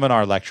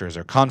seminar lectures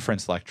or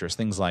conference lectures,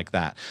 things like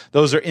that.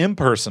 Those are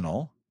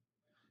impersonal.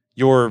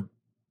 Your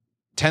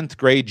 10th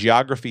grade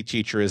geography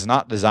teacher is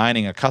not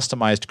designing a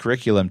customized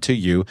curriculum to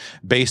you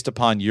based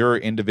upon your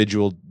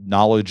individual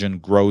knowledge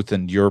and growth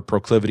and your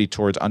proclivity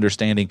towards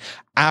understanding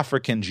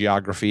African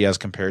geography as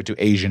compared to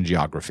Asian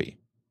geography.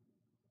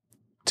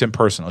 It's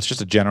impersonal. It's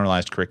just a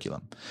generalized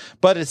curriculum.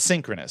 But it's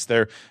synchronous.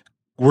 They're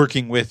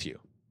working with you.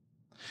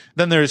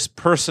 Then there's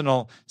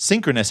personal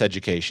synchronous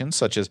education,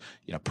 such as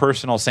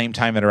personal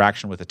same-time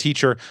interaction with a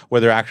teacher,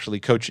 where they're actually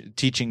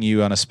teaching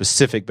you on a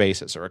specific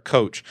basis, or a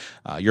coach,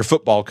 your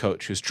football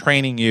coach who's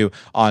training you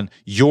on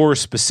your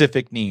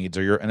specific needs,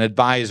 or you're an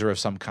advisor of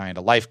some kind,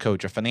 a life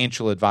coach, a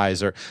financial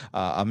advisor,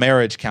 a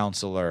marriage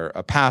counselor,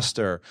 a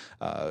pastor,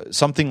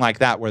 something like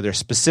that, where they're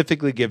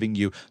specifically giving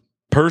you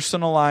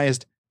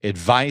personalized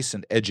advice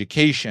and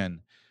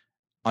education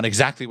on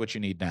exactly what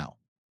you need now.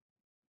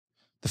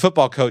 The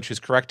football coach who's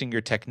correcting your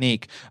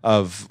technique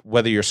of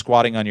whether you're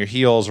squatting on your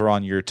heels or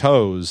on your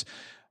toes,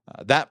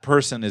 that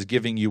person is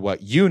giving you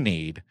what you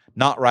need,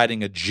 not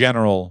writing a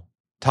general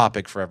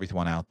topic for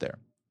everyone out there.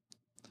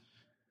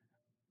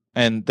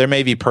 And there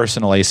may be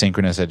personal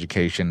asynchronous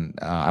education,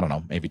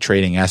 maybe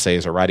trading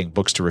essays or writing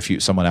books to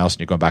refute someone else, and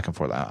you're going back and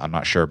forth. I'm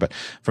not sure. But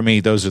for me,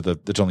 there's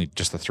only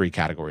just the three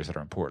categories that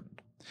are important.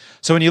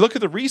 So when you look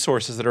at the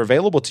resources that are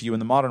available to you in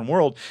the modern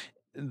world,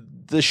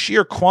 the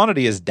sheer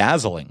quantity is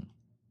dazzling.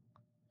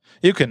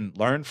 You can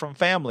learn from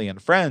family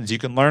and friends. You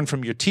can learn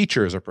from your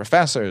teachers or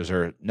professors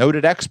or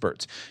noted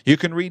experts. You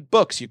can read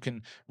books. You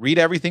can read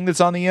everything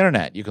that's on the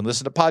internet. You can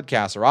listen to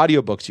podcasts or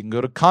audiobooks. You can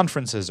go to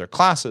conferences or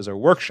classes or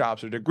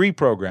workshops or degree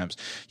programs.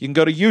 You can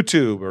go to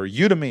YouTube or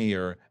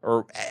Udemy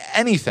or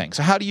anything.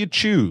 So how do you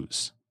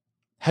choose?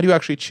 How do you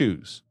actually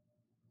choose?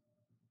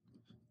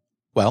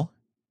 Well,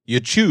 you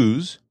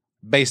choose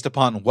based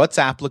upon what's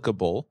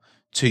applicable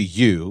to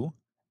you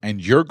and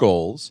your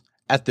goals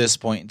at this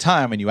point in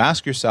time, and you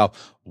ask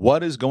yourself,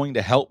 what is going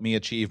to help me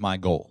achieve my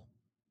goal?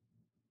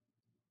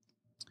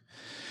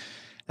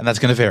 And that's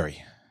going to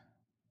vary.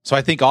 So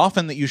I think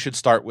often that you should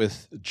start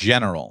with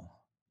general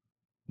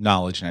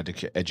knowledge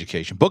and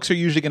education. Books are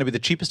usually going to be the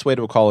cheapest way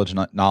to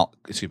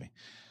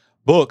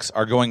Books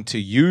are going to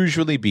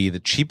usually be the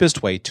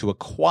cheapest way to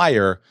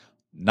acquire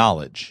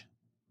knowledge,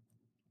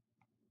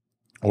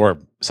 or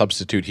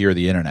substitute here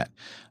the internet.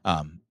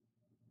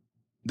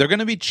 They're going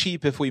to be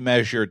cheap if we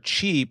measure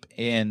cheap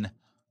in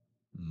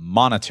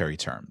monetary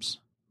terms.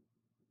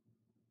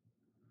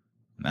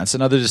 And that's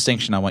another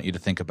distinction I want you to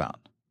think about.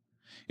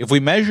 If we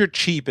measure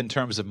cheap in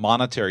terms of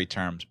monetary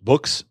terms,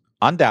 books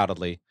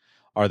undoubtedly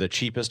are the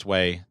cheapest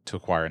way to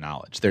acquire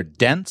knowledge. They're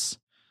dense,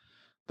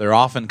 they're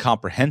often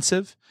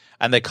comprehensive,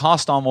 and they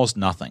cost almost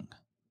nothing.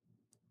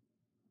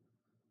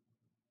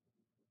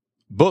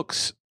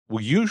 Books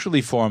will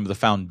usually form the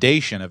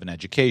foundation of an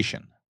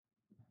education.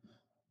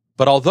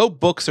 But although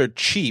books are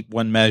cheap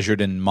when measured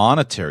in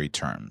monetary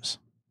terms,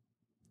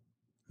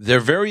 they're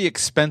very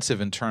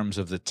expensive in terms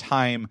of the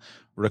time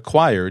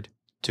required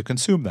to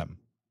consume them.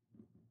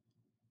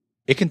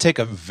 It can take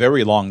a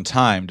very long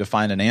time to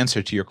find an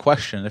answer to your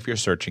question if you're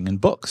searching in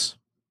books.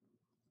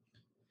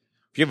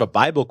 If you have a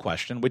Bible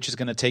question, which is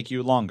going to take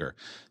you longer?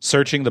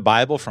 Searching the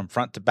Bible from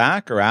front to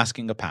back or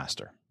asking a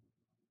pastor?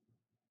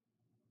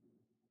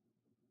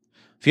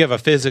 If you have a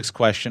physics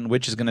question,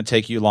 which is going to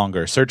take you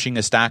longer? Searching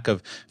a stack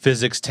of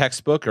physics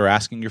textbook or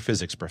asking your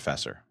physics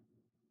professor?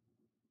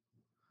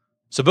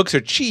 So books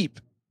are cheap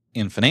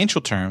in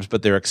financial terms,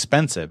 but they're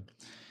expensive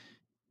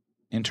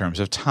in terms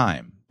of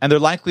time. And they're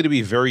likely to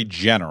be very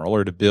general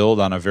or to build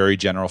on a very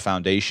general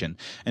foundation.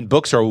 And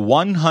books are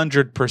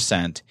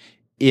 100%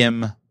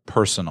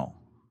 impersonal.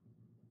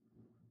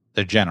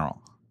 They're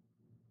general.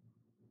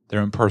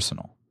 They're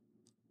impersonal.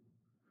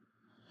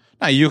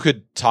 Now, you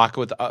could talk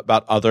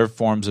about other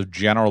forms of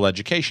general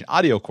education,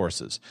 audio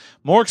courses,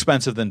 more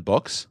expensive than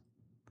books,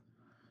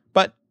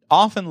 but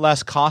often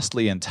less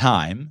costly in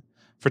time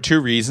for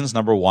two reasons.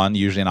 Number one,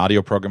 usually an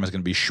audio program is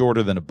going to be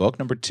shorter than a book.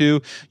 Number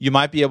two, you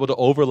might be able to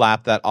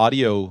overlap that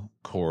audio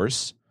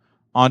course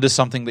onto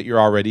something that you're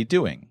already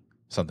doing,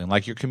 something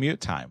like your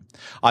commute time.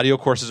 Audio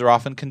courses are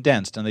often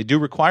condensed, and they do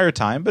require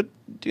time, but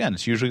again,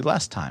 it's usually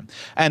less time.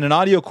 And an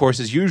audio course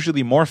is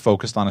usually more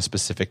focused on a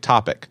specific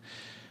topic.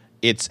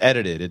 It's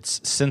edited, it's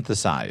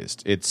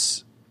synthesized,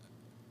 it's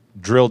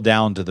drilled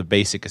down to the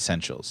basic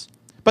essentials.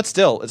 But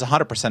still, it's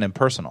 100%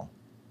 impersonal.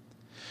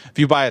 If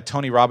you buy a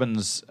Tony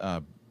Robbins,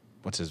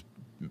 what's his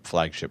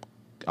flagship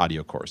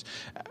audio course?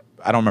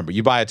 I don't remember.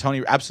 You buy a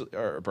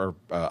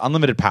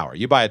Unlimited Power.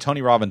 You buy a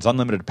Tony Robbins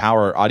Unlimited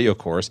Power audio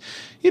course.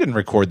 He didn't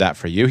record that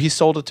for you. He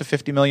sold it to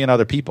 50 million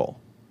other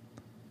people.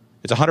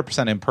 It's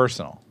 100%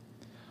 impersonal.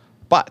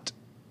 But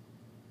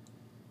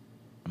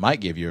it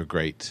might give you a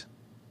great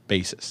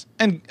basis.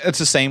 And it's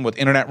the same with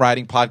internet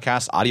writing,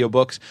 podcasts,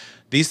 audiobooks.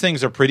 These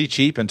things are pretty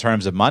cheap in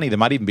terms of money. They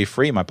might even be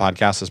free. My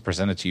podcast is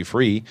presented to you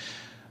free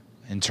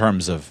in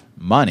terms of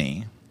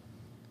money.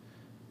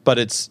 But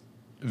it's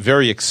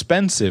very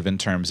expensive in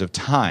terms of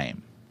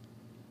time.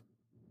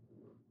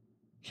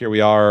 Here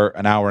we are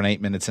an hour and 8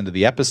 minutes into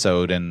the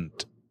episode, and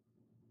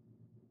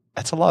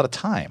that's a lot of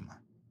time.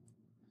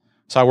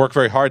 So I work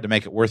very hard to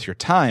make it worth your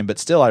time, but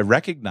still I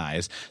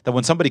recognize that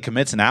when somebody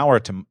commits an hour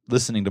to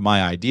listening to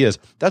my ideas,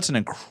 that's an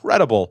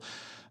incredible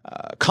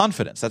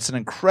confidence. That's an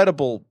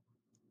incredible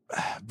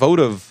vote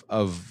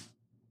of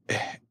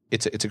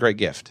it's a great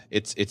gift.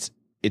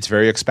 It's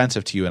very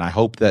expensive to you, and I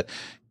hope that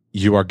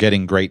you are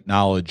getting great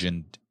knowledge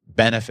and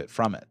benefit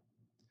from it.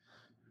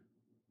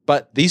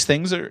 But these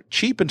things are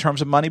cheap in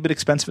terms of money, but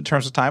expensive in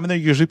terms of time, and they're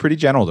usually pretty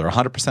general. They're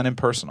 100%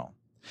 impersonal.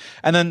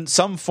 And then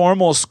some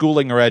formal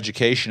schooling or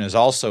education is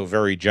also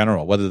very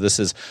general, whether this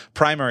is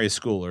primary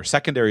school or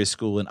secondary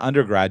school and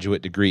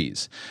undergraduate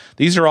degrees.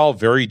 These are all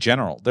very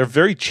general. They're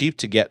very cheap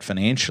to get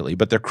financially,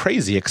 but they're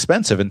crazy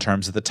expensive in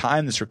terms of the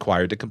time that's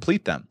required to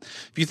complete them.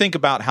 If you think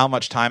about how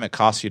much time it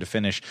costs you to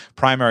finish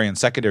primary and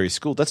secondary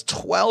school, that's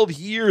 12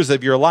 years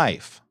of your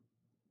life.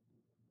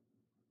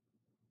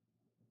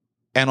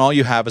 And all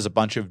you have is a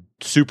bunch of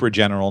super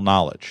general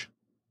knowledge.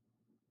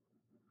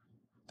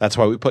 That's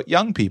why we put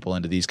young people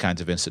into these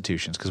kinds of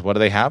institutions, because what do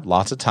they have?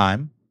 Lots of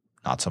time,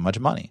 not so much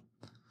money.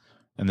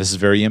 And this is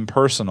very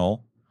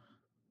impersonal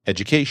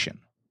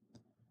education.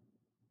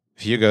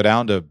 If you go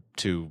down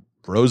to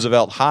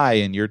Roosevelt High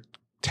in your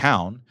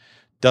town,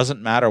 doesn't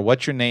matter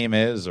what your name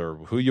is or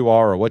who you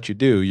are or what you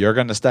do, you're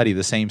going to study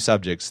the same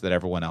subjects that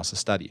everyone else is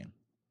studying.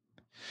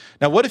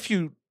 Now, what if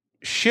you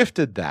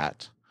shifted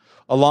that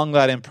along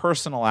that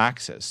impersonal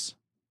axis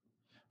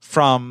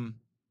from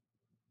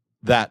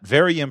that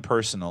very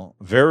impersonal,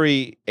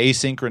 very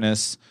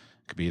asynchronous,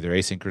 could be either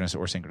asynchronous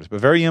or synchronous, but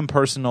very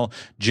impersonal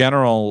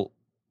general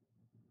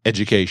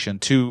education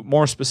to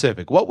more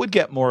specific? What would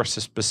get more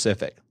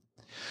specific?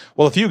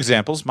 Well, a few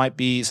examples might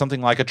be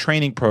something like a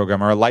training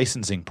program or a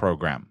licensing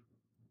program.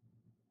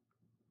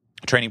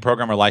 A training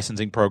program or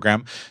licensing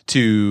program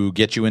to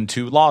get you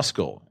into law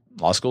school.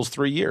 Law school's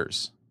 3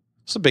 years.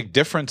 It's a big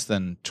difference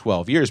than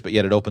 12 years, but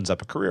yet it opens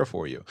up a career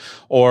for you.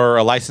 Or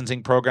a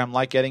licensing program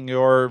like getting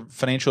your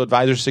financial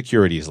advisor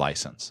securities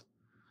license.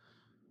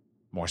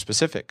 More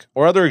specific.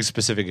 Or other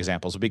specific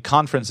examples would be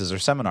conferences or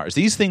seminars.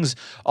 These things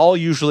all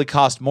usually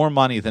cost more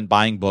money than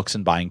buying books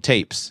and buying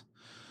tapes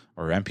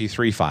or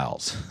MP3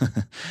 files.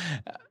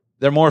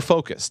 They're more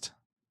focused.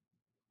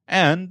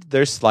 And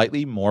they're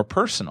slightly more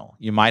personal.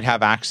 You might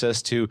have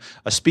access to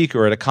a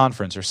speaker at a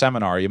conference or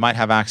seminar. You might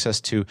have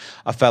access to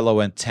a fellow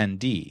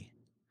attendee.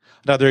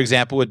 Another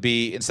example would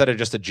be, instead of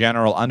just a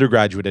general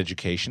undergraduate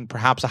education,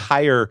 perhaps a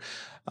higher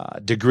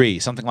degree,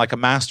 something like a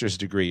master's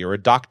degree or a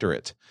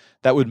doctorate,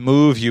 that would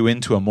move you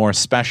into a more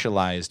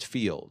specialized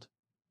field.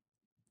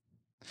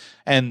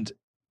 And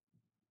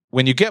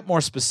when you get more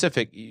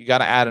specific, you got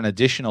to add an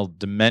additional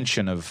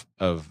dimension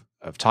of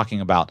talking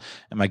about,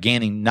 am I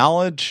gaining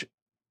knowledge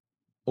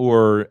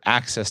or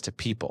access to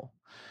people?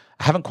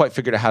 I haven't quite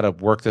figured out how to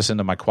work this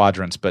into my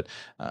quadrants, but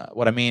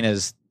what I mean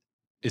is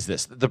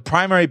this. The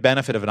primary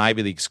benefit of an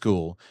Ivy League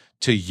school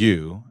to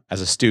you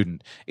as a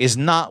student is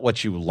not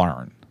what you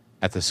learn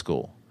at the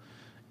school.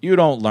 You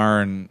don't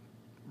learn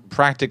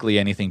practically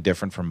anything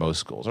different from most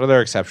schools. Are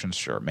there exceptions?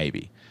 Sure,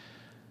 maybe.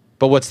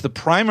 But what's the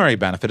primary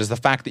benefit is the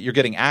fact that you're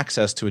getting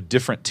access to a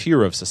different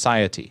tier of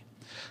society.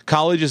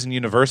 Colleges and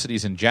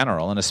universities in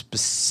general, and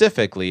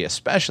specifically,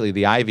 especially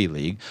the Ivy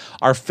League,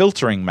 are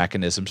filtering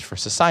mechanisms for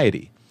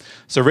society.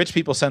 So rich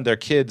people send their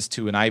kids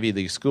to an Ivy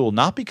League school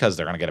not because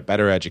they're going to get a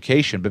better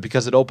education, but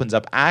because it opens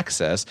up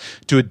access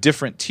to a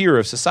different tier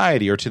of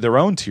society or to their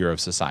own tier of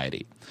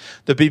society.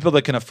 The people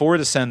that can afford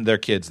to send their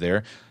kids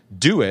there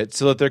do it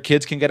so that their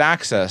kids can get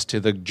access to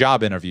the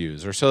job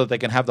interviews, or so that they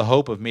can have the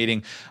hope of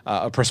meeting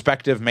a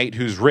prospective mate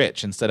who's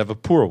rich instead of a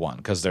poor one,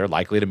 because they're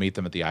likely to meet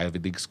them at the Ivy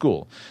League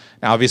school.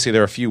 Now, obviously,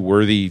 there are a few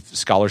worthy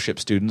scholarship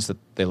students that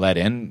they let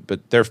in,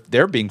 but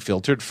they're being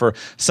filtered for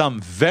some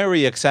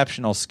very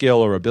exceptional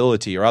skill or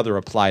ability or other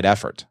applied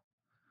effort.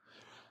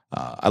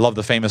 I love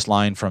the famous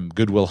line from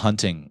Good Will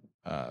Hunting,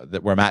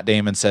 where Matt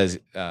Damon says,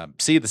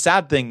 see, the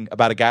sad thing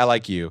about a guy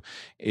like you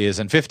is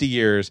in 50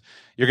 years,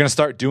 you're going to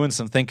start doing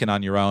some thinking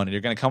on your own, and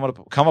you're going to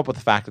come up with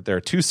the fact that there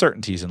are two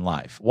certainties in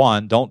life.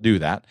 One, don't do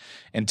that.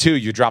 And two,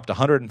 you dropped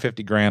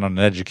 $150,000 on an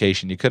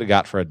education you could have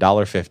got for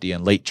 $1.50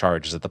 in late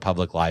charges at the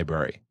public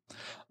library.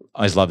 I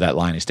always love that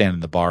line. He's standing in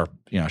the bar,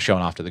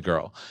 showing off to the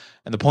girl.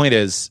 And the point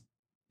is,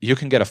 you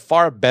can get a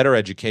far better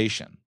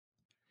education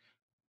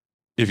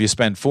if you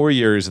spend 4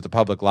 years at the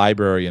public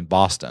library in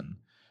Boston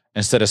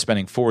instead of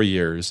spending 4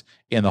 years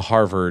in the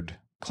Harvard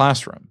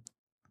classroom,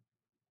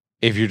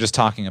 if you're just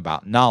talking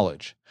about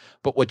knowledge.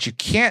 But what you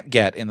can't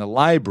get in the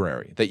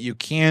library that you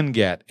can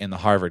get in the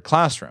Harvard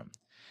classroom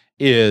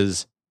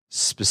is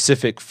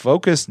specific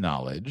focused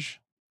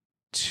knowledge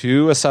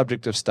to a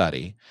subject of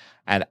study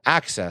and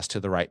access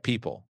to the right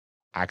people,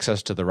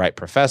 access to the right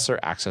professor,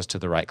 access to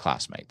the right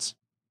classmates.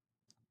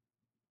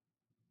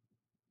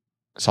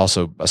 It's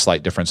also a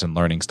slight difference in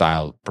learning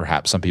style.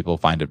 Perhaps some people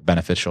find it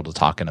beneficial to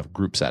talk in a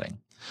group setting.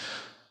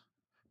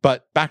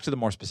 But back to the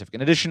more specific.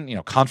 In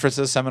addition,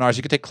 conferences, seminars,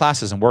 you could take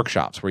classes and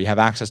workshops where you have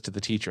access to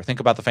the teacher. Think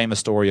about the famous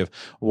story of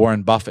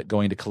Warren Buffett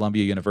going to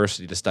Columbia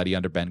University to study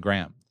under Ben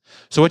Graham.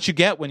 So what you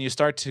get when you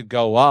start to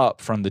go up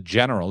from the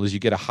general is you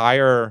get a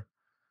higher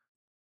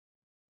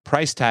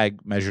price tag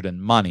measured in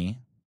money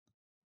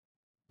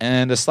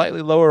and a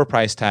slightly lower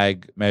price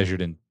tag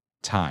measured in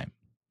time.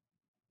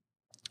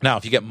 Now,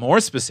 if you get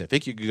more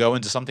specific, you could go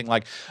into something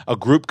like a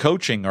group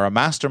coaching or a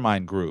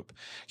mastermind group.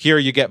 Here,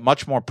 you get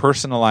much more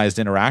personalized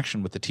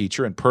interaction with the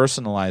teacher and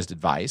personalized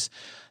advice.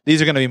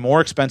 These are going to be more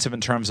expensive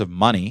in terms of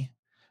money,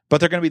 but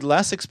they're going to be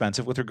less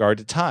expensive with regard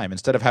to time.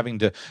 Instead of having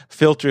to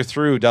filter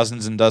through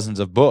dozens and dozens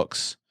of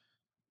books,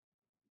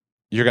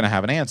 you're going to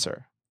have an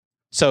answer.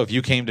 So if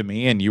you came to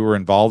me and you were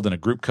involved in a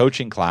group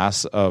coaching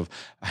class of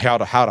how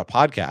to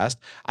podcast,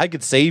 I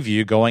could save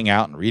you going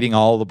out and reading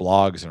all the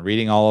blogs and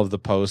reading all of the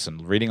posts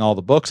and reading all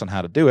the books on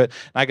how to do it.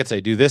 And I could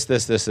say, do this,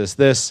 this, this, this,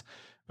 this.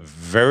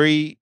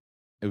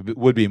 It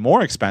would be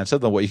more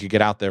expensive than what you could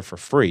get out there for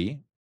free,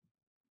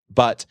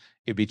 but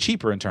it'd be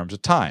cheaper in terms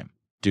of time.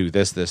 Do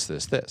this, this,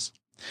 this, this.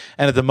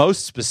 And at the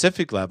most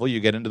specific level, you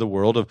get into the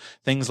world of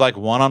things like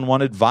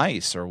one-on-one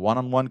advice or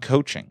one-on-one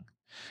coaching.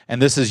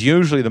 And this is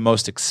usually the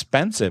most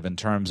expensive in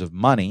terms of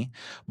money,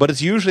 but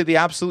it's usually the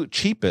absolute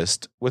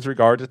cheapest with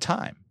regard to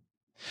time.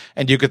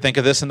 And you could think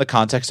of this in the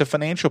context of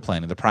financial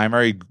planning. The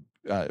primary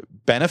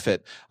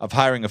benefit of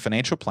hiring a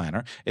financial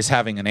planner is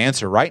having an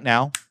answer right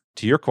now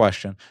to your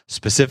question,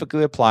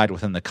 specifically applied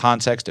within the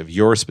context of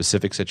your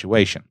specific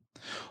situation.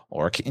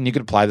 And you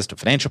could apply this to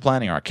financial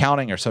planning or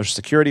accounting or social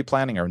security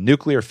planning or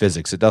nuclear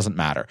physics. It doesn't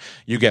matter.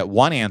 You get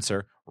one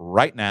answer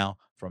right now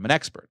from an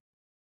expert.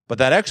 But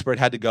that expert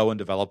had to go and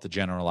develop the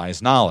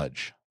generalized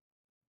knowledge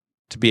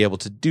to be able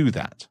to do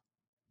that.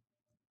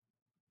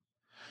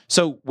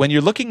 So when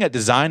you're looking at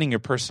designing your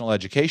personal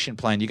education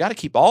plan, you got to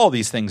keep all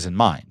these things in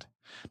mind.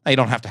 Now, you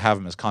don't have to have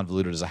them as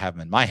convoluted as I have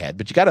them in my head,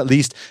 but you got to at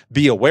least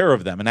be aware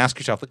of them and ask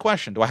yourself the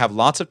question, do I have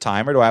lots of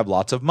time or do I have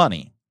lots of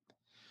money?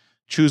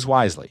 Choose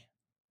wisely.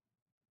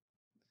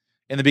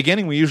 In the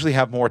beginning, we usually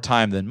have more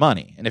time than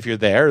money. And if you're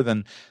there,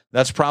 then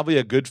that's probably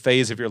a good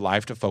phase of your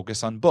life to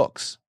focus on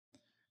books.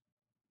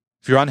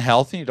 If you're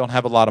unhealthy and you don't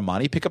have a lot of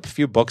money, pick up a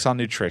few books on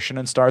nutrition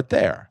and start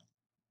there.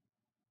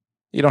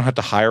 You don't have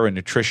to hire a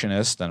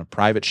nutritionist and a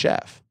private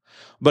chef.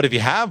 But if you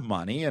have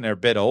money and are a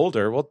bit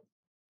older, well,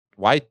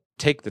 why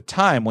take the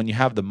time when you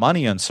have the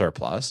money in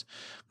surplus?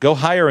 Go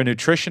hire a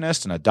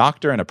nutritionist and a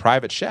doctor and a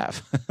private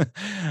chef.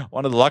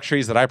 One of the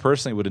luxuries that I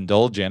personally would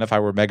indulge in if I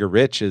were mega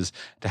rich is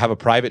to have a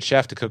private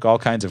chef to cook all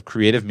kinds of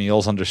creative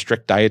meals under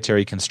strict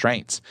dietary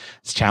constraints.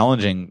 It's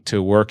challenging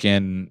to work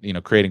in,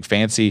 creating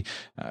fancy,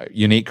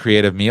 unique,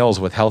 creative meals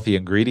with healthy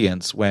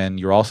ingredients when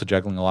you're also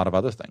juggling a lot of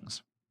other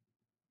things.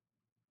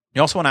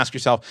 You also want to ask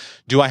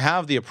yourself, do I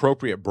have the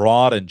appropriate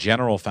broad and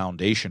general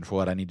foundation for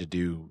what I need to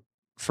do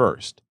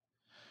first?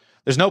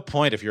 There's no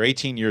point if you're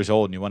 18 years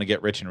old and you want to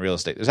get rich in real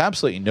estate. There's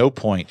absolutely no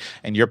point,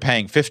 and you're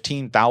paying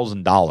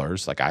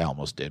 $15,000, like I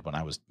almost did when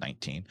I was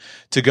 19,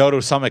 to go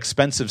to some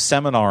expensive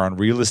seminar on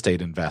real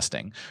estate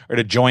investing or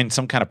to join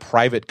some kind of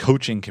private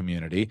coaching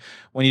community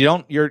when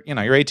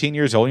you're 18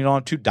 years old and you don't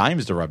have two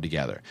dimes to rub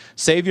together.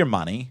 Save your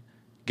money,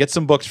 get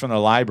some books from the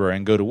library,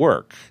 and go to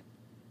work.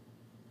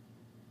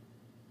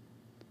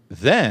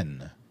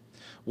 Then,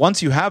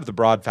 once you have the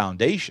broad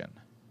foundation,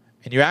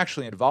 and you're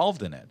actually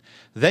involved in it,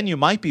 then you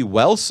might be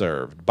well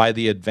served by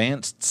the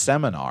advanced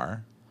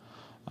seminar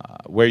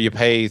where you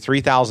pay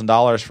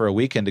 $3,000 for a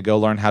weekend to go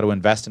learn how to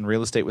invest in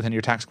real estate within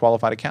your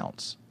tax-qualified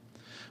accounts.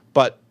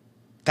 But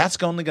that's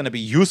only going to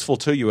be useful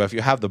to you if you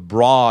have the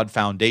broad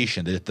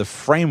foundation, the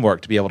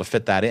framework to be able to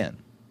fit that in.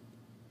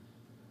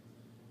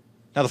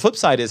 Now, the flip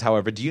side is,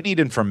 however, do you need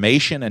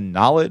information and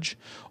knowledge,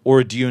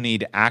 or do you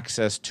need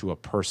access to a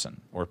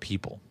person or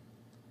people?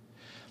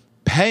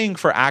 Paying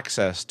for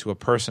access to a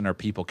person or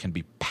people can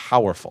be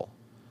powerful.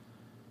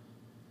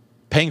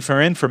 Paying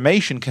for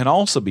information can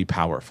also be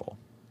powerful.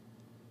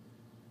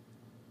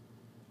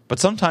 But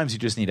sometimes you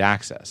just need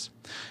access.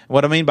 And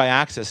what I mean by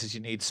access is you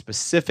need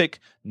specific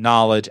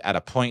knowledge at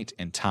a point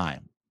in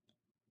time.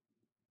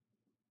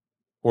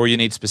 Or you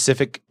need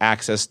specific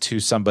access to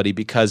somebody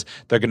because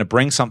they're going to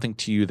bring something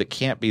to you that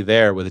can't be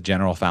there with a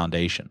general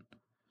foundation.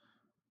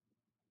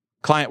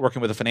 Client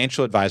working with a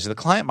financial advisor, the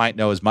client might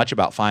know as much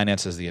about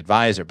finance as the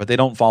advisor, but they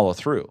don't follow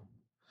through.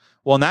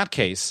 Well, in that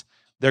case,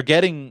 they're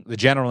getting the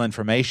general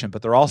information,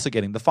 but they're also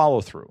getting the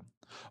follow-through.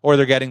 Or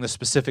they're getting the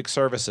specific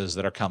services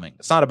that are coming.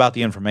 It's not about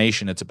the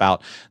information, it's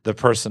about the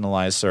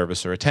personalized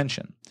service or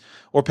attention.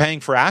 Or paying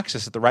for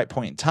access at the right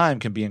point in time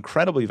can be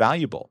incredibly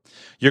valuable.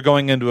 You're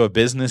going into a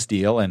business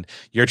deal and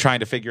you're trying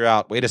to figure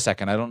out, wait a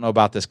second, I don't know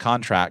about this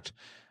contract.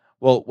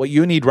 Well, what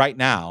you need right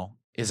now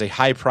is a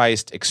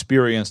high-priced,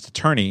 experienced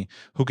attorney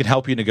who can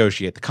help you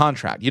negotiate the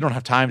contract. You don't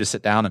have time to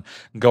sit down and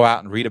go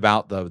out and read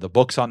about the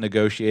books on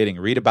negotiating,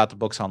 read about the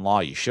books on law.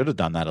 You should have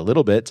done that a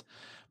little bit,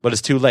 but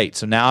it's too late.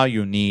 So now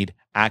you need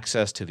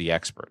access to the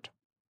expert.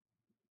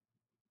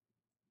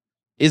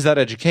 Is that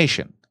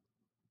education?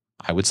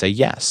 I would say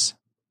yes,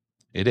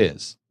 it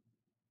is.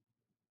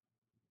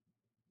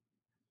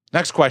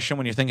 Next question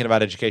when you're thinking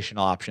about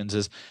educational options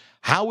is,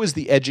 how is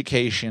the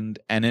education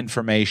and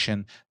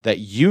information that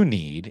you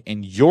need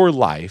in your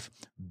life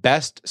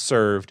best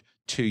served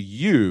to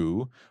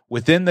you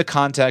within the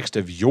context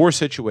of your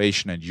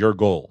situation and your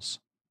goals?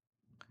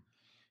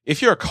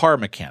 If you're a car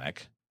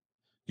mechanic,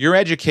 your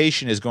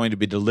education is going to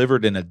be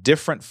delivered in a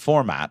different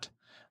format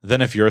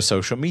than if you're a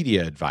social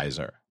media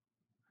advisor.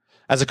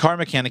 As a car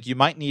mechanic, you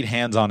might need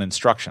hands-on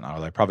instruction. Or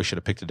I probably should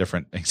have picked a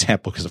different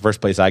example because the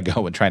first place I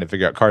go when trying to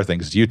figure out car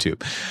things is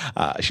YouTube.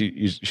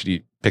 You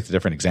should pick a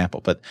different example.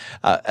 But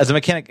as a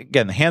mechanic,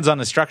 again, the hands-on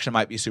instruction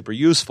might be super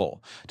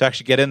useful to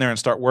actually get in there and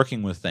start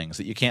working with things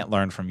that you can't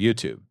learn from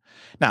YouTube.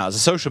 Now, as a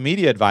social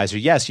media advisor,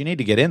 yes, you need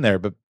to get in there,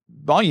 but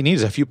all you need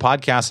is a few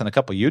podcasts and a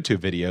couple YouTube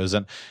videos,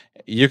 and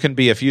you can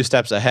be a few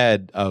steps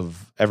ahead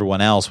of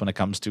everyone else when it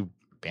comes to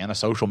being a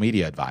social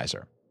media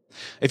advisor.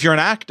 If you're an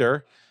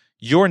actor,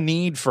 your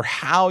need for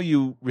how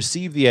you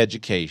receive the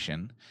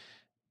education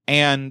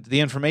and the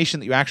information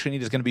that you actually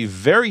need is going to be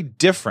very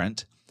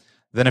different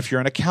than if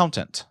you're an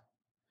accountant.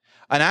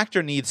 An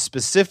actor needs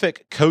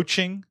specific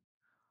coaching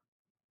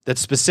that's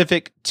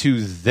specific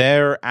to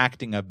their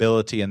acting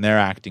ability and their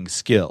acting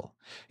skill.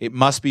 It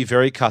must be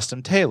very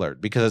custom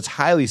tailored because it's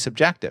highly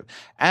subjective,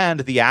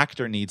 and the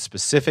actor needs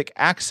specific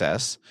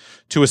access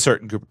to a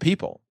certain group of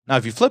people. Now,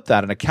 if you flip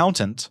that, an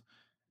accountant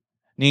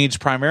needs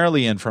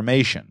primarily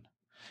information.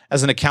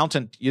 As an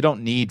accountant, you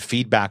don't need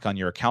feedback on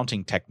your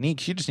accounting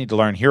techniques. You just need to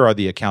learn, here are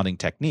the accounting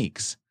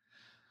techniques.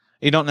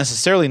 You don't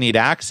necessarily need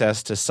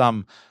access to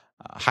some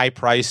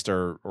high-priced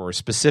or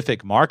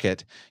specific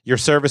market. Your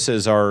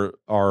services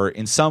are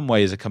in some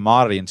ways a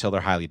commodity until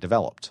they're highly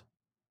developed.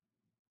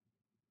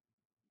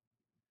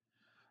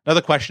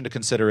 Another question to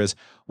consider is,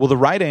 will the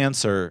right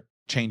answer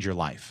change your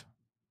life?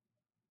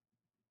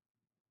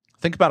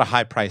 Think about a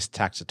high-priced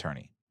tax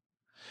attorney.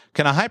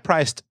 Can a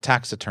high-priced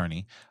tax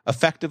attorney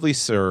effectively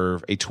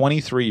serve a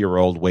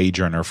 23-year-old wage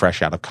earner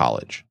fresh out of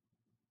college?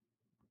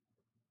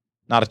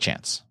 Not a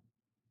chance.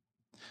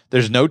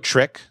 There's no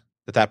trick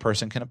that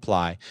person can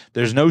apply.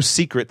 There's no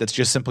secret that's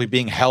just simply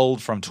being held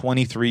from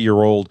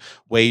 23-year-old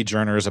wage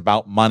earners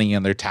about money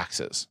and their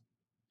taxes.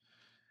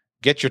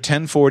 Get your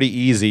 1040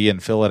 easy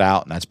and fill it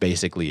out, and that's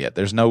basically it.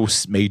 There's no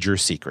major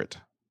secret.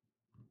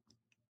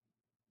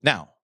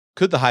 Now,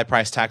 could the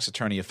high-priced tax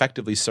attorney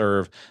effectively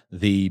serve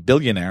the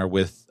billionaire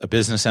with a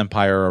business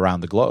empire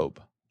around the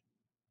globe?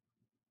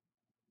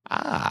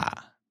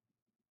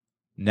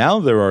 Now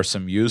there are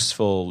some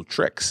useful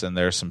tricks and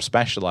there's some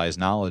specialized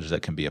knowledge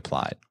that can be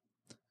applied.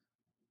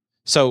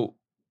 So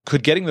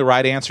could getting the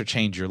right answer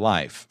change your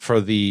life? For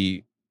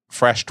the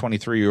fresh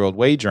 23-year-old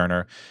wage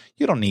earner,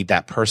 you don't need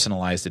that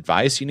personalized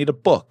advice. You need a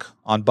book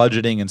on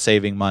budgeting and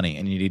saving money,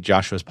 and you need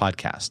Joshua's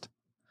podcast.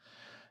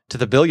 To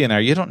the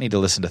billionaire, you don't need to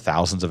listen to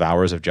thousands of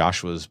hours of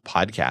Joshua's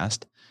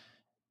podcast.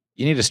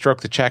 You need to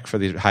stroke the check for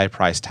the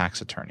high-priced tax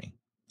attorney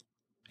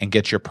and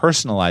get your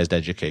personalized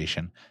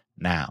education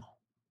now.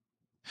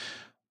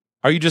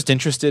 Are you just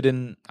interested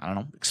in,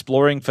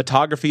 exploring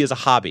photography as a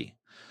hobby?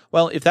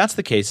 Well, if that's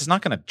the case, it's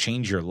not going to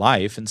change your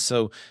life. And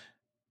so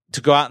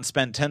to go out and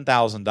spend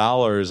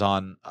 $10,000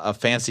 on a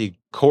fancy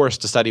course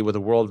to study with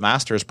a world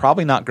master is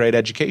probably not great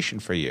education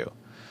for you.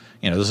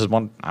 This is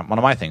one of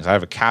my things. I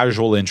have a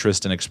casual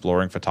interest in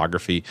exploring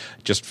photography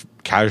just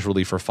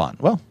casually for fun.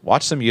 Well,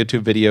 watch some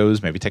YouTube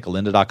videos, maybe take a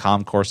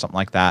lynda.com course, something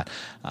like that.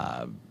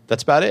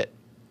 That's about it.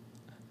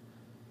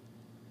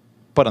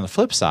 But on the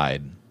flip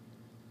side,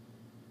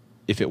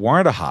 if it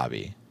weren't a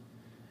hobby,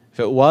 if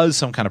it was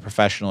some kind of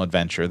professional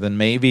adventure, then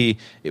maybe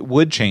it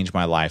would change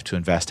my life to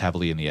invest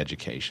heavily in the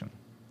education.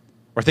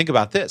 Or think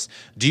about this.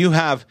 Do you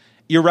have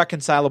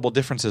irreconcilable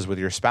differences with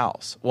your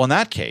spouse? Well, in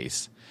that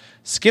case,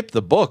 skip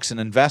the books and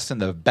invest in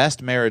the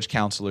best marriage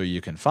counselor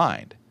you can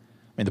find.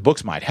 The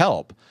books might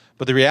help,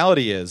 but the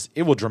reality is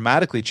it will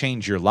dramatically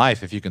change your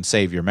life if you can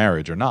save your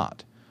marriage or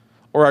not.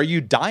 Or are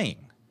you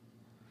dying?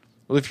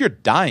 Well, if you're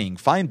dying,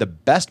 find the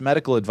best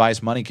medical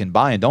advice money can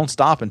buy and don't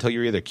stop until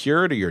you're either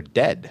cured or you're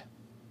dead.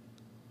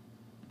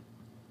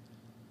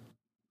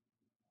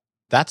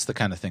 That's the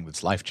kind of thing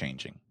that's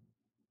life-changing.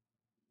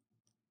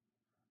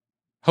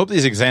 Hope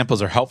these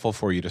examples are helpful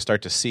for you to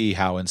start to see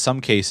how in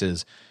some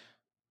cases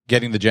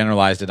getting the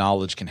generalized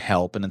knowledge can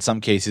help, and in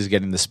some cases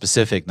getting the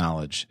specific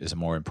knowledge is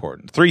more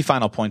important. 3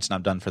 final points and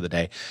I'm done for the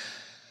day.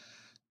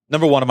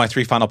 Number 1 of my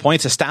 3 final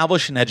points,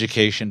 establish an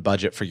education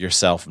budget for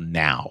yourself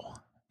now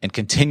and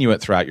continue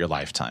it throughout your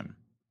lifetime.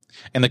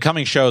 In the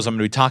coming shows, I'm going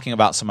to be talking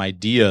about some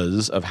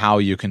ideas of how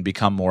you can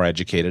become more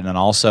educated and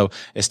also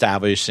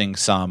establishing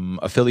some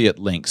affiliate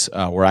links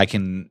where I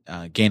can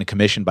gain a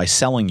commission by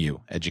selling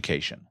you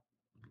education.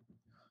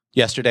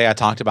 Yesterday, I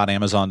talked about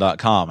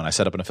Amazon.com, and I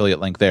set up an affiliate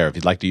link there. If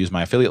you'd like to use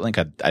my affiliate link,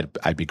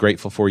 I'd be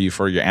grateful for you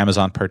for your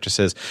Amazon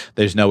purchases.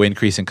 There's no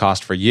increase in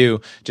cost for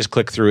you. Just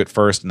click through it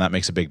first, and that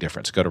makes a big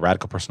difference. Go to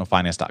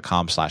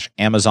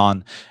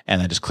radicalpersonalfinance.com/Amazon,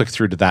 and then just click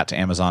through to that to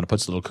Amazon. It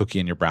puts a little cookie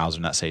in your browser,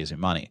 and that saves you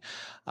money.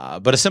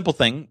 But a simple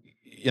thing,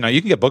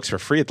 you can get books for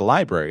free at the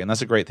library, and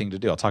that's a great thing to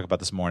do. I'll talk about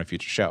this more in a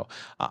future show.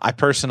 I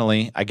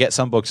get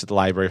some books at the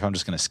library if I'm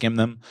just going to skim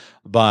them,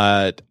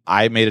 but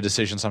I made a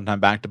decision sometime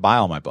back to buy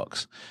all my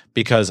books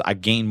because I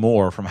gain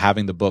more from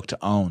having the book to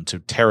own, to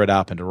tear it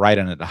up and to write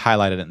in it, to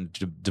highlight it and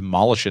to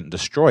demolish it and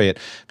destroy it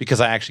because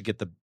I actually get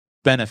the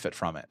benefit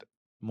from it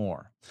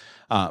more.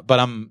 But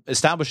I'm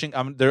establishing,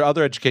 there are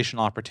other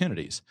educational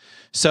opportunities.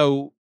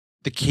 So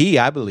the key,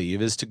 I believe,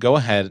 is to go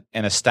ahead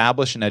and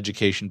establish an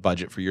education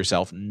budget for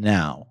yourself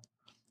now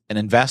and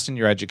invest in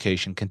your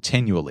education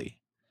continually.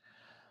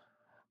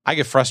 I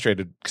get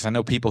frustrated because I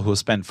know people who will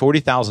spend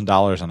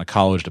 $40,000 on a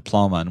college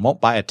diploma and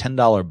won't buy a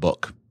 $10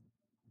 book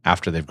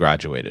after they've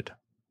graduated.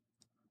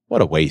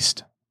 What a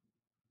waste.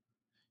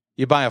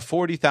 You buy a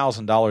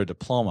 $40,000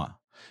 diploma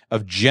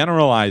of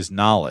generalized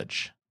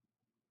knowledge,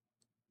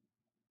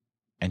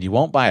 and you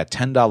won't buy a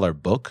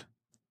 $10 book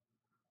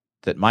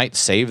that might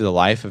save the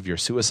life of your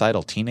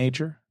suicidal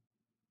teenager?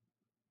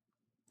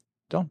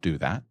 Don't do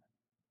that.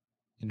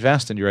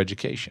 Invest in your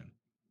education.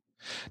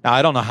 Now,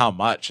 I don't know how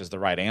much is the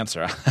right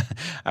answer.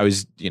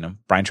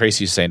 Brian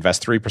Tracy used to say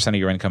invest 3% of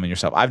your income in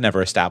yourself. I've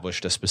never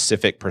established a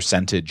specific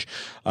percentage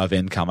of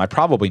income. I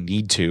probably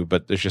need to,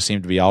 but there just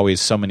seem to be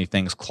always so many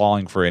things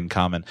clawing for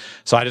income. And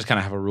so I just kind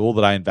of have a rule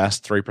that I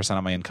invest 3%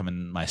 of my income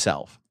in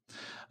myself.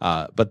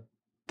 But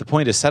the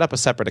point is set up a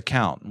separate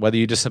account. Whether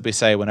you just simply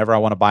say, whenever I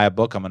want to buy a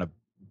book, I'm going to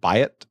buy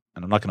it,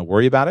 and I'm not going to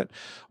worry about it,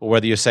 or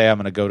whether you say I'm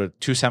going to go to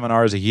 2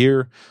 seminars a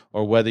year,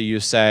 or whether you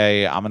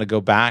say I'm going to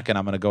go back and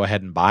I'm going to go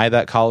ahead and buy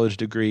that college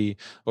degree,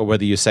 or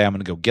whether you say I'm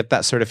going to go get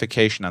that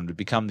certification, I'm going to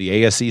become the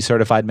ASE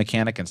certified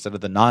mechanic instead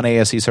of the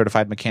non-ASE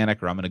certified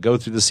mechanic, or I'm going to go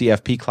through the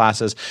CFP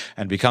classes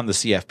and become the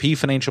CFP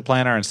financial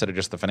planner instead of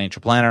just the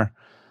financial planner.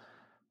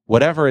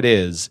 Whatever it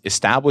is,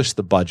 establish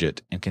the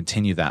budget and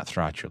continue that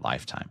throughout your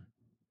lifetime.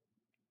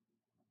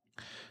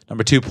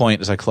 Number 2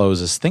 point as I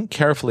close is think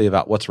carefully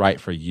about what's right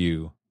for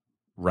you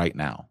right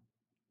now.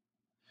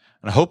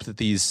 And I hope that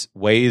these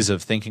ways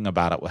of thinking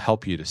about it will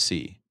help you to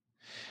see.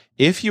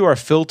 If you are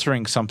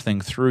filtering something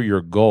through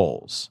your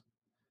goals,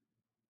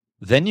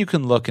 then you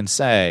can look and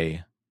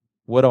say,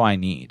 what do I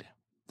need?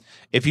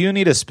 If you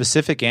need a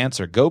specific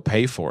answer, go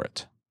pay for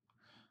it.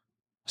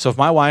 So if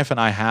my wife and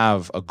I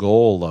have a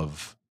goal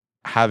of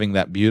having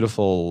that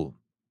beautiful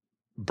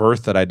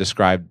birth that I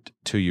described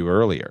to you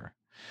earlier,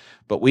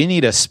 but we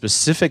need a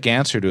specific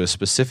answer to a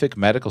specific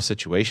medical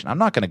situation, I'm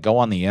not going to go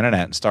on the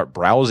internet and start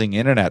browsing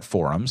internet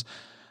forums.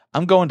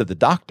 I'm going to the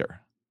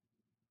doctor,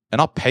 and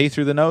I'll pay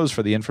through the nose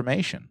for the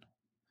information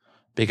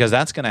because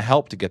that's going to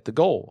help to get the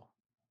goal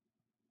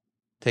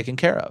taken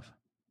care of.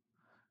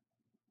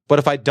 But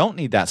if I don't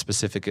need that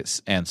specific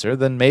answer,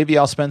 then maybe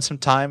I'll spend some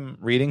time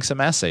reading some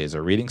essays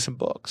or reading some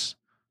books.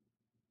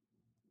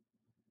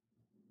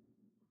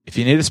 If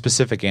you need a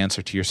specific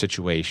answer to your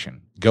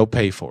situation, go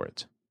pay for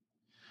it.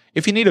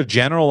 If you need a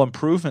general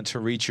improvement to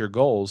reach your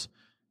goals,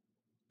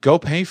 go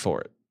pay for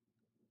it.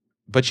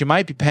 But you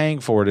might be paying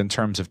for it in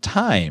terms of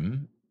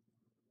time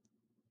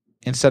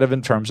instead of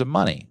in terms of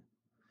money.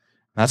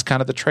 That's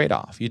kind of the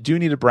trade-off. You do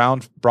need a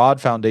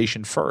broad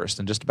foundation first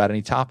in just about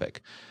any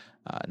topic.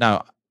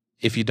 Now,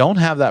 if you don't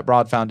have that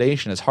broad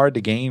foundation, it's hard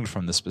to gain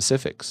from the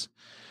specifics.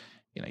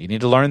 You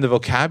need to learn the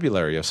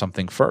vocabulary of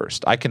something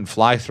first. I can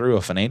fly through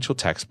a financial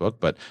textbook,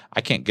 but I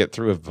can't get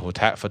through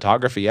a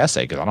photography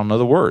essay because I don't know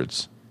the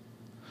words.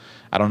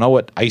 I don't know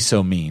what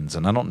ISO means,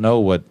 and I don't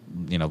know what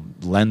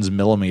lens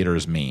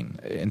millimeters mean.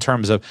 In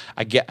terms of,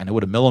 I know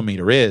what a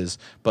millimeter is,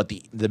 but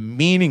the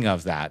meaning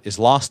of that is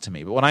lost to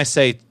me. But when I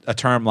say a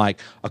term like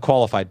a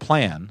qualified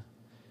plan,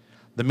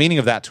 the meaning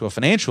of that to a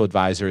financial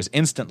advisor is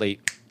instantly,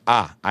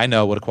 I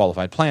know what a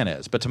qualified plan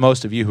is. But to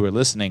most of you who are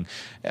listening,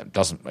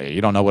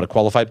 you don't know what a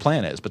qualified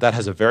plan is. But that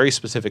has a very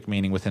specific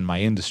meaning within my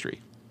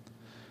industry.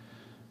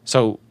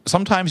 So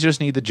sometimes you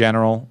just need the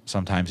general,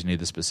 sometimes you need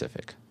the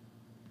specific.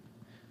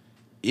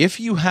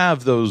 If you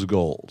have those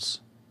goals,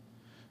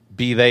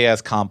 be they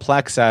as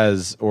complex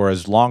as or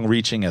as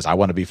long-reaching as I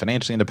want to be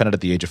financially independent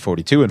at the age of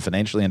 42, and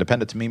financially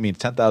independent to me means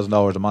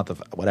 $10,000 a month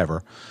of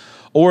whatever,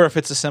 or if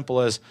it's as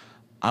simple as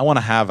I want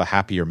to have a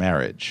happier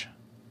marriage,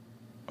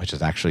 which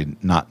is actually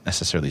not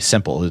necessarily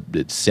simple.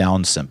 It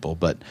sounds simple,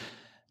 but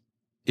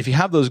if you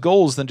have those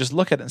goals, then just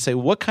look at it and say,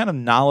 what kind of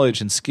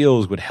knowledge and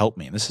skills would help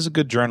me? And this is a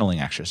good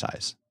journaling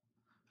exercise.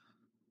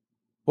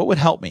 What would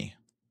help me?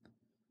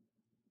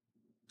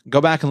 Go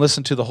back and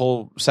listen to the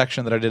whole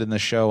section that I did in the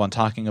show on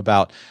talking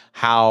about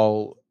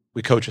how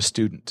we coach a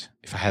student.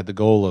 If I had the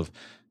goal of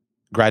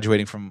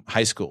graduating from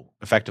high school,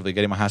 effectively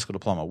getting my high school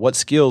diploma, what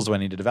skills do I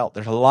need to develop?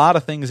 There's a lot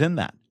of things in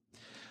that.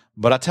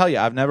 But I'll tell you,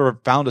 I've never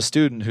found a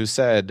student who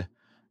said,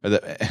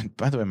 and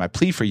by the way, my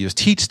plea for you is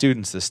teach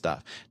students this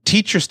stuff.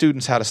 Teach your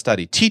students how to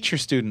study. Teach your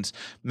students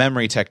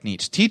memory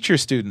techniques. Teach your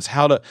students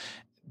how to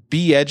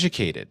be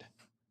educated.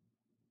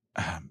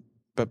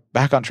 But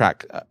back on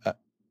track.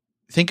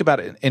 Think about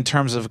it in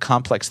terms of a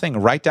complex thing.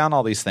 Write down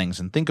all these things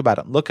and think about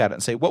it and look at it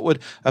and say, what would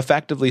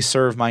effectively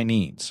serve my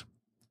needs?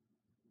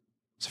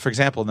 So, for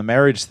example, in the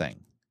marriage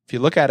thing, if you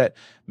look at it,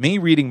 me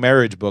reading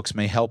marriage books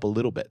may help a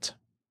little bit.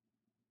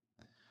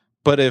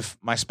 But if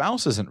my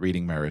spouse isn't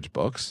reading marriage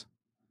books,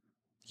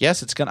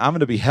 yes, I'm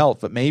going to be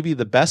helped, but maybe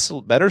the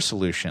better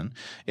solution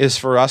is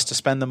for us to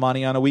spend the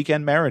money on a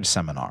weekend marriage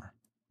seminar.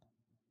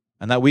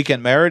 And that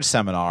weekend marriage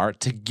seminar,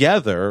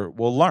 together,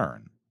 we'll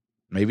learn.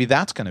 Maybe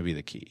that's going to be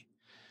the key.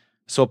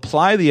 So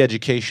apply the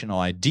educational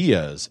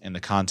ideas in the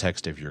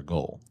context of your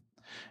goal.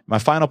 My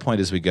final point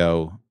as we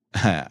go,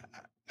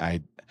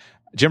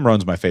 Jim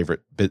Rohn's my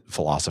favorite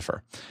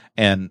philosopher.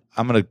 And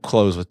I'm going to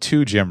close with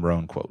 2 Jim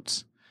Rohn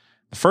quotes.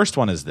 The first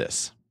one is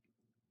this.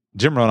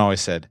 Jim Rohn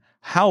always said,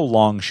 how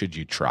long should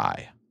you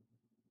try?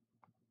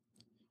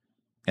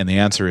 And the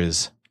answer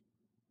is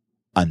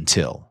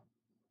until.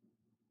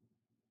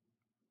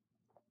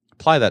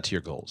 Apply that to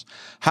your goals.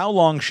 How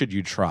long should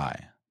you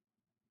try?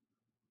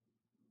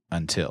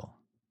 Until.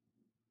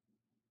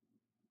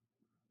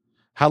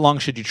 How long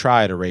should you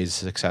try to raise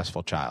a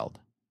successful child?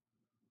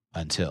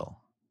 Until.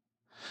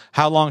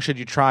 How long should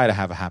you try to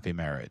have a happy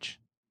marriage?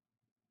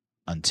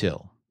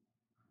 Until.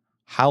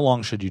 How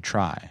long should you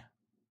try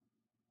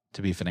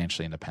to be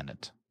financially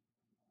independent?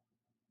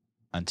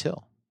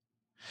 Until.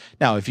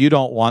 Now, if you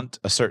don't want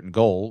a certain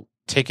goal,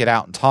 take it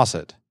out and toss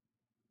it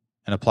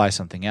and apply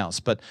something else.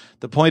 But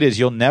the point is,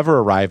 you'll never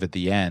arrive at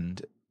the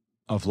end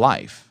of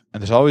life,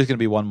 and there's always going to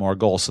be one more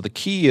goal. So the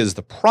key is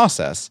the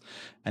process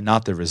and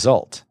not the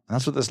result. And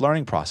that's what this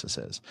learning process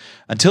is.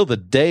 Until the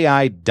day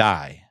I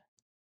die,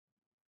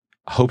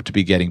 I hope to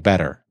be getting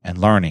better and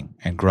learning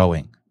and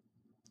growing.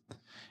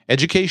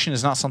 Education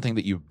is not something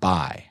that you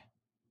buy.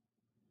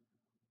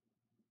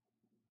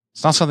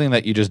 It's not something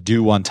that you just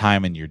do one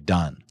time and you're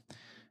done.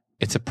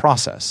 It's a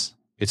process.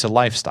 It's a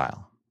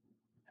lifestyle.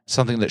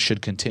 Something that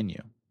should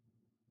continue.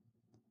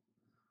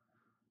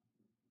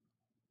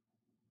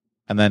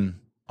 And then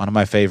one of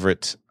my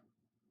favorite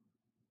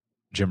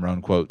Jim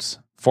Rohn quotes,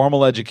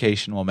 formal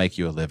education will make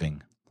you a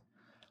living.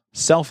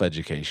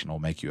 Self-education will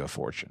make you a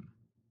fortune.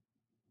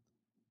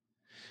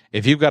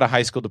 If you've got a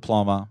high school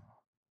diploma,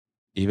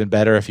 even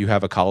better if you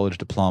have a college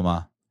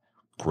diploma,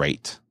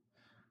 great.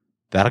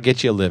 That'll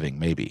get you a living,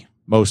 maybe.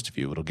 Most of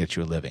you, it'll get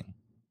you a living.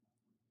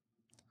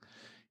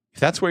 If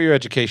that's where your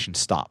education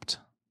stopped,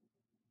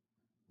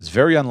 it's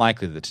very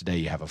unlikely that today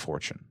you have a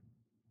fortune.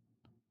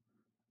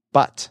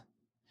 But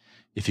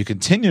if you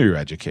continue your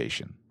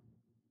education,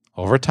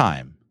 over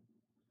time,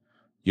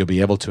 you'll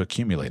be able to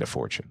accumulate a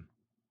fortune.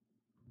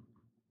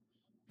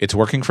 It's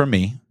working for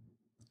me.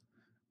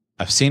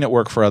 I've seen it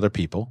work for other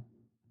people.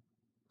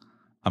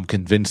 I'm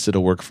convinced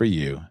it'll work for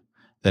you,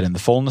 that in the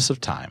fullness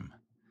of time,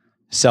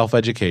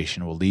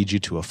 self-education will lead you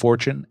to a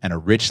fortune and a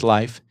rich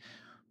life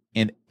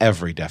in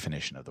every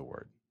definition of the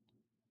word.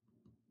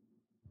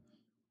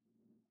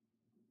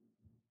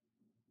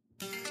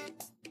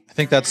 I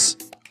think that's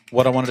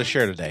what I wanted to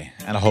share today,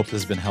 and I hope this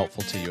has been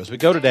helpful to you. As we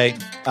go today,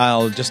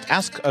 I'll just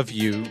ask of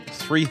you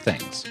 3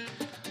 things.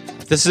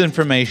 If this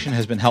information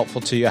has been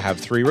helpful to you, I have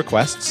 3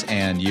 requests,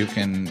 and you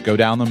can go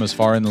down them as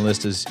far in the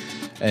list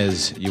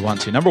as you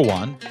want to. Number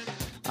 1,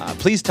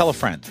 please tell a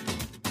friend.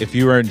 If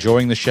you are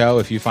enjoying the show,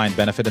 if you find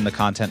benefit in the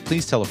content,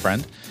 please tell a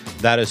friend.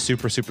 That is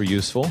super, super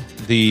useful.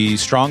 The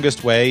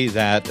strongest way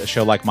that a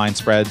show like mine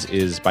spreads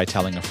is by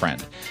telling a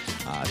friend.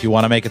 If you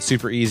want to make it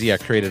super easy, I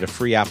created a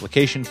free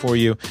application for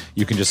you.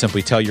 You can just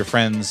simply tell your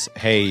friends,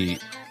 hey,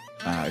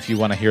 if you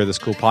want to hear this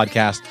cool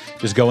podcast,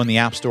 just go in the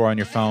App Store on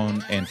your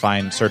phone and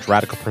search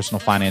Radical Personal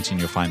Finance and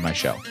you'll find my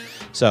show.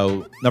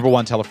 So, number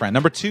 1, tell a friend.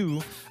 Number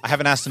 2, I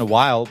haven't asked in a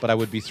while, but I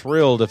would be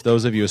thrilled if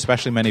those of you,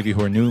 especially many of you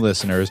who are new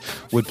listeners,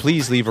 would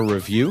please leave a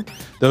review.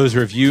 Those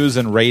reviews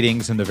and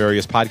ratings in the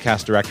various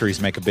podcast directories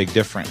make a big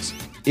difference.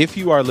 If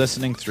you are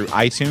listening through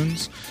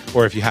iTunes,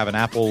 or if you have an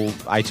Apple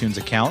iTunes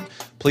account,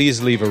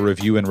 please leave a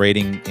review and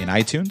rating in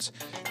iTunes.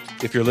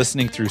 If you're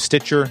listening through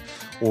Stitcher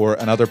or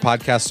another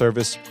podcast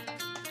service,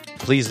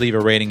 please leave a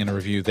rating and a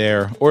review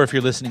there. Or if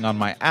you're listening on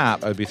my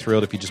app, I would be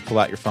thrilled if you just pull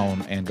out your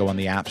phone and go on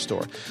the App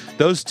Store.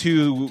 Those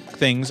 2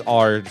 things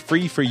are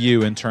free for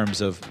you in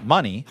terms of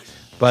money,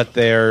 but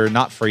they're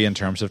not free in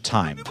terms of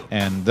time.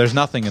 And there's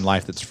nothing in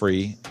life that's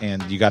free,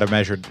 and you got to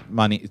measure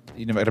money,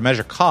 got to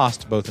measure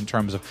cost both in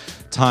terms of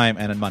time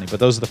and in money. But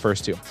those are the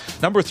first 2.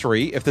 Number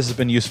 3, if this has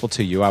been useful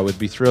to you, I would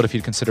be thrilled if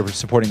you'd consider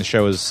supporting the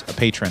show as a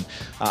patron.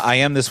 I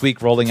am this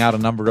week rolling out a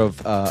number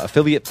of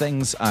affiliate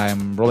things.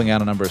 I'm rolling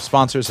out a number of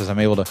sponsors as I'm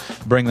able to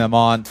bring them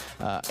on,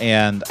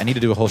 and I need to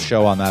do a whole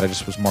show on that. I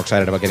just was more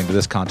excited about getting to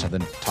this content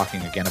than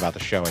talking again about the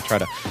show. I try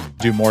to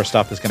do more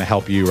stuff that's going to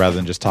help you rather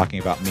than just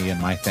talking about me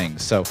and my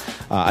things. So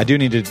I do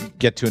need to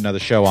get to another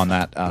show on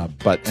that,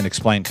 and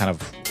explain kind of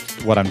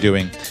what I'm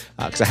doing,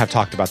 because I have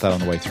talked about that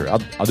on the way through.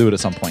 I'll do it at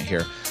some point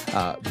here.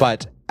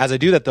 But as I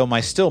do that, though,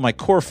 my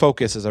core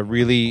focus is I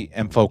really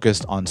am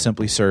focused on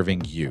simply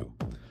serving you.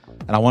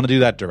 And I want to do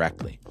that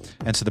directly.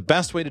 And so the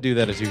best way to do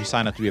that is if you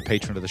sign up to be a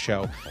patron of the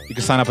show. You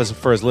can sign up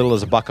for as little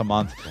as $1 a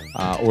month,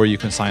 or you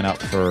can sign up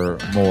for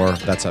more.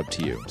 That's up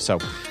to you. So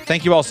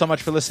thank you all so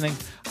much for listening.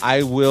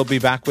 I will be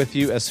back with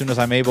you as soon as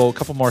I'm able. A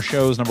couple more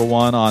shows. Number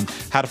 1 on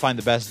how to find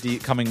the best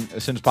deal, coming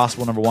as soon as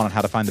possible. Number 1 on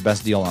how to find the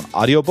best deal on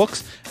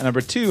audiobooks. And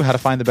number 2, how to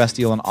find the best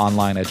deal on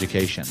online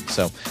education.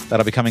 So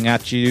that'll be coming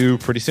at you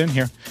pretty soon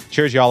here.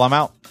 Cheers, y'all. I'm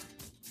out.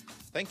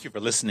 Thank you for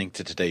listening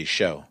to today's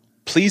show.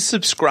 Please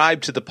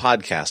subscribe to the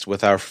podcast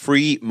with our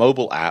free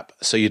mobile app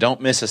so you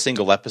don't miss a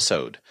single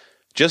episode.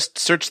 Just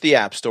search the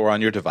App Store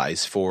on your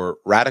device for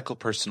Radical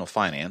Personal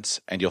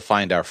Finance, and you'll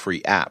find our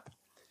free app.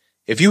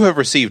 If you have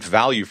received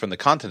value from the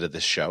content of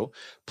this show,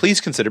 please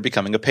consider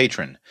becoming a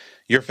patron.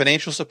 Your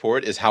financial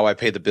support is how I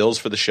pay the bills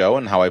for the show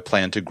and how I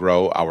plan to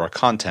grow our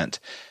content.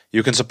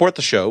 You can support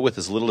the show with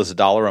as little as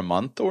 $1 a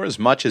month or as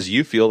much as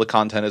you feel the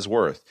content is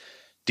worth.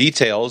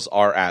 Details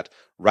are at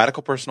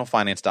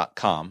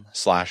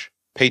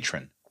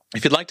radicalpersonalfinance.com/patron.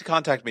 If you'd like to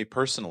contact me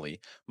personally,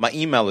 my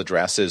email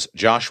address is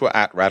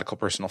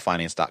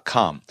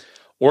joshua@radicalpersonalfinance.com,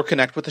 or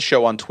connect with the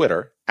show on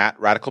Twitter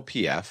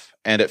 @RadicalPF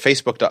and at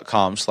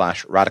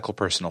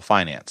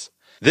facebook.com/radicalpersonalfinance.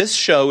 This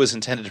show is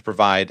intended to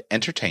provide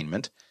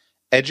entertainment,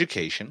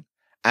 education,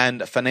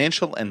 and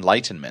financial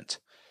enlightenment.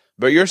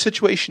 But your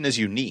situation is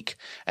unique,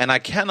 and I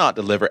cannot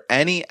deliver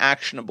any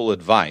actionable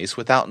advice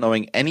without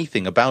knowing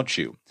anything about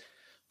you.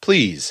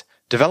 Please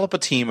develop a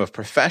team of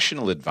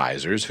professional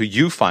advisors who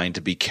you find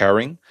to be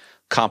caring,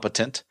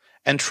 competent,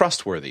 and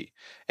trustworthy,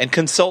 and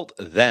consult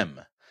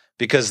them,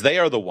 because they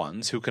are the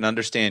ones who can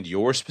understand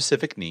your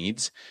specific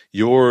needs,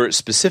 your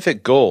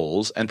specific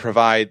goals, and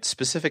provide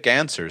specific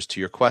answers to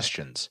your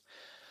questions.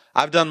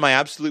 I've done my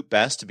absolute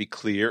best to be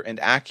clear and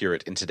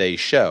accurate in today's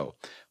show,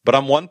 but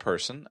I'm one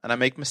person and I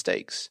make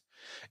mistakes.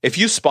 If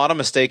you spot a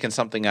mistake in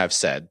something I've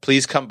said,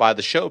 please come by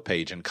the show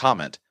page and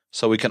comment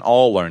so we can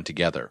all learn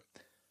together.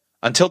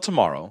 Until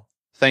tomorrow,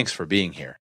 thanks for being here.